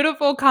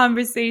beautiful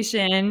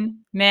conversation.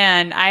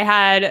 Man,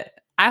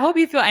 I hope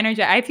you feel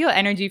energy. I feel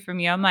energy from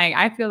you. I'm like,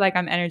 I feel like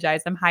I'm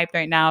energized. I'm hyped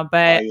right now. Oh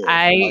But yeah, oh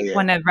I yeah.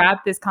 want to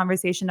wrap this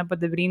conversation up with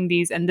the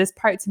brindis. And this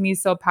part to me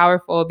is so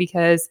powerful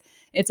because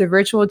it's a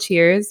virtual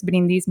cheers.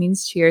 Brindis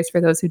means cheers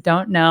for those who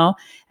don't know.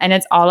 And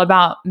it's all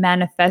about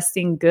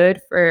manifesting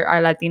good for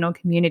our Latino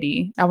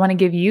community. I want to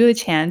give you a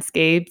chance,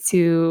 Gabe,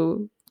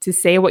 to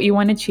say what you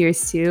want to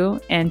cheers to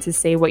and to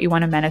say what you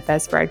want to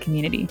manifest for our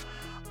community.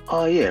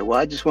 Oh yeah, well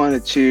I just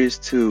wanted to cheers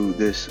to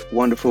this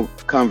wonderful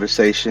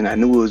conversation. I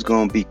knew it was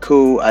gonna be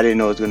cool. I didn't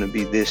know it was gonna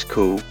be this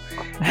cool.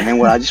 And then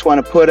what I just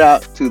want to put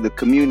out to the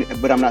community,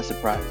 but I'm not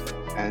surprised.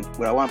 And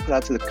what I want to put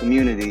out to the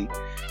community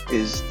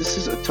is this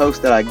is a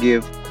toast that I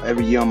give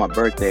every year on my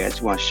birthday. I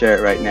just want to share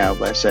it right now.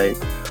 But I say,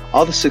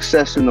 all the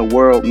success in the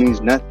world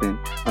means nothing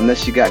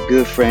unless you got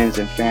good friends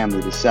and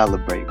family to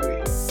celebrate with.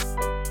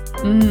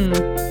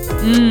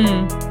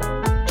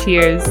 Cheers.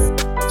 Cheers.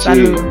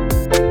 Salud.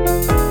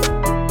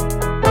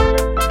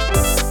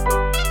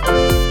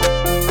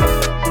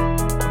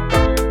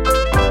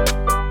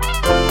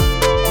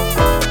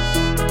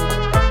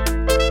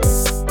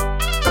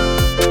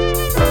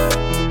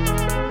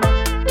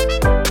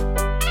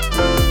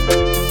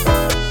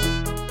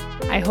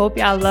 I hope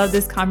y'all love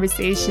this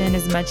conversation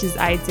as much as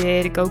I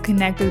did. Go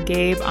connect with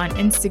Gabe on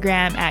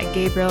Instagram at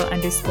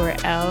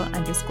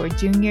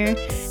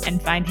Gabriel_L_Jr. and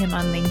find him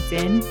on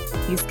LinkedIn.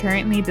 He's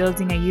currently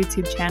building a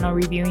YouTube channel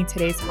reviewing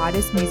today's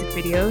hottest music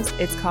videos.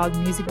 It's called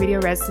Music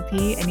Video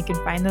Recipe, and you can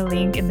find the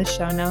link in the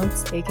show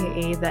notes,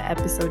 aka the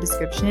episode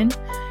description.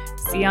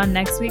 See y'all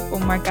next week for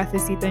more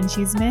Cafecito and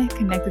Chisme.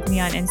 Connect with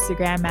me on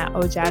Instagram at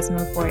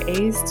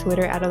ojasmine4as,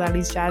 Twitter at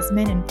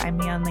OlalisJasmine, and find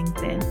me on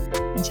LinkedIn.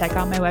 And check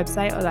out my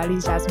website,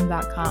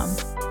 olalisjasmine.com.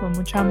 Con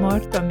mucho amor,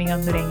 tu amiga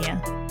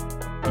hondureña.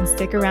 And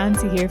stick around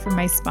to hear from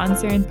my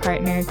sponsor and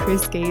partner,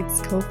 Chris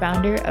Gates,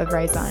 co-founder of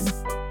Rise On.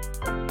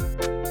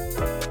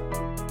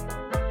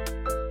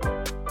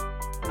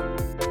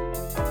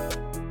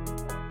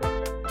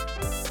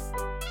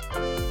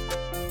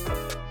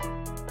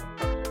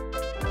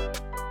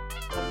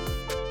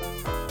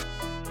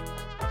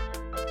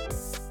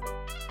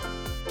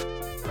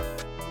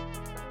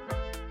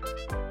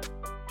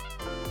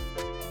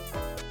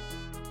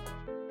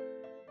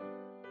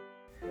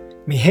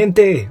 Mi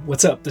gente,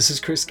 what's up? This is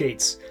Chris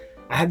Gates.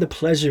 I had the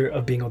pleasure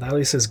of being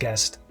Odalis'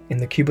 guest in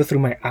the Cuba Through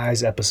My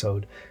Eyes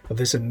episode of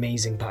this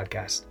amazing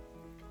podcast.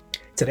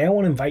 Today I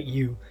want to invite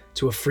you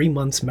to a free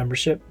month's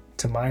membership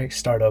to my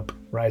startup,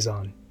 Rise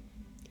On.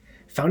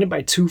 Founded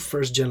by two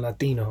first-gen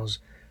Latinos,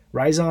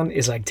 Rise On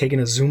is like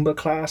taking a Zumba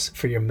class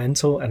for your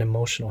mental and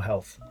emotional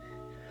health.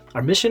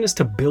 Our mission is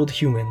to build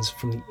humans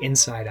from the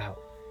inside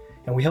out,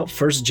 and we help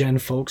first-gen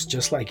folks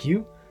just like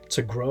you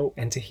to grow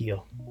and to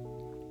heal.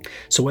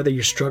 So whether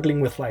you're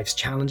struggling with life's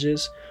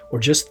challenges or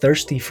just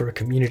thirsty for a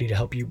community to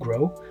help you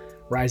grow,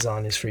 Rise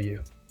On is for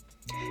you.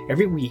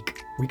 Every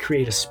week, we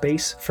create a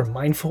space for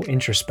mindful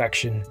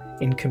introspection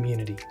in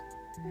community.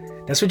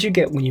 That's what you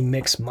get when you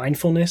mix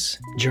mindfulness,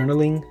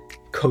 journaling,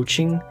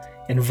 coaching,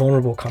 and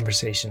vulnerable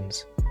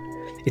conversations.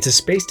 It's a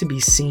space to be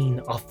seen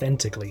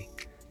authentically,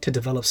 to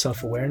develop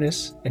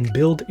self-awareness and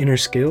build inner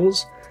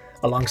skills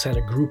alongside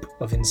a group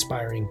of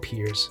inspiring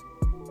peers.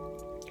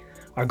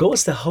 Our goal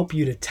is to help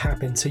you to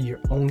tap into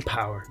your own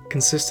power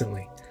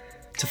consistently,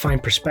 to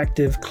find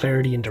perspective,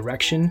 clarity, and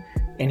direction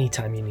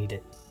anytime you need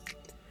it.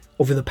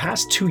 Over the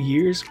past 2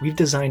 years, we've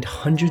designed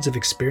hundreds of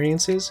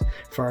experiences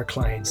for our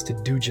clients to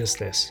do just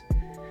this.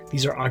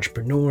 These are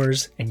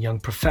entrepreneurs and young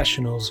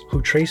professionals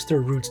who trace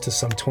their roots to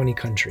some 20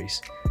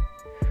 countries.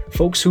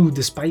 Folks who,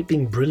 despite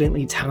being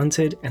brilliantly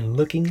talented and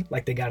looking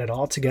like they got it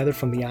all together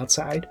from the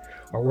outside,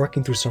 are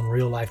working through some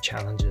real-life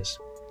challenges.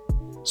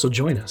 So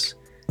join us.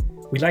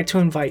 We'd like to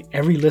invite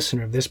every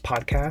listener of this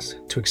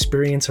podcast to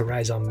experience a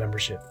Rise On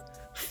membership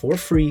for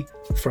free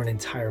for an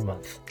entire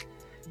month.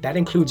 That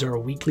includes our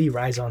weekly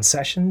Rise On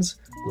sessions,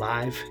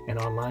 live and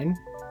online,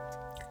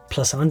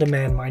 plus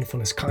on-demand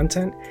mindfulness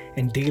content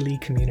and daily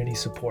community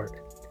support.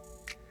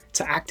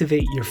 To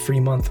activate your free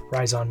month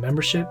Rise On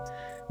membership,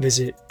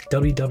 visit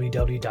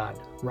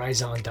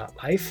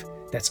www.riseon.life.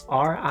 That's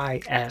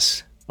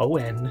RISON.LIFE.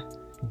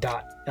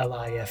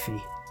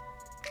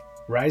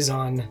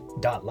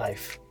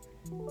 riseon.life.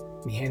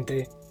 Mi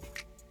gente,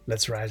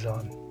 let's rise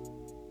on.